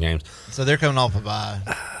played 5 games. So they're coming off a bye.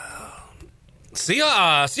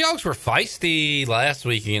 Seahawks were feisty last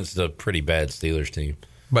week against a pretty bad Steelers team,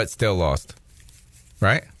 but still lost.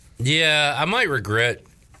 Right? Yeah, I might regret.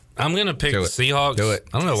 I'm going to pick the Seahawks. Do it.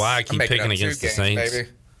 I don't know why I keep picking against the Saints. Baby.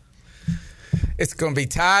 It's going to be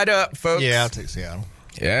tied up, folks. Yeah, I'll take Seattle.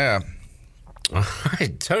 Yeah. All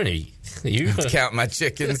right, Tony. You count my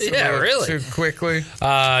chickens really too quickly.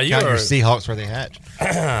 Count your Seahawks where they hatch.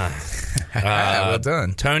 Well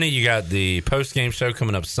done. Tony, you got the post-game show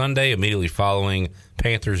coming up Sunday, immediately following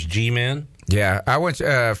Panthers G-Men. Yeah, I want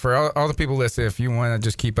for all the people listening, if you want to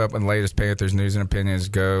just keep up on the latest Panthers news and opinions,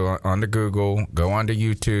 go on to Google, go on to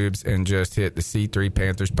YouTube's, and just hit the C3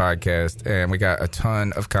 Panthers podcast. And we got a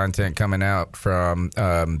ton of content coming out from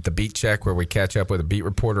the Beat Check, where we catch up with a beat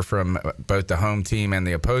reporter from both the home team and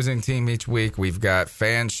the opposing team each week. We've got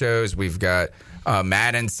fan shows. We've got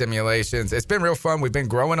Madden simulations. It's been real fun. We've been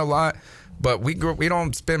growing a lot. But we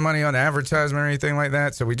don't spend money on advertisement or anything like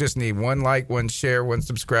that, so we just need 1 like, 1 share, 1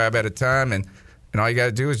 subscribe at a time, and all you got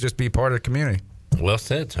to do is just be part of the community. Well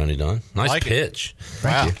said, Tony Dunn. Nice pitch.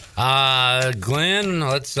 Thank you. Glenn,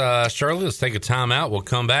 let's take a time out. We'll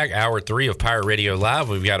come back. Hour 3 of Pirate Radio Live.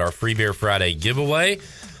 We've got our Free Beer Friday giveaway.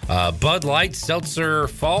 Bud Light Seltzer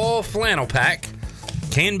Fall Flannel Pack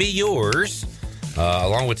can be yours.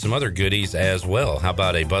 along with some other goodies as well. How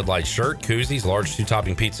about a Bud Light shirt, koozies, large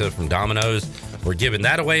 2-topping pizza from Domino's? We're giving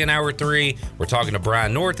that away in hour 3. We're talking to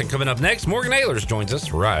Brian North, and coming up next, Morgan Ehlers joins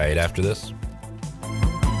us right after this.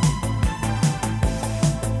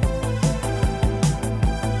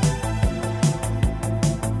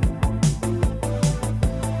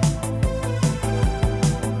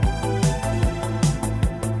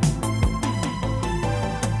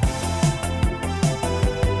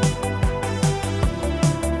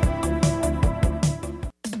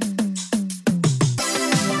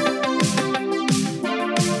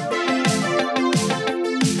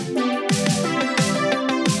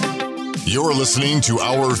 You're listening to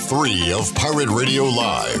Hour 3 of Pirate Radio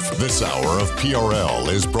Live. This hour of PRL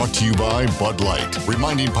is brought to you by Bud Light,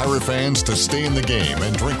 reminding Pirate fans to stay in the game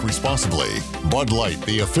and drink responsibly. Bud Light,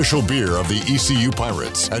 the official beer of the ECU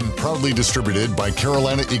Pirates, and proudly distributed by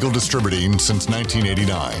Carolina Eagle Distributing since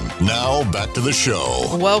 1989. Now, back to the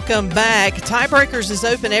show. Welcome back. Tiebreakers is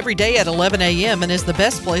open every day at 11 a.m. and is the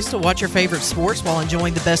best place to watch your favorite sports while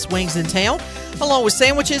enjoying the best wings in town, along with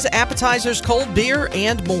sandwiches, appetizers, cold beer,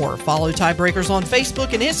 and more. Follow Tiebreakers on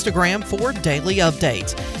Facebook and Instagram for daily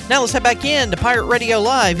updates. Now let's head back in to Pirate Radio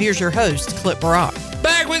Live. Here's your host, Clip Brock.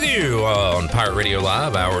 Back with you on Pirate Radio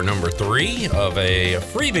Live, hour number 3 of a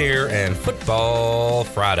free beer and football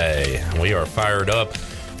Friday. We are fired up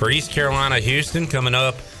for East Carolina, Houston, coming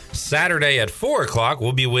up Saturday at 4 o'clock.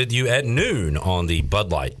 We'll be with you at noon on the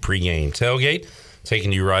Bud Light pregame tailgate,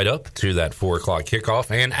 taking you right up to that 4 o'clock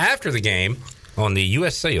kickoff. And after the game on the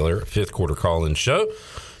U.S. Cellular 5th quarter call-in show.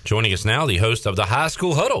 Joining us now, the host of the High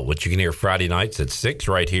School Huddle, which you can hear Friday nights at 6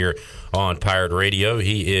 right here on Pirate Radio.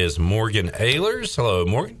 He is Morgan Ehlers. Hello,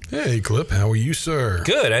 Morgan. Hey, Clip. How are you, sir?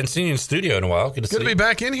 Good. I hadn't seen you in studio in a while. Good to see you. Good to be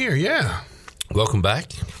back in here, yeah. Welcome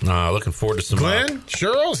back. Looking forward to some... Glenn,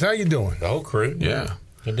 Charles, how you doing? The whole crew. Yeah.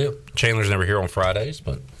 Good deal. Chandler's never here on Fridays,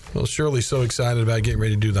 but... Well, Shirley's so excited about getting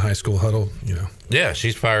ready to do the High School Huddle, you know. Yeah,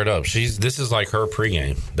 she's fired up. This is like her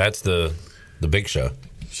pregame. That's the big show.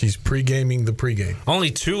 She's pre-gaming the pregame. Only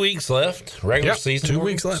 2 weeks left, regular season. 2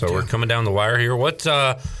 weeks left. So we're coming down the wire here. What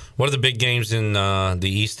are the big games in the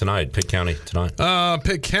East tonight? Pitt County tonight.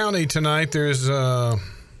 Pitt County tonight. There's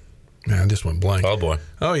man, this went blank. Oh boy.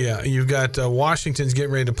 Oh yeah, you've got Washington's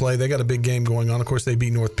getting ready to play. They got a big game going on. Of course, they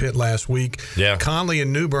beat North Pitt last week. Yeah. Conley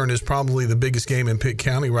and New Bern is probably the biggest game in Pitt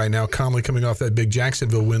County right now. Conley coming off that big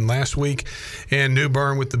Jacksonville win last week, and New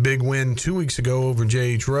Bern with the big win 2 weeks ago over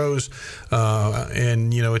J.H. Rose.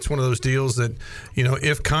 And you know, it's one of those deals that, you know,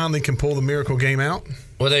 if Conley can pull the miracle game out.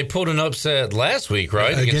 Well, they pulled an upset last week,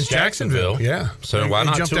 right? Against Jacksonville. Yeah. So why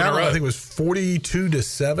not jumped 2 in a row? I think it was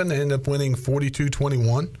 42-7. They ended up winning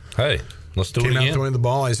 42-21. Hey, let's do it again. Came out again. throwing the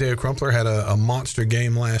ball. Isaiah Crumpler had a monster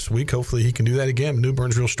game last week. Hopefully he can do that again. New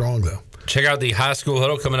Bern's real strong, though. Check out the High School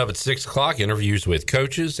Huddle coming up at 6 o'clock. Interviews with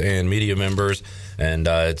coaches and media members. And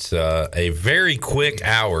it's a very quick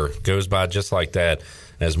hour. Goes by just like that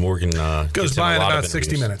as Morgan goes by in about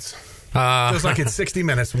 60 minutes. Feels like it's 60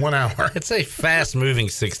 minutes, 1 hour. It's a fast-moving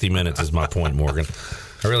 60 minutes is my point, Morgan.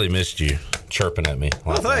 I really missed you chirping at me.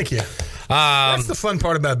 Well, thank you. That's the fun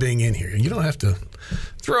part about being in here. You don't have to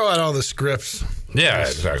throw out all the scripts. Yeah,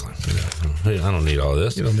 exactly. I don't need all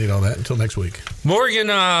this. You don't need all that until next week. Morgan,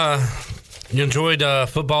 you enjoyed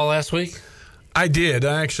football last week? I did.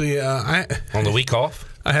 I actually... on the week off?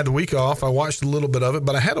 I had the week off. I watched a little bit of it,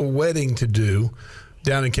 but I had a wedding to do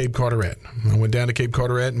down in Cape Carteret. I went down to Cape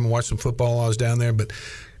Carteret and watched some football while I was down there. But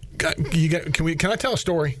can I tell a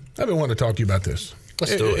story? I've been wanting to talk to you about this.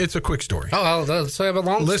 Let's do it. It's a quick story. Oh, let's have a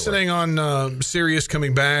long Listening story. on Sirius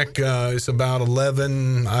coming back, it's about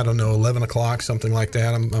 11 o'clock, something like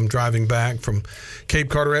that. I'm driving back from Cape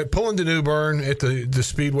Carteret, pulling to New Bern at the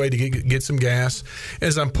Speedway to get some gas.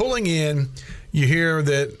 As I'm pulling in, you hear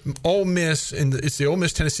that Ole Miss, it's the Ole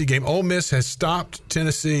Miss-Tennessee game. Ole Miss has stopped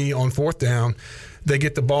Tennessee on 4th down. They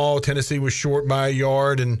get the ball. Tennessee was short by a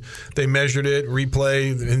yard, and they measured it,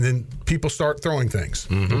 replay, and then people start throwing things.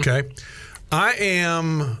 Mm-hmm. Okay? I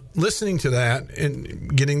am listening to that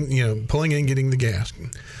and pulling in, getting the gas.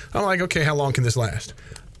 I'm like, okay, how long can this last?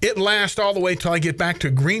 It lasts all the way till I get back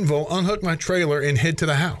to Greenville, unhook my trailer, and head to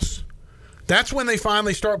the house. That's when they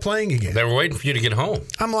finally start playing again. They were waiting for you to get home.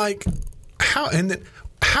 I'm like, how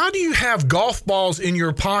do you have golf balls in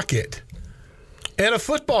your pocket at a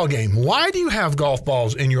football game? Why do you have golf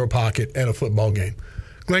balls in your pocket at a football game?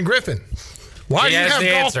 Glenn Griffin, why do you have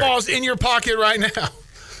golf balls in your pocket right now?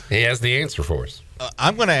 He has the answer for us.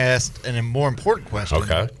 I'm going to ask a more important question.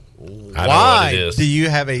 Okay. Why do you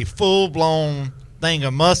have a full-blown thing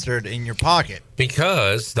of mustard in your pocket?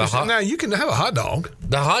 Because now you can have a hot dog.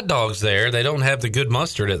 The hot dogs there, they don't have the good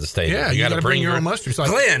mustard at the stadium. Yeah, you got to bring your own mustard. Like,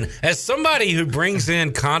 Glenn, as somebody who brings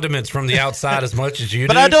in condiments from the outside as much as you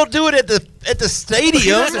but do, I don't do it at the stadium.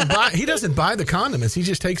 He doesn't buy the condiments. He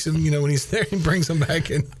just takes them. When he's there, he brings them back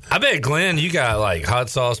in. I bet, Glenn, you got like hot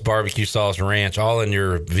sauce, barbecue sauce, ranch, all in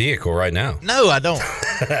your vehicle right now. No, I don't.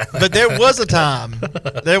 But there was a time.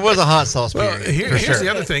 There was a hot sauce period. Well, here's the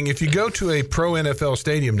other thing. If you go to a pro NFL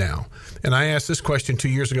stadium now, and I asked this question 2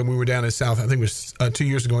 years ago, we were down in South, I think it was 2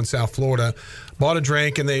 years ago in South Florida, bought a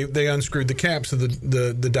drink, and they unscrewed the caps of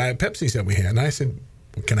the Diet Pepsis that we had. And I said,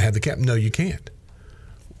 well, can I have the cap? No, you can't.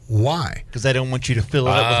 Why? Because they don't want you to fill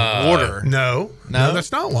it up with water. No,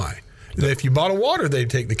 that's not why. If you bought a water, they'd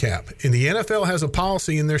take the cap. And the NFL has a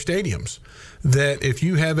policy in their stadiums that if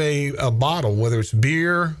you have a bottle, whether it's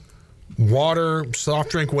beer, water,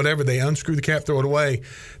 soft drink, whatever, they unscrew the cap, throw it away.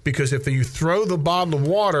 Because if you throw the bottle of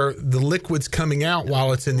water, the liquid's coming out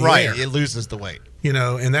while it's in the air. Right, it loses the weight.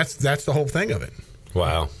 And that's the whole thing of it.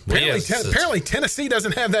 Wow. Apparently Tennessee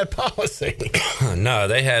doesn't have that policy. No,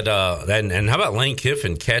 they had and how about Lane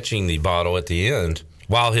Kiffin catching the bottle at the end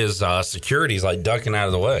while his security's like ducking out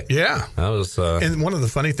of the way? Yeah. That was and one of the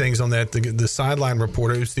funny things on that, the sideline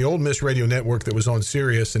reporter, it's the Ole Miss Radio Network that was on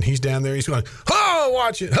Sirius, and he's down there, he's going, oh,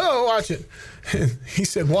 watch it, and he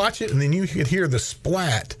said, watch it, and then you could hear the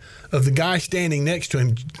splat of the guy standing next to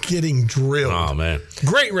him getting drilled. Oh, man.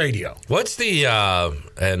 Great radio. What's the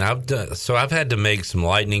and I've had to make some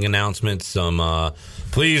lightning announcements, some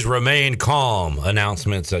please remain calm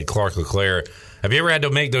announcements at Clark LeClaire. Have you ever had to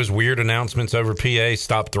make those weird announcements over PA?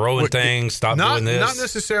 Stop throwing things. Stop doing this. Not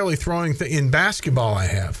necessarily throwing things. In basketball, I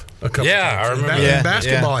have a couple. Yeah, times. I remember. In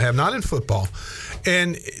basketball, I have. Not in football.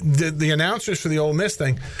 And the announcers for the Ole Miss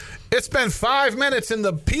thing. It's been 5 minutes, and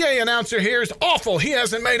the PA announcer here is awful. He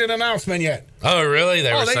hasn't made an announcement yet. Oh, really?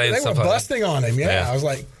 They were saying they stuff were like busting on him. Yeah, I was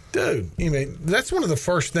like, dude. That's one of the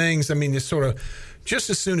first things. It's sort of just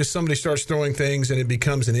as soon as somebody starts throwing things and it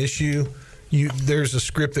becomes an issue. There's a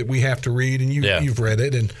script that we have to read, and you've read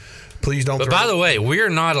it, and please don't. But by the way, we're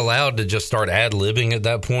not allowed to just start ad-libbing at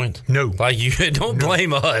that point. No. Like, you don't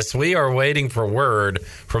blame us. We are waiting for word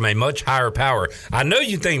from a much higher power. I know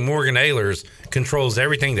you think Morgan Ehlers controls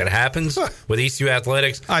everything that happens with ECU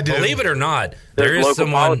athletics. I do. Believe it or not, there is local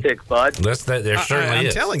someone. Politics, bud. There certainly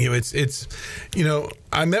is. I'm telling you, it's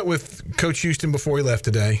I met with Coach Houston before he left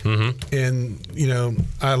today, and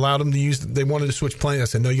I allowed him to use. They wanted to switch planes. I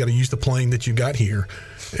said, no, you got to use the plane that you got here.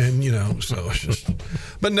 And so it's just,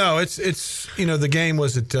 but no, it's the game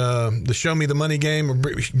was the show me the money game or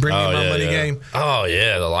bring me my money game. Oh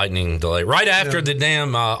yeah, the lightning delay right after the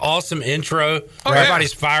damn awesome intro.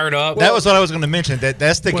 Everybody's fired up. That was what I was going to mention.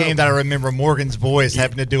 That's the game that I remember Morgan's voice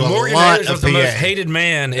having to do a lot of was the most hated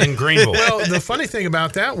man in Greenville. Well, the funny thing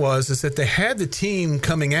about that is that they had the team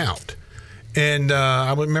coming out. And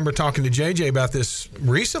I remember talking to JJ about this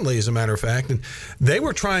recently, as a matter of fact, and they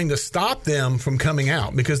were trying to stop them from coming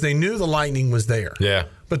out because they knew the lightning was there. Yeah.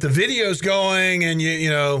 But the video's going, and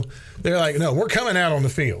they're like, no, we're coming out on the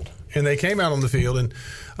field. And they came out on the field, and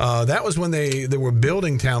that was when they were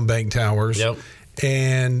building Town Bank Towers. Yep.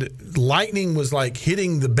 And lightning was like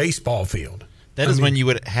hitting the baseball field. That is when you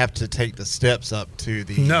would have to take the steps up to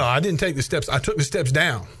the. No, I didn't take the steps. I took the steps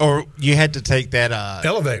down. Or you had to take that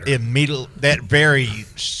elevator. That very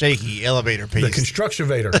shaky elevator piece. The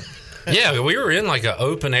construction-vator. Yeah, we were in like an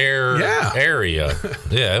open air area.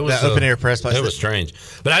 Yeah, it was the open air press box. It was strange,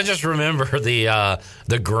 but I just remember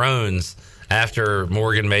the groans after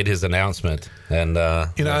Morgan made his announcement, and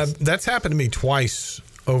that's happened to me twice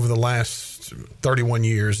over the last 31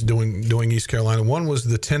 years doing East Carolina. One was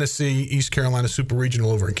the Tennessee East Carolina Super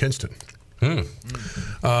Regional over in Kinston.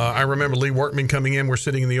 I remember Lee Workman coming in. We're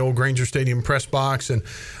sitting in the old Granger Stadium press box, and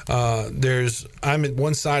I'm at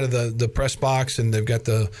one side of the press box, and they've got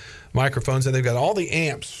the microphones, and they've got all the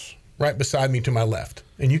amps right beside me to my left,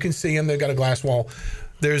 and you can see them. They've got a glass wall.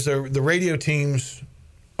 There's the radio teams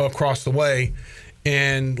across the way,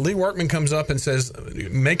 and Lee Workman comes up and says,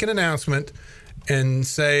 make an announcement and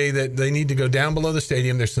say that they need to go down below the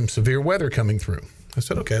stadium. There's some severe weather coming through. I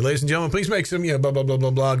said, okay, ladies and gentlemen, please make some, blah, blah, blah, blah,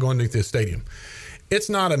 blah, going to the stadium. It's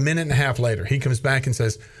not a minute and a half later. He comes back and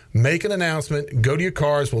says, make an announcement, go to your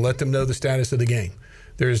cars, we'll let them know the status of the game.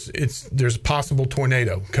 There's a possible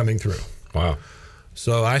tornado coming through. Wow.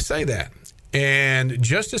 So I say that. And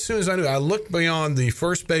just as soon as I looked beyond the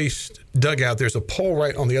first base dugout. There's a pole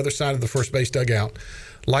right on the other side of the first base dugout,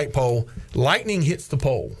 light pole. Lightning hits the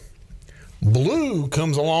pole. Blue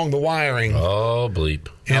comes along the wiring. Oh, bleep!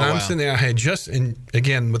 And I'm sitting there. I had just, and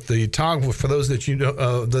again with the toggle, for those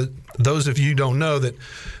that those of you don't know, that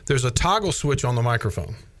there's a toggle switch on the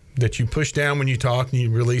microphone that you push down when you talk and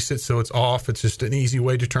you release it so it's off. It's just an easy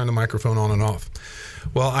way to turn the microphone on and off.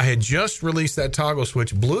 Well, I had just released that toggle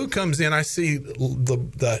switch. Blue comes in. I see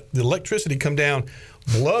the electricity come down,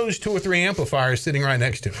 blows 2 or 3 amplifiers sitting right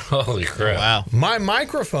next to it. Holy crap. Wow. My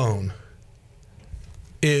microphone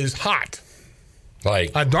is hot.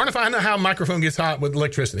 Like, darn if I know how a microphone gets hot with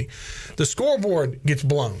electricity. The scoreboard gets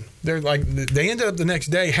blown. They ended up the next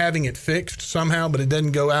day having it fixed somehow, but it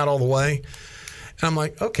doesn't go out all the way. And I'm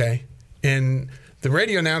like, okay. And the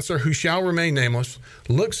radio announcer, who shall remain nameless,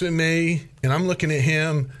 looks at me, and I'm looking at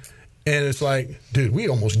him, and it's like, dude, we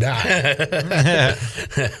almost died.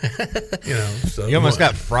 So you almost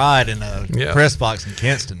got fried in a press box in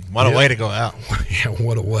Kinston. What a way to go out! Yeah,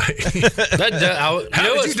 what a way!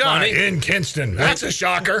 How did you die in Kinston? That's a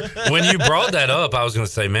shocker. When you brought that up, I was going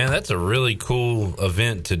to say, man, that's a really cool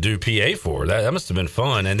event to do PA for. That must have been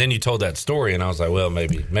fun. And then you told that story, and I was like, well,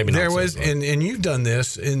 maybe not. There was, and you've done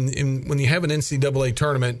this. In when you have an NCAA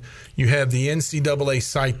tournament, you have the NCAA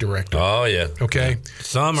site director. Oh yeah. Okay.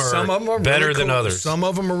 Some of them are better really cool. than others. Some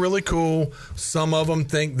of them are really cool. Some of them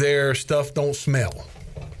think their stuff don't smell,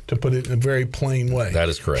 to put it in a very plain way. That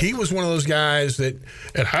is correct. He was one of those guys that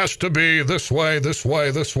it has to be this way, this way,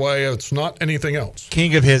 this way. It's not anything else.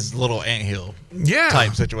 King of his little anthill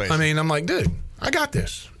type situation. I mean, I'm like, dude, I got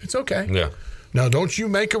this. It's okay. Yeah. Now, don't you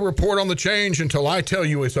make a report on the change until I tell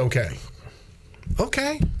you it's okay.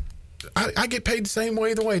 Okay. I get paid the same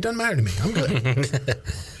way either way. It doesn't matter to me. I'm good.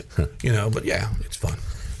 But yeah, it's fun.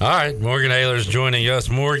 All right, Morgan Ayler's joining us.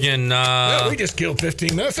 Morgan, we just killed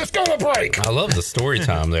 15 minutes. Let's go to break. I love the story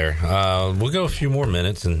time there. We'll go a few more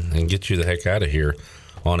minutes and get you the heck out of here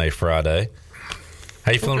on a Friday.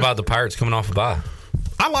 How you feeling about the Pirates coming off a bye?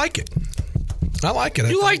 I like it.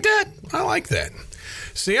 You like that? I like that.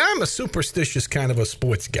 See, I'm a superstitious kind of a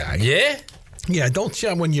sports guy. Yeah? Yeah,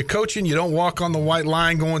 when you're coaching, you don't walk on the white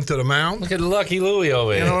line going to the mound. Look at Lucky Louie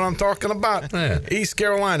over here. You know what I'm talking about? Yeah. East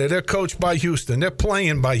Carolina, they're coached by Houston. They're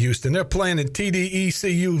playing by Houston. They're playing in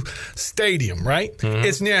TDECU Stadium, right? Mm-hmm.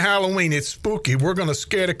 It's near Halloween. It's spooky. We're going to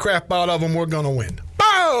scare the crap out of them. We're going to win.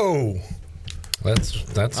 Bow! That's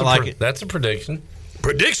a prediction.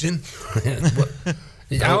 Prediction?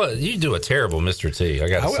 You do a terrible Mr. T, I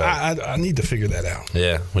got to say. I need to figure that out.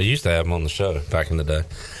 Yeah, we used to have him on the show back in the day.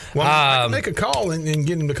 Well, I can make a call and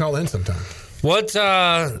get him to call in sometime. What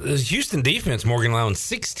Houston defense, Morgan, allowing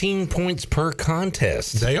 16 points per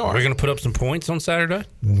contest. They are. We're going to put up some points on Saturday?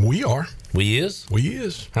 We are. We is? We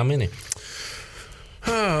is. How many?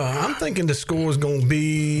 I'm thinking the score is going to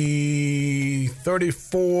be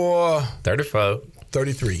 34.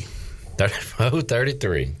 33.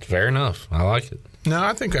 33. Fair enough. I like it. No,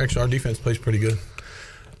 I think actually our defense plays pretty good.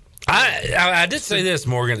 I did say this,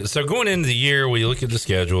 Morgan. So going into the year, we look at the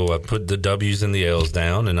schedule. I put the W's and the L's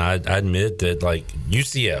down, and I admit that, like,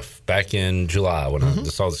 UCF back in July when I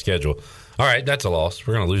saw the schedule. All right, that's a loss.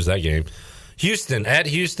 We're going to lose that game. Houston, at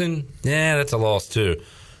Houston, yeah, that's a loss too.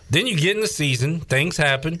 Then you get in the season, things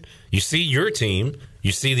happen. You see your team.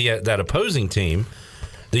 You see that opposing team.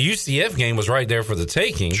 The UCF game was right there for the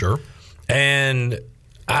taking. Sure. And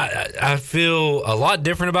I feel a lot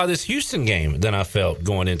different about this Houston game than I felt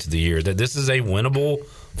going into the year, that this is a winnable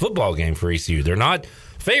football game for ECU. They're not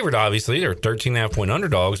favored, obviously. They're 13.5-point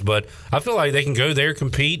underdogs, but I feel like they can go there,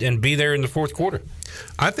 compete, and be there in the fourth quarter.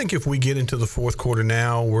 I think if we get into the fourth quarter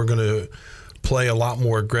now, we're going to play a lot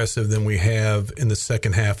more aggressive than we have in the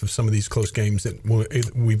second half of some of these close games that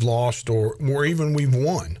we've lost or even we've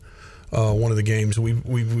won. One of the games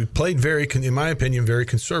we played in my opinion, very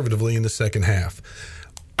conservatively in the second half.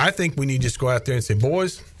 I think we need to just go out there and say,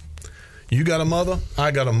 boys, you got a mother, I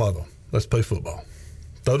got a mother. Let's play football.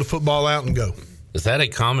 Throw the football out and go. Is that a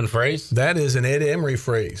common phrase? That is an Ed Emery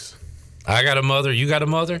phrase. I got a mother, you got a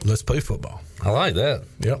mother? Let's play football. I like that.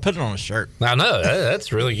 Yep. Put it on a shirt. I know.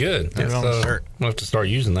 That's really good. Put it on a shirt. We'll have to start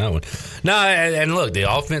using that one. No, and look,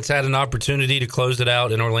 the offense had an opportunity to close it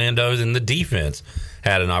out in Orlando, and the defense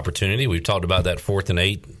had an opportunity. We've talked about that 4th and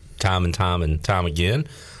 8 time and time again.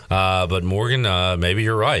 But Morgan, maybe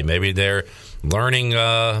you're right. Maybe they're learning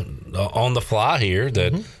on the fly here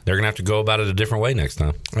that they're going to have to go about it a different way next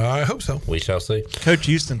time. I hope so. We shall see. Coach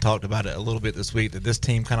Houston talked about it a little bit this week, that this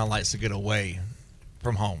team kind of likes to get away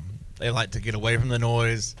from home. They like to get away from the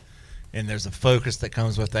noise, and there's a focus that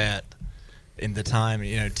comes with that in the time,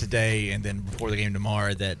 today and then before the game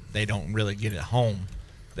tomorrow, that they don't really get at home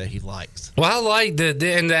that he likes. Well, I like that.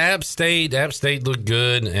 And the App State looked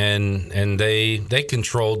good, and they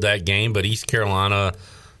controlled that game, but East Carolina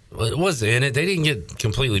was in it. They didn't get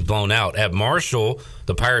completely blown out. At Marshall,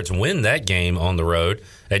 the Pirates win that game on the road.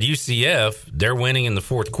 At UCF, they're winning in the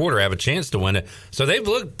fourth quarter, have a chance to win it. So they've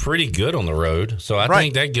looked pretty good on the road. So I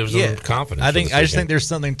think that gives them confidence. I just think there's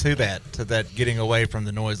something to that getting away from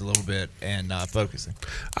the noise a little bit and focusing.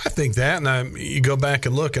 I think that, and you go back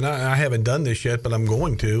and look, and I haven't done this yet, but I'm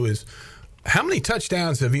going to, is how many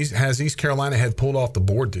touchdowns has East Carolina had pulled off the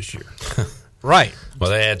board this year? Right.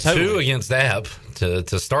 Well, they had 2 against App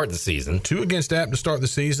to start the season. 2 against App to start the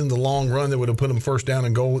season. The long run that would have put them first down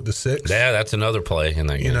and goal at the 6. Yeah, that's another play in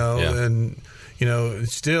that game. And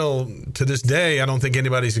still to this day, I don't think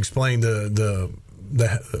anybody's explained the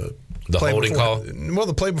holding call. Well,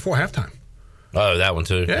 the play before halftime. Oh, that one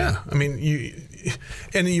too. Yeah, I mean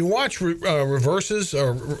you watch reverses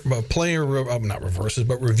or not reverses,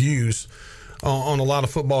 but reviews on a lot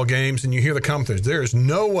of football games, and you hear the commentators. There is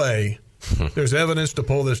no way there's evidence to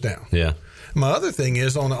pull this down. Yeah. My other thing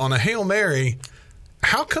is on a Hail Mary,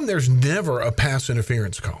 how come there's never a pass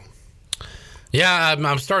interference call? Yeah,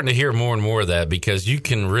 I'm starting to hear more and more of that because you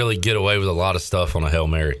can really get away with a lot of stuff on a Hail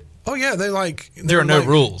Mary. Oh yeah, there are no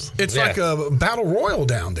rules. It's like a battle royal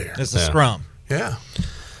down there. It's a scrum. Yeah,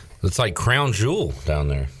 it's like Crown Jewel down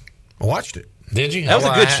there. I watched it. Did you? That was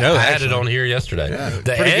a good show. I had it on here yesterday. Yeah,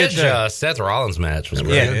 the Edge Seth Rollins match was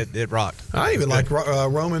great. Yeah, it rocked. I even liked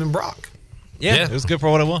Roman and Brock. Yeah, it was good for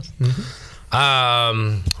what it was.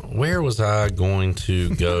 Mm-hmm. Where was I going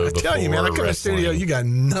to go? I tell you, man, I come to the studio, you got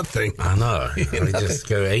nothing. I know. We just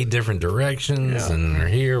go 8 different directions, and we're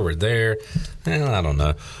here, we're there. Well, I don't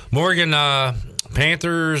know. Morgan,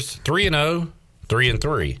 Panthers 3-0,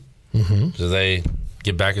 3-3. Mm-hmm. Do they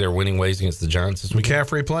get back to their winning ways against the Giants this week?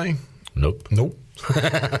 McCaffrey playing? Nope. All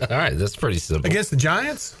right, that's pretty simple. Against the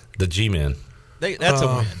Giants? The G-Men. That's a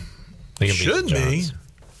win. They can Should beat the be. Giants.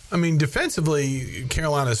 I mean, defensively,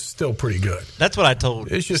 Carolina's still pretty good. That's what I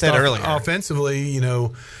said earlier. Offensively,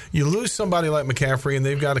 you lose somebody like McCaffrey, and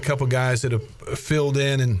they've got a couple guys that have filled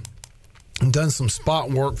in and done some spot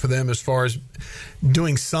work for them as far as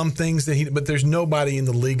doing some things but there's nobody in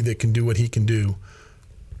the league that can do what he can do,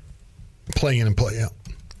 play in and play out.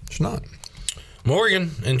 It's not.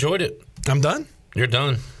 Morgan, enjoyed it. I'm done. You're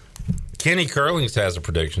done. Kenny Curlings has a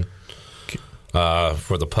prediction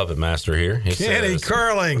for the Puppet Master here. He Kenny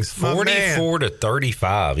Curlings,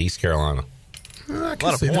 44-35, East Carolina. A lot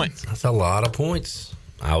of points. That's a lot of points.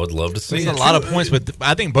 I would love to see it. That's a lot of points, but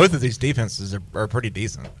I think both of these defenses are pretty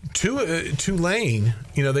decent. Tulane,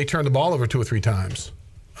 they turned the ball over 2 or 3 times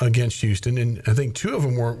against Houston, and I think 2 of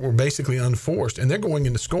them were basically unforced, and they're going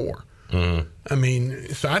in to score. Mm-hmm. I mean,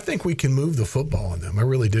 so I think we can move the football on them. I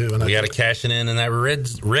really do. And we got to cash it in that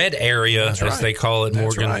red area, as they call it,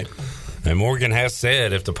 Morgan. That's right. And Morgan has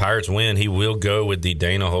said if the Pirates win, he will go with the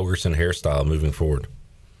Dana Holgorsen hairstyle moving forward.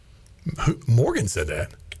 Morgan said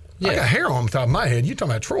that? Yeah. I got hair on the top of my head. You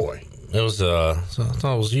talking about Troy? It was. I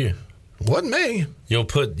thought it was you. Wasn't me.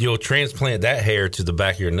 You'll transplant that hair to the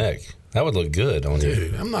back of your neck. That would look good on you.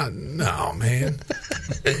 Dude, I'm not. No, man.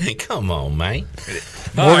 Come on, man.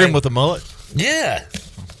 Morgan with the mullet? Yeah.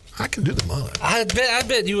 I can do the mullet. I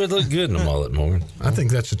bet you would look good in a mullet, Morgan. I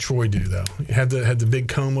think that's a Troy do though. Had the big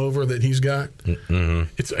comb over that he's got.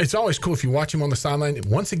 Mm-hmm. It's always cool if you watch him on the sideline.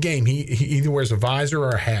 Once a game, he either wears a visor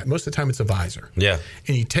or a hat. Most of the time, it's a visor. Yeah.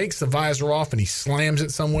 And he takes the visor off and he slams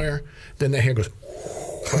it somewhere. Then the hair goes.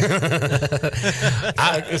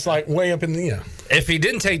 It's like way up in the air. If he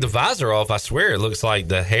didn't take the visor off, I swear it looks like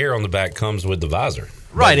the hair on the back comes with the visor.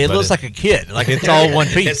 Right, it looks like a kid. Like it's all one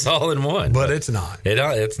piece. It's all in one. But it's not.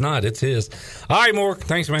 It's not. It's his. All right, Mork.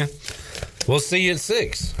 Thanks, man. We'll see you at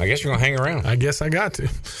 6. I guess you're going to hang around. I guess I got to.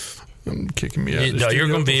 I'm kicking me out. No, you're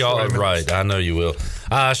going to be all right. I know you will.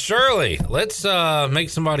 Shirley, let's make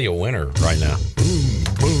somebody a winner right now.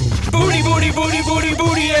 Booty, booty, booty, booty,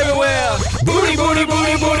 booty everywhere. Booty, booty,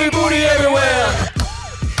 booty, booty, booty everywhere.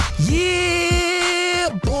 Yeah,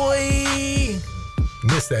 boy.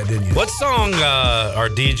 Missed that, didn't you? What song are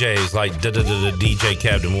DJs like DJ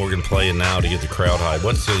Captain Morgan playing now to get the crowd hype?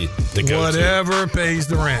 What's the go-to? Whatever pays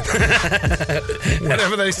the rent.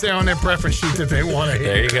 Whatever they say on their preference sheet that they want to hear.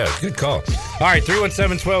 There you go. Good call. All right,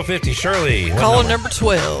 317-1250. Shirley. Caller number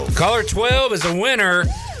 12. Caller 12 is a winner.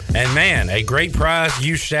 And man, a great prize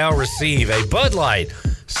you shall receive. A Bud Light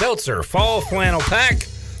Seltzer Fall Flannel Pack.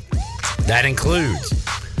 That includes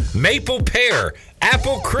Maple Pear,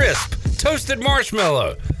 Apple Crisp, Toasted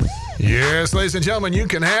Marshmallow. Yes, ladies and gentlemen, you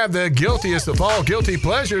can have the guiltiest of all guilty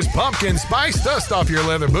pleasures, pumpkin spice. Dust off your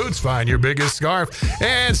leather boots, find your biggest scarf,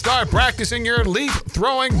 and start practicing your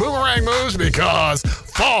leaf-throwing boomerang moves because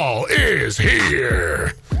fall is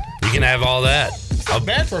here. You can have all that.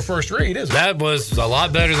 Bad for a first read, isn't it? That was a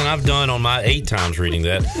lot better than I've done on my 8 times reading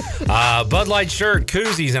that. Bud Light shirt,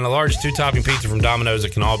 koozies, and a large 2-topping pizza from Domino's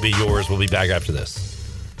that can all be yours. We'll be back after this.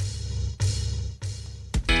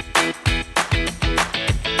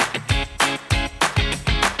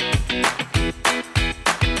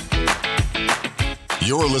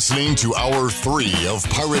 You're listening to Hour 3 of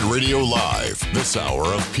Pirate Radio Live. This hour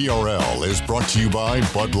of PRL is brought to you by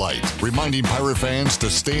Bud Light, reminding Pirate fans to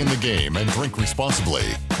stay in the game and drink responsibly.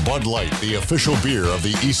 Bud Light, the official beer of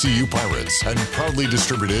the ECU Pirates, and proudly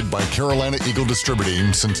distributed by Carolina Eagle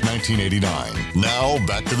Distributing since 1989. Now,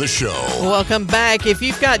 back to the show. Welcome back. If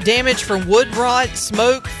you've got damage from wood rot,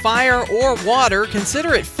 smoke, fire, or water,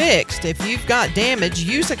 consider it fixed. If you've got damage,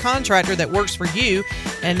 use a contractor that works for you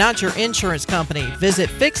and not your insurance company. Visit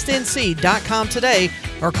fixednc.com today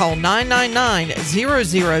or call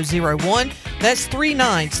 999-0001. That's 3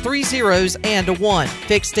 9s, 3 zeros, and a 1.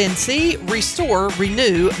 Fixed NC, restore,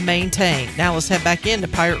 renew, maintain. Now let's head back into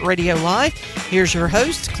Pirate Radio Live. Here's your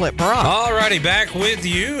host, Clip Brock. All righty, back with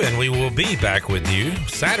you, and we will be back with you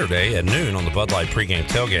Saturday at noon on the Bud Light pregame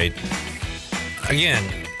tailgate. Again,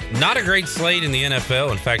 not a great slate in the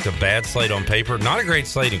NFL. In fact, a bad slate on paper. Not a great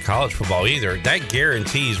slate in college football either. That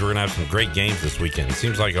guarantees we're going to have some great games this weekend. It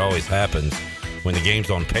seems like it always happens when the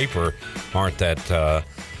games on paper aren't that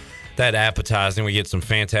appetizing. We get some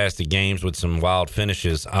fantastic games with some wild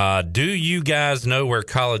finishes. Do you guys know where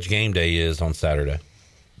College Game Day is on Saturday?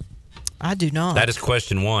 I do not. That is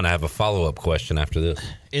question 1. I have a follow-up question after this.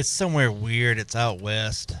 It's somewhere weird. It's out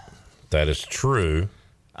west. That is true.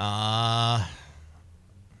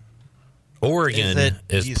 Oregon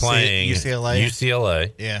is playing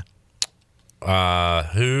UCLA. Yeah.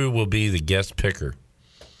 Who will be the guest picker?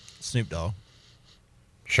 Snoop Dogg.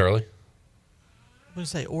 Shirley? What do you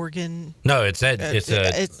say, Oregon? No, it's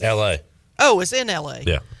L.A. Oh, it's in L.A.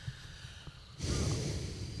 Yeah.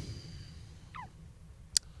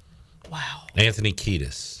 Wow. Anthony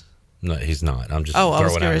Kiedis. No, he's not. I'm just I was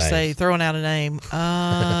throwing going out to say, names. throwing out a name.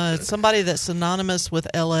 Somebody that's synonymous with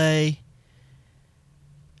L.A.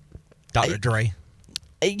 Dr. Dre.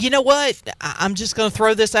 You know what? I'm just going to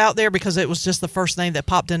throw this out there because it was just the first name that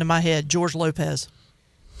popped into my head. George Lopez.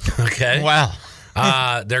 Okay. Wow.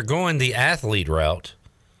 They're going the athlete route.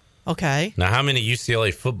 Okay. Now, how many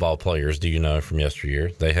UCLA football players do you know from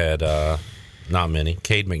yesteryear? They had not many.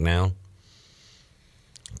 Cade McNown,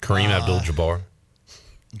 Kareem Abdul-Jabbar,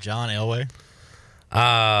 John Elway.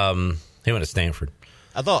 He went to Stanford.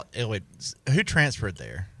 I thought Elway. Who transferred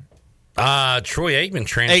there? Troy Aikman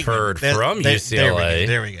transferred from UCLA.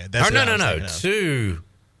 There we go. That's no, to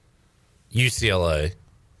UCLA.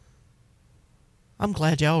 I'm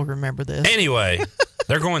glad y'all remember this. Anyway,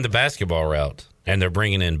 they're going the basketball route, and they're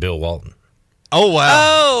bringing in Bill Walton. Oh, wow.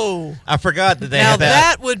 Oh. I forgot that they now have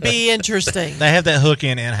that would be interesting. They have that hook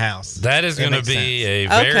in-house. That is going to be a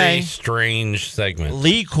very strange segment.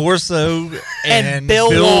 Lee Corso and Bill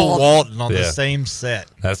Walton on the same set.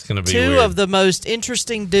 That's going to be two weird. of the most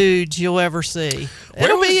interesting dudes you'll ever see.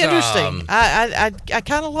 It'll be interesting. I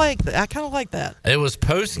kind of like that. I kind of like that. It was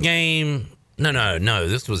post-game. No.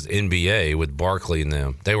 This was NBA with Barkley and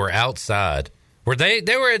them. They were outside.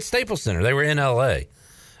 They were at Staples Center. They were in L.A.,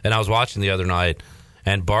 and I was watching the other night,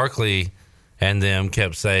 and Barkley and them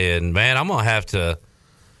kept saying, "Man, I'm gonna have to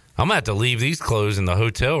leave these clothes in the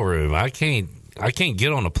hotel room. I can't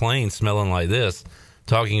get on a plane smelling like this."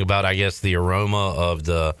 Talking about, I guess, the aroma of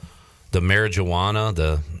the marijuana,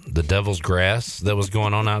 the devil's grass that was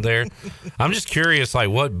going on out there. I'm just curious, like,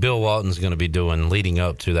 what Bill Walton's going to be doing leading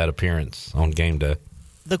up to that appearance on game day.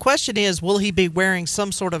 The question is, will he be wearing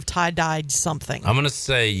some sort of tie-dyed something? I'm going to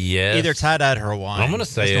say yes. Either tie-dyed or Hawaiian. I'm going to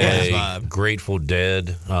say a Grateful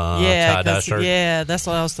Dead tie-dye shirt. Yeah, that's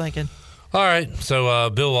what I was thinking. All right,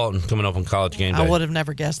 so Bill Walton coming up on College Game Day. I would have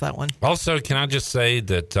never guessed that one. Also, can I just say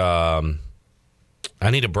that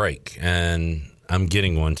I need a break, and I'm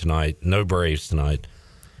getting one tonight. No Braves tonight.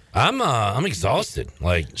 I'm exhausted.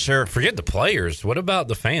 Like, sure. Forget the players. What about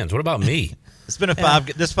the fans? What about me? It's been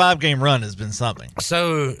this 5-game run has been something.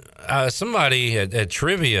 So somebody at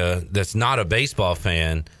Trivia that's not a baseball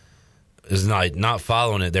fan is not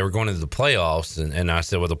following it. They were going into the playoffs, and I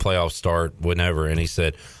said, well, the playoffs start whenever. And he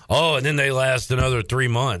said, oh, and then they last another 3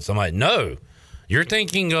 months. I'm like, no. You're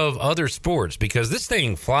thinking of other sports because this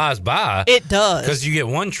thing flies by. It does. Because you get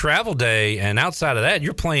one travel day, and outside of that,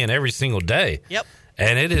 you're playing every single day. Yep.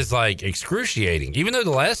 And it is, like, excruciating. Even though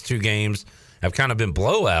the last 2 games have kind of been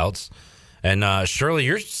blowouts. And Shirley,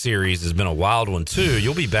 your series has been a wild one, too.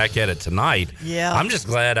 You'll be back at it tonight. Yeah. I'm just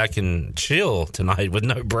glad I can chill tonight with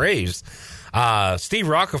no Braves. Steve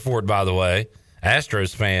Roccaforte, by the way,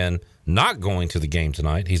 Astros fan, not going to the game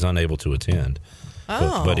tonight. He's unable to attend.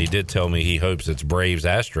 But he did tell me he hopes it's Braves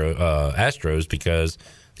Astros because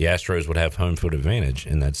the Astros would have home field advantage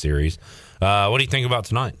in that series. What do you think about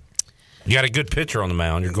tonight? You got a good pitcher on the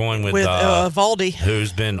mound. You're going with Valdi,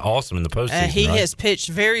 who's been awesome in the postseason. He right? has pitched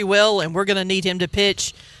very well, and we're going to need him to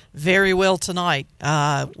pitch very well tonight.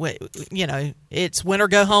 It's win or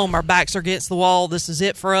go home. Our backs are against the wall. This is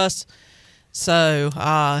it for us. So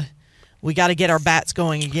we got to get our bats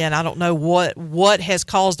going again. I don't know what has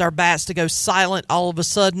caused our bats to go silent all of a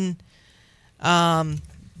sudden,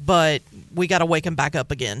 but we got to wake them back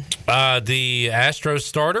up again. The Astros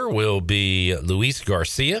starter will be Luis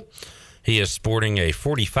Garcia. He is sporting a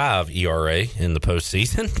 45 ERA in the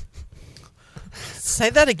postseason.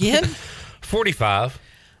 Say that again? 45.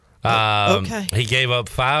 Okay. He gave up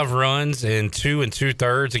 5 runs in 2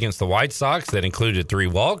 2/3 against the White Sox. That included 3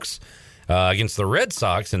 walks. Against the Red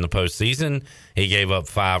Sox in the postseason, he gave up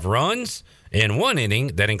 5 runs in 1 inning.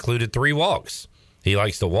 That included 3 walks. He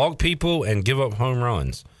likes to walk people and give up home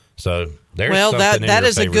runs. So there's something that in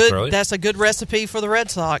is your favor, Shirley. that's a good recipe for the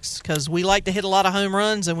Red Sox because we like to hit a lot of home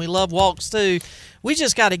runs and we love walks too. We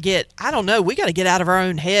just got to we got to get out of our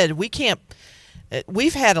own head. We can't.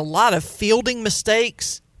 We've had a lot of fielding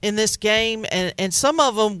mistakes in this game, and some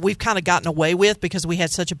of them we've kind of gotten away with because we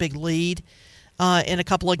had such a big lead in a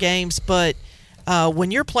couple of games. But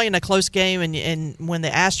when you're playing a close game and when the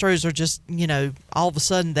Astros are just, all of a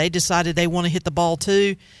sudden they decided they want to hit the ball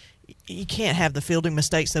too, you can't have the fielding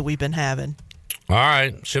mistakes that we've been having. All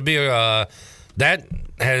right. Should be that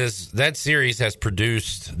series has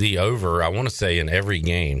produced the over, I want to say, in every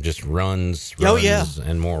game. Just runs,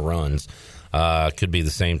 and more runs. Could be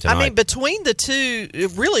the same tonight. I mean, between the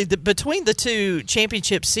two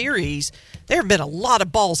championship series, there have been a lot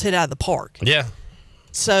of balls hit out of the park. Yeah.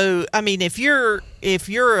 So, I mean, if you're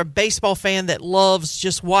a baseball fan that loves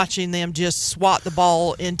just watching them just swat the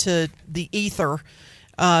ball into the ether,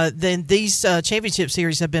 then these championship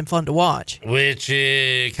series have been fun to watch. Which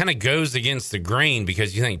kind of goes against the grain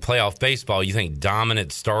because you think playoff baseball, you think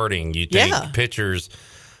dominant starting, you think pitchers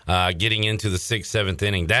getting into the 6th, 7th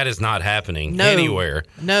inning. That is not happening anywhere.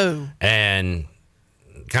 No. And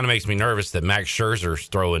kind of makes me nervous that Max Scherzer's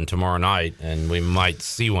throwing tomorrow night, and we might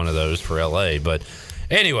see one of those for L.A. But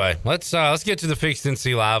anyway, let's get to the Fixed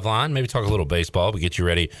NC Live line. Maybe talk a little baseball, but get you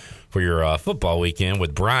ready for your football weekend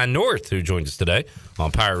with Brian North, who joins us today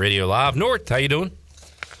on Pirate Radio Live. North, how you doing?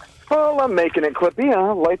 Well, I'm making it, Clippy.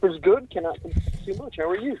 Life is good. Cannot complain too much. How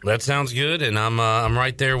are you? That sounds good, and I'm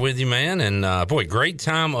right there with you, man. And boy, great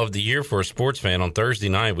time of the year for a sports fan. On Thursday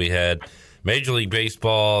night, we had Major League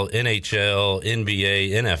Baseball, NHL,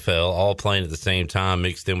 NBA, NFL, all playing at the same time,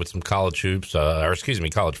 mixed in with some college hoops,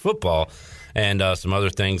 college football, and some other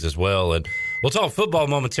things as well. And we'll talk football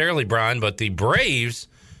momentarily, Brian, but the Braves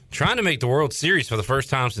trying to make the World Series for the first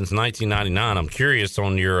time since 1999. I'm curious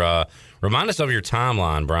on your remind us of your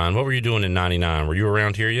timeline, Brian. What were you doing in 99? Were you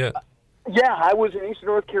around here yet? Yeah, I was in Eastern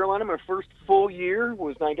North Carolina. My first full year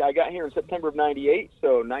I got here in September of 98,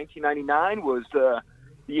 so 1999 was the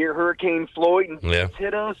year Hurricane Floyd and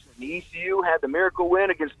hit us. And ECU had the miracle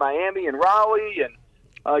win against Miami and Raleigh, and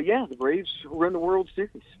the Braves were in the World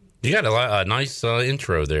Series. You got a nice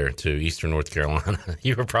intro there to Eastern North Carolina.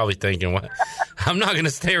 You were probably thinking, "What? I'm not going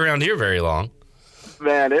to stay around here very long."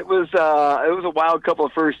 Man, it was a wild couple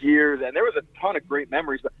of first years, and there was a ton of great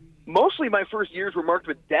memories. But mostly, my first years were marked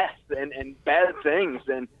with death and bad things.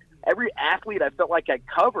 And every athlete I felt like I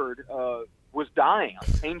covered was dying.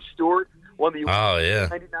 James Stewart won the U.S. in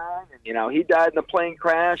 99, and he died in a plane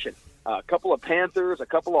crash. And a couple of Panthers, a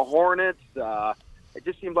couple of Hornets. It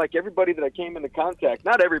just seemed like everybody that I came into contact,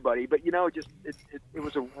 not everybody, but, it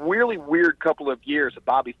was a really weird couple of years.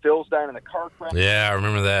 Bobby Phills dying in a car crash. Yeah, I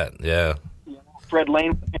remember that, yeah. Fred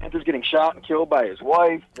Lane, the Panthers, getting shot and killed by his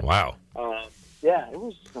wife. Wow. It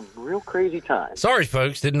was some real crazy times. Sorry,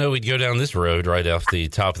 folks. Didn't know we'd go down this road right off the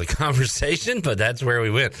top of the conversation, but that's where we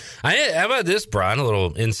went. How about this, Brian? A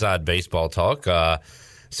little inside baseball talk. I'm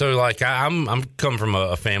come from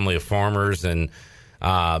a family of farmers, and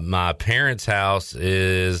my parents' house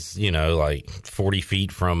is, 40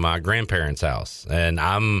 feet from my grandparents' house. And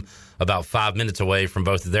I'm about 5 minutes away from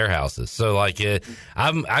both of their houses. So, I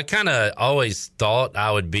kind of always thought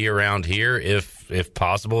I would be around here if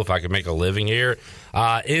possible, if I could make a living here.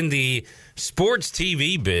 In the sports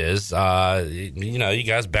TV biz, you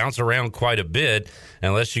guys bounce around quite a bit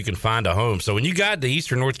unless you can find a home. So when you got to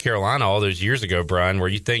Eastern North Carolina all those years ago, Brian, were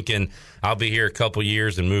you thinking I'll be here a couple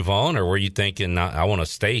years and move on, or were you thinking I want to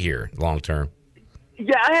stay here long term?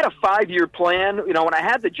 Yeah, I had a 5-year plan. When I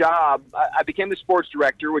had the job, I became the sports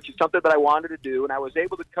director, which is something that I wanted to do, and I was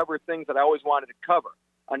able to cover things that I always wanted to cover.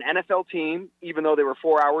 an NFL team, even though they were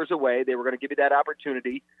 4 hours away. They were going to give you that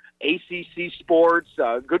opportunity. ACC sports,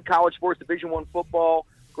 good college sports, Division I football,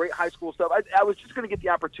 great high school stuff. I was just going to get the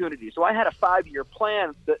opportunity. So I had a 5-year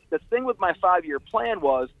plan. The thing with my 5-year plan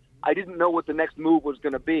was I didn't know what the next move was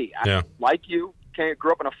going to be. Yeah. Like you,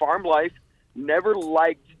 grew up in a farm life, never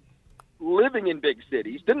liked living in big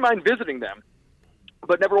cities, didn't mind visiting them,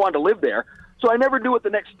 but never wanted to live there. So I never knew what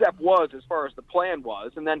the next step was as far as the plan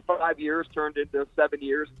was. And then 5 years turned into 7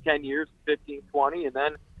 years, 10 years, 15, 20, and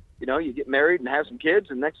then you get married and have some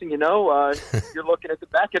kids, and next thing you know, you're looking at the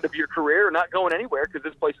back end of your career, not going anywhere because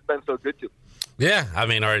this place has been so good to me. Yeah, I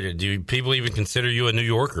mean, do people even consider you a New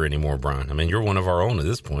Yorker anymore, Brian? I mean, you're one of our own at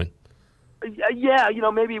this point. Yeah,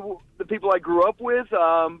 maybe the people I grew up with,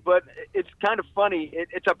 but it's kind of funny.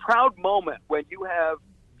 It's a proud moment when you have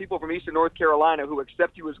people from Eastern North Carolina who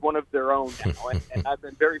accept you as one of their own now, and I've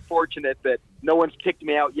been very fortunate that no one's kicked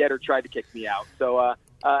me out yet or tried to kick me out. So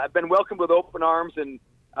I've been welcomed with open arms, and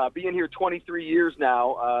being here 23 years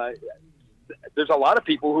now, there's a lot of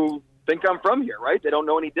people who think I'm from here, right? They don't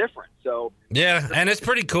know any different. So yeah, and it's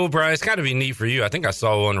pretty cool, Brian. It's got to be neat for you. I think I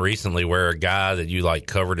saw one recently where a guy that you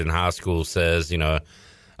covered in high school says,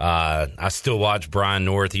 I still watch Brian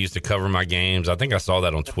North. He used to cover my games. I think I saw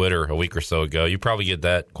that on Twitter a week or so ago. You probably get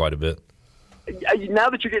that quite a bit. Now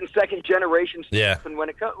that you're getting second generation stuff, yeah. And when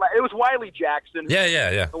it was Wiley Jackson.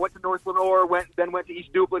 Yeah. I went to North Lenore, then went to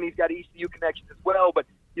East Duplin. He's got ECU connections as well. But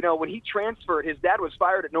when he transferred, his dad was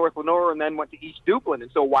fired at North Lenore and then went to East Duplin, and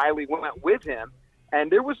so Wiley went with him. And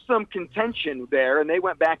there was some contention there, and they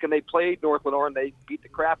went back and they played North Lenore and they beat the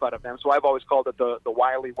crap out of them. So I've always called it the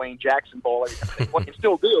Wiley Wayne Jackson Bowl. They can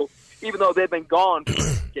still do, even though they've been gone for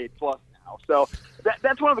a decade plus now. So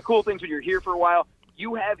that's one of the cool things when you're here for a while.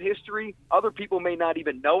 You have history. Other people may not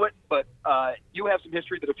even know it, but you have some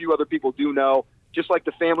history that a few other people do know, just like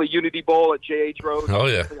the Family Unity Bowl at J.H. Rose. Oh,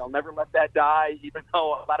 yeah. I'll never let that die, even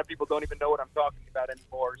though a lot of people don't even know what I'm talking about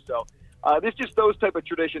anymore. So there's just those type of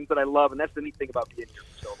traditions that I love, and that's the neat thing about being here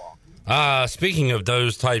for so long. Speaking of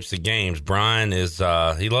those types of games, Brian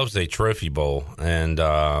he loves a Trophy Bowl, and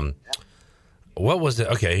what was it?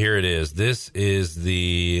 Okay, here it is. This is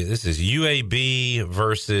UAB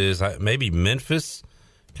versus maybe Memphis,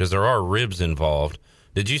 because there are ribs involved.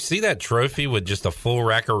 Did you see that trophy with just a full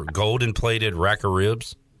golden plated rack of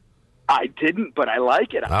ribs? I didn't, but I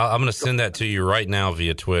like it. I'm going to send that to you right now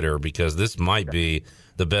via Twitter, because this might be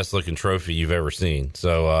the best looking trophy you've ever seen.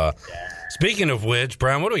 So, speaking of which,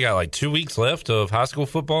 Brian, what do we got? 2 weeks left of high school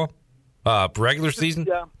football, regular season.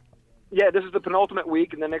 Yeah, this is the penultimate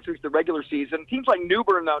week, and then next week's the regular season. Teams like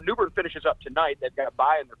Newbern finishes up tonight. They've got a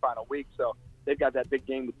bye in their final week, so they've got that big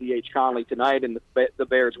game with D.H. Conley tonight, and the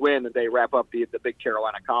Bears win, and they wrap up the Big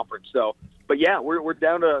Carolina Conference. So, but yeah, we're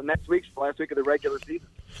down to next week's the last week of the regular season.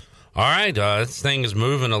 All right, this thing is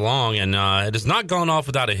moving along, and it has not gone off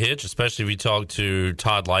without a hitch, especially if you talk to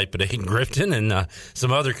Todd Lipe at Aiden Grifton and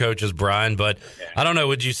some other coaches, Brian. But I don't know,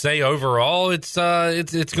 would you say overall it's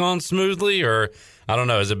gone smoothly, or I don't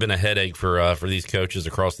know, has it been a headache for these coaches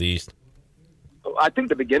across the East? I think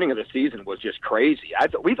the beginning of the season was just crazy.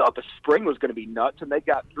 We thought the spring was going to be nuts, and they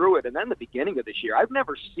got through it. And then the beginning of this year, I've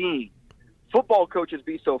never seen football coaches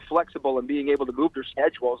be so flexible and being able to move their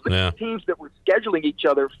schedules. There's teams that were scheduling each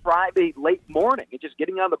other Friday late morning and just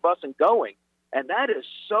getting on the bus and going. And that is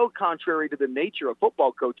so contrary to the nature of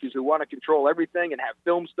football coaches who want to control everything and have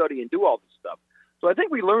film study and do all this stuff. So I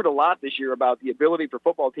think we learned a lot this year about the ability for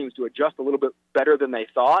football teams to adjust a little bit better than they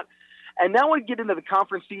thought. And now we get into the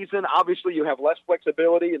conference season. Obviously, you have less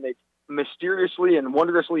flexibility, and they've mysteriously and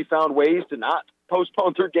wondrously found ways to not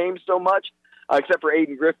postpone their games so much, except for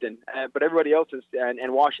Aiden Grifton. But everybody else is,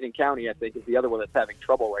 and Washington County, I think, is the other one that's having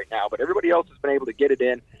trouble right now. But everybody else has been able to get it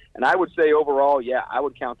in. And I would say overall, I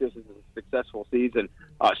would count this as a successful season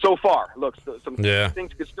so far. Look, some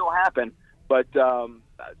things could still happen, but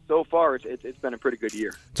so far it's been a pretty good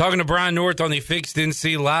year. Talking to Brian North on the Fixed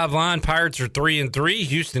NC Live line. Pirates are 3-3.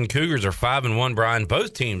 Houston Cougars are 5-1. Brian,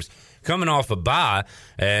 both teams coming off a bye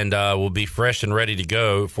and will be fresh and ready to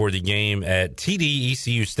go for the game at TD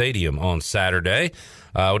ECU Stadium on Saturday.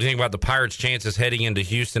 What do you think about the Pirates' chances heading into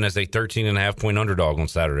Houston as a 13.5-point underdog on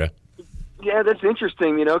Saturday? Yeah, that's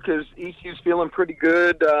interesting, because ECU's feeling pretty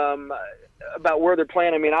good about where they're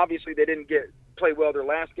playing. I mean, obviously they didn't play well their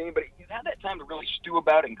last game, but you've had that time to really stew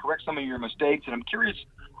about it and correct some of your mistakes. And I'm curious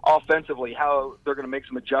offensively how they're going to make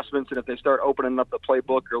some adjustments, and if they start opening up the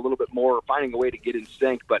playbook or a little bit more, or finding a way to get in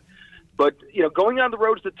sync. But going on the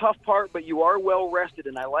road is the tough part, but you are well rested,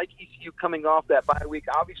 and I like ECU coming off that bye week.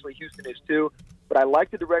 Obviously Houston is too, but I like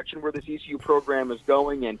the direction where this ECU program is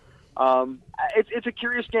going, and it's a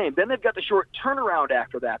curious game. Then they've got the short turnaround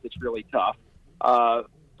after that that's really tough.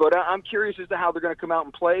 But I'm curious as to how they're going to come out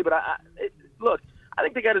and play. But look, I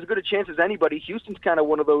think they got as good a chance as anybody. Houston's kind of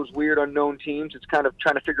one of those weird unknown teams. It's kind of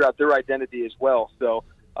trying to figure out their identity as well. So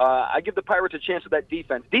I give the Pirates a chance with that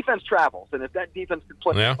defense. Defense travels, and if that defense can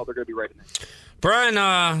play well, they're going to be right in there.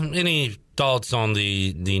 Brian, any thoughts on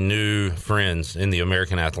the new friends in the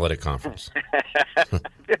American Athletic Conference?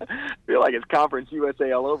 I feel like it's Conference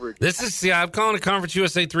USA all over again. I'm calling it Conference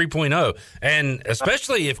USA 3.0, and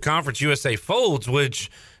especially if Conference USA folds, which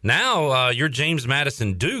now your James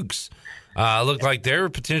Madison Dukes look like they're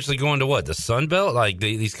potentially going to what, the Sun Belt? Like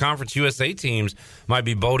these Conference USA teams might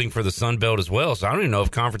be voting for the Sun Belt as well. So I don't even know if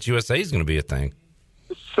Conference USA is going to be a thing.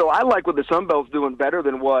 So I like what the Sun Belt's doing better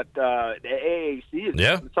than what the AAC is.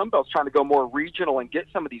 Yeah. The Sun Belt's trying to go more regional and get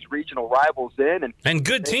some of these regional rivals in, and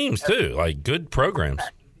good teams too, like good programs.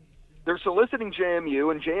 They're soliciting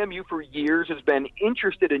JMU, and JMU for years has been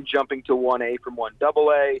interested in jumping to 1A from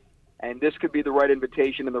 1AA. And this could be the right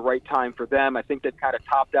invitation and the right time for them. I think they've kind of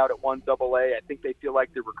topped out at 1AA. I think they feel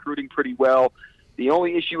like they're recruiting pretty well. The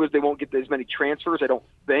only issue is they won't get as many transfers, I don't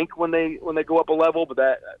think, when they go up a level. But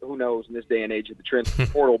that, who knows in this day and age of the transfer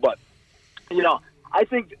portal. But I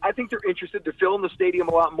think they're interested. They're filling the stadium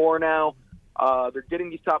a lot more now. They're getting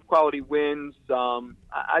these top quality wins.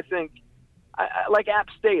 I think, like App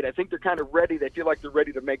State, I think they're kind of ready. They feel like they're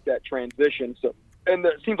ready to make that transition. So. And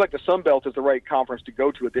it seems like the Sun Belt is the right conference to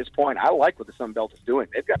go to at this point. I like what the Sun Belt is doing.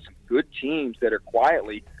 They've got some good teams that are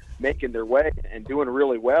quietly making their way and doing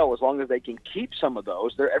really well as long as they can keep some of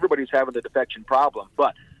those. Everybody's having the defection problem.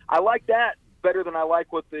 But I like that better than I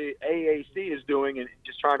like what the AAC is doing and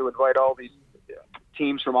just trying to invite all these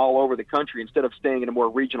teams from all over the country instead of staying in a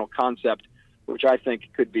more regional concept, which I think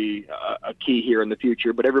could be a key here in the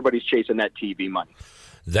future. But everybody's chasing that TV money.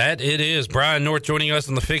 That it is. Brian North joining us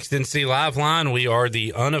on the Fixed NC Live line. We are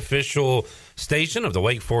the unofficial station of the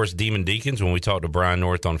Wake Forest Demon Deacons. When we talked to Brian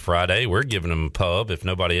North on Friday, we're giving them a pub if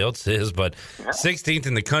nobody else is, but 16th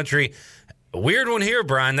in the country. Weird one here,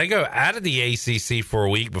 Brian. They go out of the ACC for a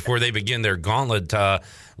week before they begin their gauntlet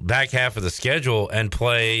back half of the schedule and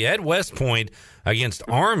play at West Point against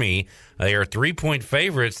Army. They are 3-point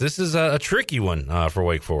favorites. This is a tricky one for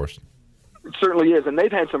Wake Forest. It certainly is, and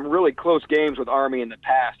they've had some really close games with Army in the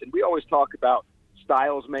past, and we always talk about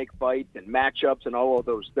styles make fights and matchups and all of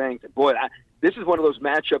those things. And boy, this is one of those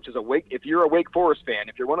matchups if you're a Wake Forest fan,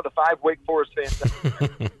 if you're one of the 5 Wake Forest fans,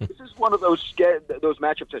 this is one of those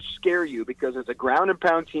matchups that scare you because it's a ground and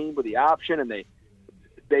pound team with the option, and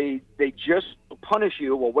they just punish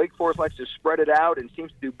you. Well, Wake Forest likes to spread it out and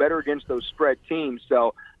seems to do better against those spread teams.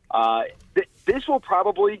 So this will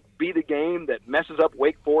probably be the game that messes up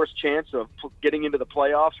Wake Forest's chance of getting into the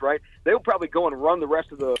playoffs, right? They'll probably go and run the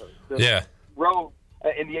rest of the row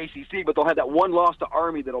in the ACC, but they'll have that one loss to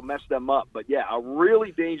Army that'll mess them up. But, yeah, a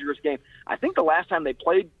really dangerous game. I think the last time they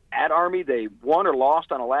played at Army, they won or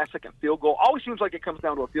lost on a last-second field goal. Always seems like it comes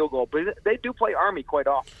down to a field goal, but they do play Army quite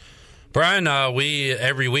often. Brian, we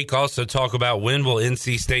every week also talk about when will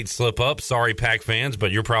NC State slip up. Sorry, Pac fans,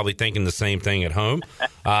 but you're probably thinking the same thing at home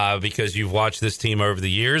because you've watched this team over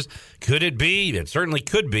the years. Could it be? It certainly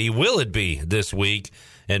could be. Will it be this week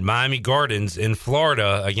at Miami Gardens in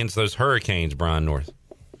Florida against those Hurricanes, Brian North?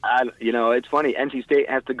 It's funny. NC State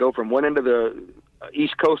has to go from one end of the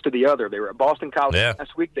East Coast to the other. They were at Boston College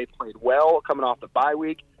last week. They played well coming off the bye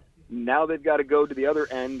week. Now they've got to go to the other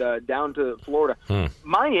end, down to Florida.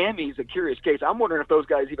 Miami's a curious case. I'm wondering if those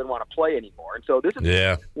guys even want to play anymore. And so this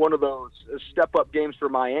is one of those step-up games for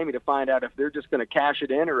Miami to find out if they're just going to cash it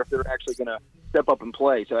in or if they're actually going to step up and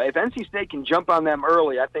play. So if NC State can jump on them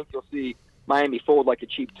early, I think you'll see Miami fold like a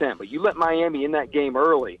cheap tent. But you let Miami in that game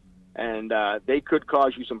early, and they could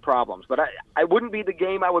cause you some problems. But I wouldn't be the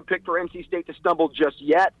game I would pick for NC State to stumble just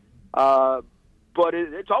yet. But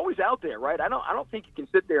it's always out there, right? I don't think you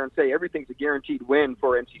can sit there and say everything's a guaranteed win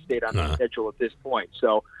for NC State on the schedule at this point.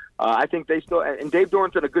 So I think they still – and Dave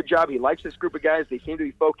Doran's done a good job. He likes this group of guys. They seem to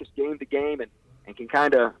be focused game to game and can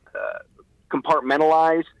kind of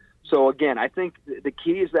compartmentalize. So, again, I think the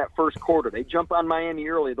key is that first quarter. They jump on Miami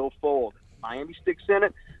early, they'll fold. Miami sticks in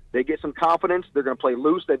it. They get some confidence. They're going to play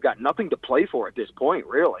loose. They've got nothing to play for at this point,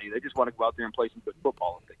 really. They just want to go out there and play some good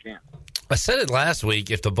football if they can. I said it last week.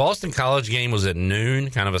 If the Boston College game was at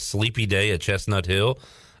noon, kind of a sleepy day at Chestnut Hill,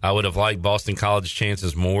 I would have liked Boston College's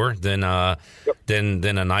chances more than a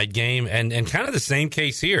night game. And kind of the same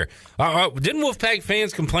case here. Didn't Wolfpack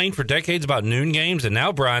fans complain for decades about noon games? And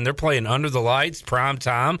now, Brian, they're playing under the lights, prime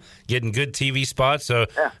time, getting good TV spots. So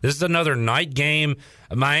this is another night game.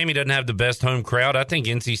 Miami doesn't have the best home crowd. I think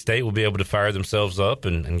NC State will be able to fire themselves up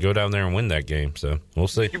and go down there and win that game. So we'll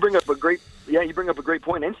see. You bring up a great Yeah, you bring up a great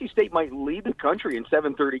point. NC State might lead the country in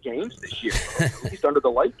 7:30 games this year, at least under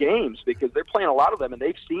the light games, because they're playing a lot of them, and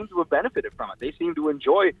they seem to have benefited from it. They seem to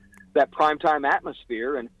enjoy that primetime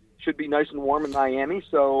atmosphere, and should be nice and warm in Miami.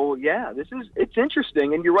 So, yeah, it's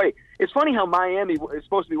interesting, and you're right. It's funny how Miami is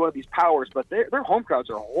supposed to be one of these powers, but their home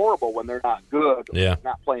crowds are horrible when they're not good, or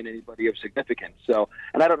not playing anybody of significance. So,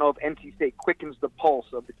 and I don't know if NC State quickens the pulse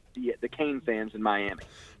of the Cane fans in Miami.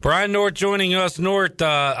 Brian North joining us. North,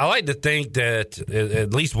 I like to think that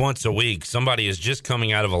at least once a week somebody is just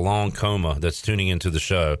coming out of a long coma that's tuning into the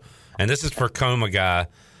show, and this is for Coma Guy.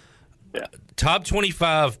 Yeah. Top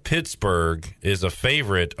 25 Pittsburgh is a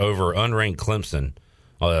favorite over unranked Clemson,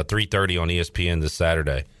 3:30 on ESPN this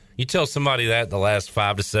Saturday. You tell somebody that the last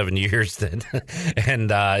 5 to 7 years, and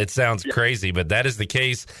it sounds crazy, but that is the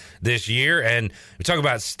case this year. And we talk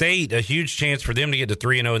about State, a huge chance for them to get to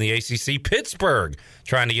 3-0 in the ACC. Pittsburgh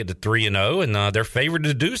trying to get to 3-0, and they're favored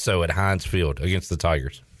to do so at Heinz Field against the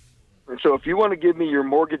Tigers. And so if you want to give me your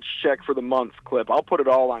mortgage check for the month, Clip, I'll put it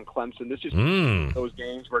all on Clemson. This is those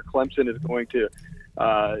games where Clemson is going to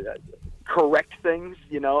correct things.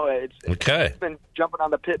 You know, it's been jumping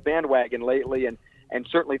on the Pitt bandwagon lately and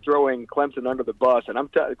certainly throwing Clemson under the bus. And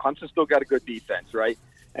Clemson's still got a good defense, right?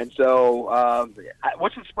 And so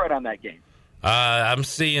what's the spread on that game? I'm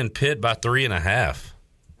seeing Pitt by 3.5.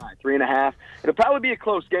 All right, 3.5. It'll probably be a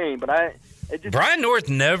close game, but Brian North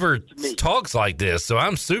never talks like this, so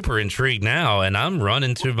I'm super intrigued now, and I'm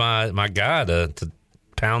running to my guy to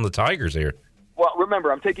pound the Tigers here. Well,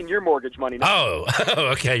 remember, I'm taking your mortgage money now. Oh,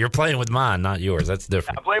 okay. You're playing with mine, not yours. That's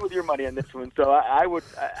different. I'm playing with your money on this one, so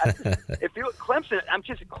if you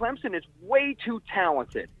Clemson is way too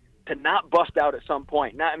talented to not bust out at some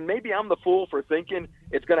point. Now, maybe I'm the fool for thinking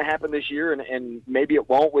it's going to happen this year, and maybe it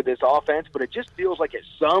won't with this offense, but it just feels like at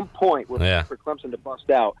some point for Clemson to bust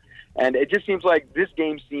out. And it just seems like this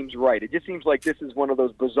game seems right. It just seems like this is one of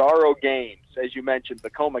those bizarro games, as you mentioned, the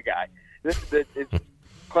Coma Guy.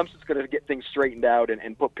 Clemson's going to get things straightened out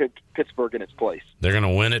and put Pittsburgh in its place. They're going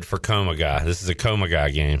to win it for Coma Guy. This is a Coma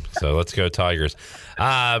Guy game, so let's go Tigers.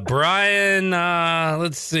 Brian,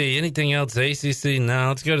 let's see. Anything else? ACC? No,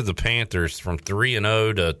 let's go to the Panthers from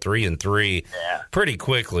 3-0 to 3-3 pretty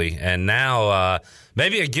quickly. And now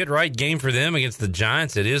maybe a get-right game for them against the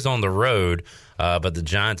Giants. It is on the road. But the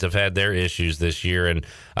Giants have had their issues this year. And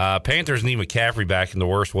Panthers need McCaffrey back in the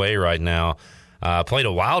worst way right now. Played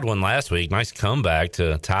a wild one last week. Nice comeback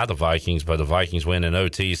to tie the Vikings, but the Vikings win in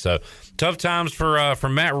OT. So tough times for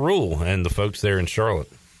Matt Rule and the folks there in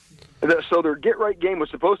Charlotte. So their get-right game was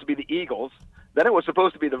supposed to be the Eagles. Then it was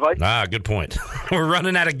supposed to be the Vikings. Good point. We're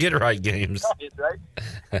running out of get-right games. Right?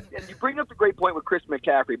 And you bring up a great point with Chris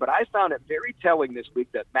McCaffrey, but I found it very telling this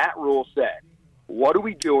week that Matt Rule said, what are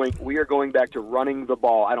we doing? We are going back to running the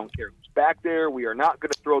ball. I don't care who's back there. We are not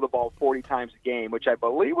going to throw the ball 40 times a game, which I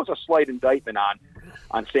believe was a slight indictment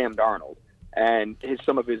on Sam Darnold and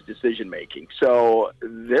some of his decision-making. So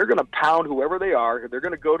they're going to pound whoever they are. They're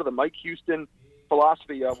going to go to the Mike Houston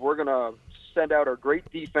philosophy of we're going to send out our great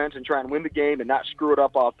defense and try and win the game and not screw it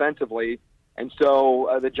up offensively. And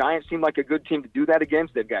so the Giants seem like a good team to do that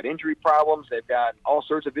against. They've got injury problems. They've got all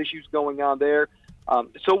sorts of issues going on there.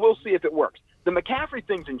 So we'll see if it works. The McCaffrey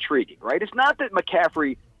thing's intriguing, right? It's not that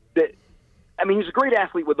McCaffrey he's a great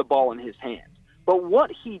athlete with the ball in his hands. But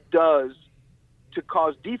what he does to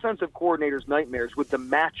cause defensive coordinators nightmares with the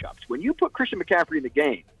matchups, when you put Christian McCaffrey in the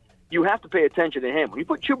game, you have to pay attention to him. When you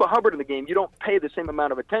put Chuba Hubbard in the game, you don't pay the same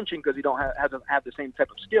amount of attention because he doesn't have the same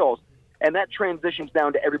type of skills. And that transitions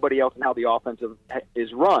down to everybody else and how the offensive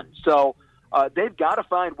is run. So they've got to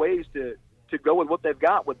find ways to go with what they've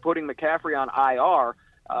got with putting McCaffrey on IR,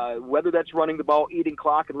 whether that's running the ball, eating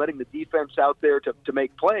clock, and letting the defense out there to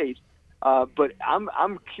make plays. But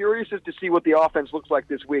I'm curious as to see what the offense looks like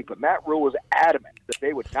this week. But Matt Rule was adamant that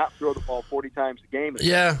they would not throw the ball 40 times a game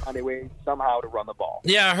and find a way somehow to run the ball.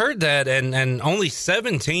 Yeah, I heard that, and only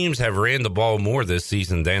 7 teams have ran the ball more this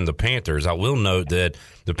season than the Panthers. I will note that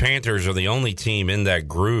the Panthers are the only team in that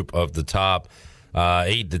group of the top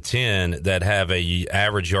 8 to 10 that have a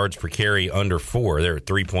average yards per carry under 4. They're at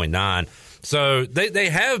 3.9. So they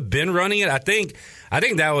have been running it. I think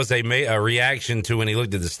that was a reaction to when he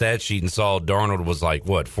looked at the stat sheet and saw Darnold was like,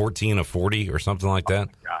 14 of 40 or something like that?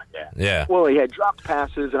 Oh, God, yeah. Yeah. Well, he had dropped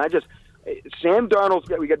passes, and Sam Darnold's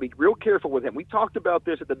we got to be real careful with him. We talked about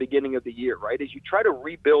this at the beginning of the year, right? As you try to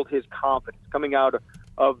rebuild his confidence coming out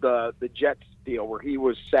of the Jets deal where he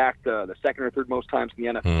was sacked the second or third most times in the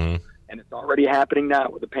NFL. Mm-hmm. And it's already happening now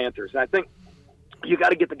with the Panthers. And I think you got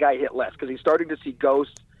to get the guy hit less because he's starting to see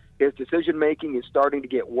ghosts. His decision-making is starting to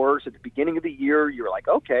get worse. At the beginning of the year, you're like,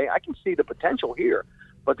 okay, I can see the potential here.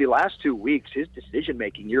 But the last 2 weeks, his decision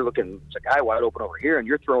making, you're looking, it's a guy wide open over here, and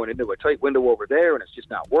you're throwing into a tight window over there, and it's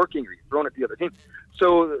just not working, or you're throwing it to the other team.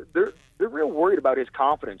 So they're real worried about his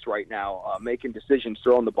confidence right now, making decisions,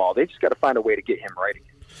 throwing the ball. They just got to find a way to get him right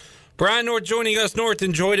again. Brian North joining us. North,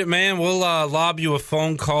 enjoyed it, man. We'll lob you a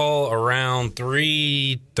phone call around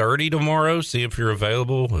 3:30 tomorrow. See if you're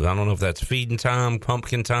available. I don't know if that's feeding time,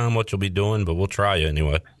 pumpkin time, what you'll be doing, but we'll try you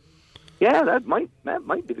anyway. Yeah, that might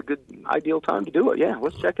be the good ideal time to do it. Yeah,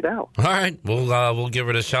 let's check it out. All right, we'll give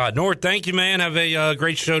it a shot. North, thank you, man. Have a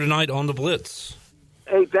great show tonight on the Blitz.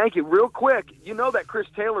 Hey, thank you. Real quick, you know that Chris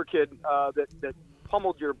Taylor kid that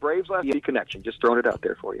pummeled your Braves last year? Connection. Just throwing it out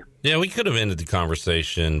there for you. Yeah, we could have ended the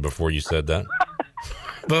conversation before you said that.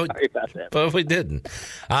 Sorry about that. But we didn't.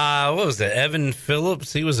 What was that? Evan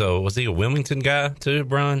Phillips? Was he a Wilmington guy too,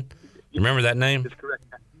 Brian? You remember that name? That's correct.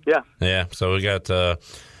 Yeah. Yeah. So we got.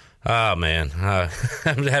 Oh man,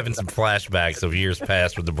 I'm having some flashbacks of years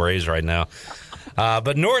past with the Braves right now.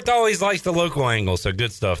 But North always likes the local angle, so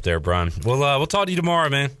good stuff there, Brian. We'll talk to you tomorrow,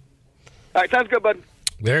 man. All right, sounds good, bud.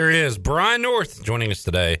 There is Brian North joining us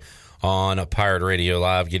today on Pirate Radio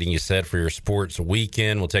Live, getting you set for your sports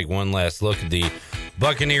weekend. We'll take one last look at the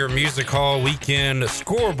Buccaneer Music Hall weekend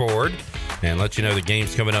scoreboard and let you know the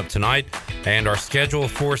games coming up tonight and our schedule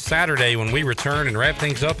for Saturday when we return and wrap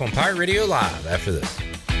things up on Pirate Radio Live after this.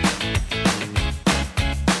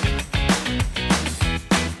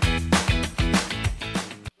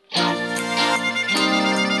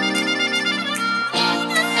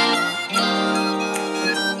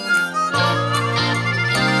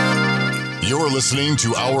 You're listening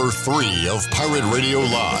to Hour 3 of Pirate Radio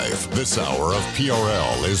Live. This hour of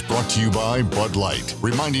PRL is brought to you by Bud Light,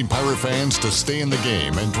 reminding Pirate fans to stay in the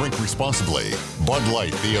game and drink responsibly. Bud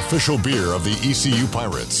Light, the official beer of the ECU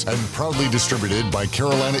Pirates, and proudly distributed by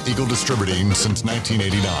Carolina Eagle Distributing since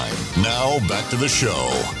 1989. Now, back to the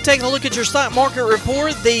show. Taking a look at your stock market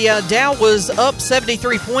report, the Dow was up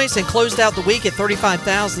 73 points and closed out the week at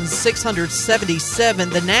 35,677.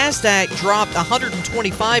 The NASDAQ dropped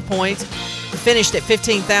 125 points, finished at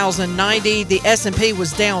 15,090. The S&P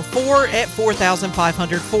was down 4 at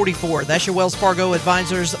 4,544. That's your Wells Fargo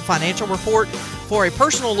Advisors financial report. For a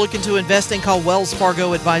personal look into investing, call Wells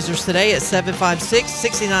Fargo Advisors today at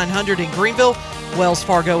 756-6900 in Greenville. Wells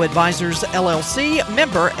Fargo Advisors, LLC,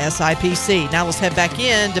 member SIPC. Now let's head back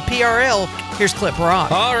in to PRL. Here's Clip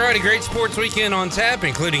Rock. All righty, great sports weekend on tap,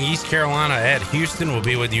 including East Carolina at Houston. We'll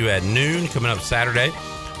be with you at noon coming up Saturday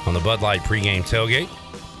on the Bud Light pregame tailgate.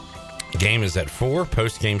 Game is at 4.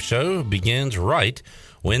 Post-game show begins right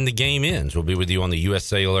when the game ends. We'll be with you on the U.S.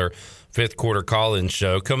 Sailor fifth quarter call-in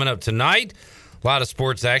show. Coming up tonight, a lot of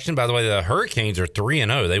sports action. By the way, the Hurricanes are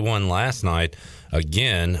 3-0. They won last night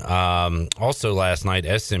again. Also last night,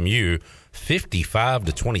 SMU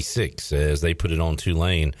 55-26 as they put it on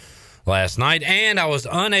Tulane last night. And I was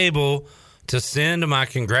unable to send my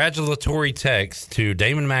congratulatory text to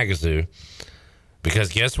Damon Magazoo because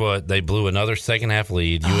guess what? They blew another second-half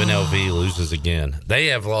lead. UNLV loses again. They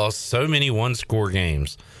have lost so many one-score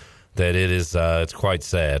games that it is it's quite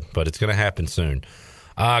sad, but it's going to happen soon.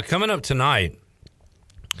 Coming up tonight,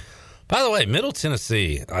 by the way, Middle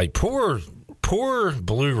Tennessee, like poor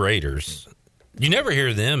Blue Raiders. You never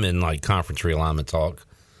hear them in like conference realignment talk,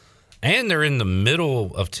 and they're in the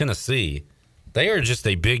middle of Tennessee. They are just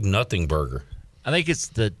a big nothing burger. I think it's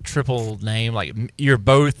the triple name. Like you're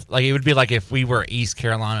both like it would be like if we were East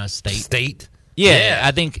Carolina State. Yeah, I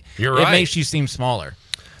think you're right. It makes you seem smaller.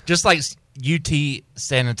 Just like UT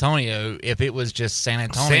San Antonio, if it was just San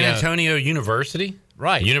Antonio. San Antonio University?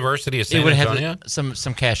 Right. University of San Antonio? Antonio? It would have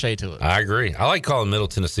some cachet to it. I agree. I like calling Middle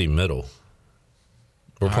Tennessee Middle.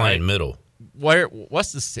 We're All playing right. Middle.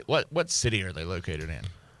 What city are they located in?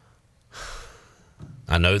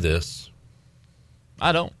 I know this.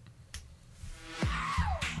 I don't.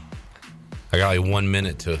 I got like 1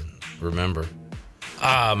 minute to remember.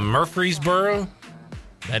 Murfreesboro?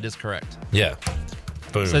 That is correct. Yeah.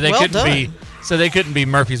 Boom. So they couldn't be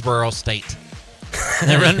Murfreesboro State.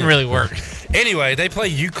 That wouldn't really work. Anyway, they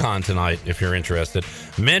play UConn tonight if you're interested.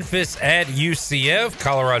 Memphis at UCF,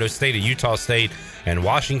 Colorado State at Utah State, and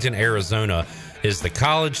Washington, Arizona is the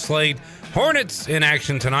college slate. Hornets in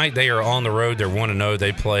action tonight. They are on the road. They're 1-0.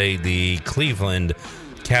 They play the Cleveland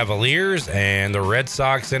Cavaliers, and the Red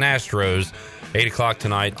Sox and Astros, 8 o'clock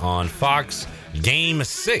tonight on Fox. Game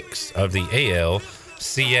 6 of the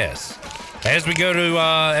ALCS. As we go to,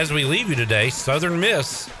 as we leave you today, Southern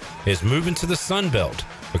Miss is moving to the Sun Belt,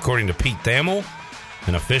 according to Pete Thamel.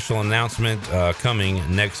 An official announcement coming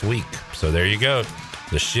next week. So there you go.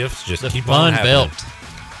 The shifts just keep on happening. Belt.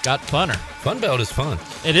 got funner. Fun Belt is fun.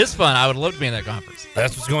 It is fun. I would love to be in that conference.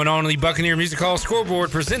 That's what's going on the Buccaneer Music Hall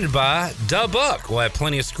scoreboard presented by Da Buck. We'll have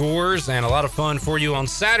plenty of scores and a lot of fun for you on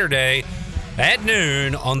Saturday at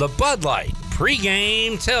noon on the Bud Light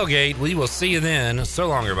pregame tailgate. We will see you then. So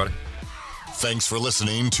long, everybody. Thanks for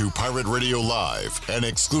listening to Pirate Radio Live, an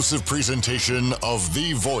exclusive presentation of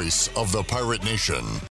the voice of the Pirate Nation.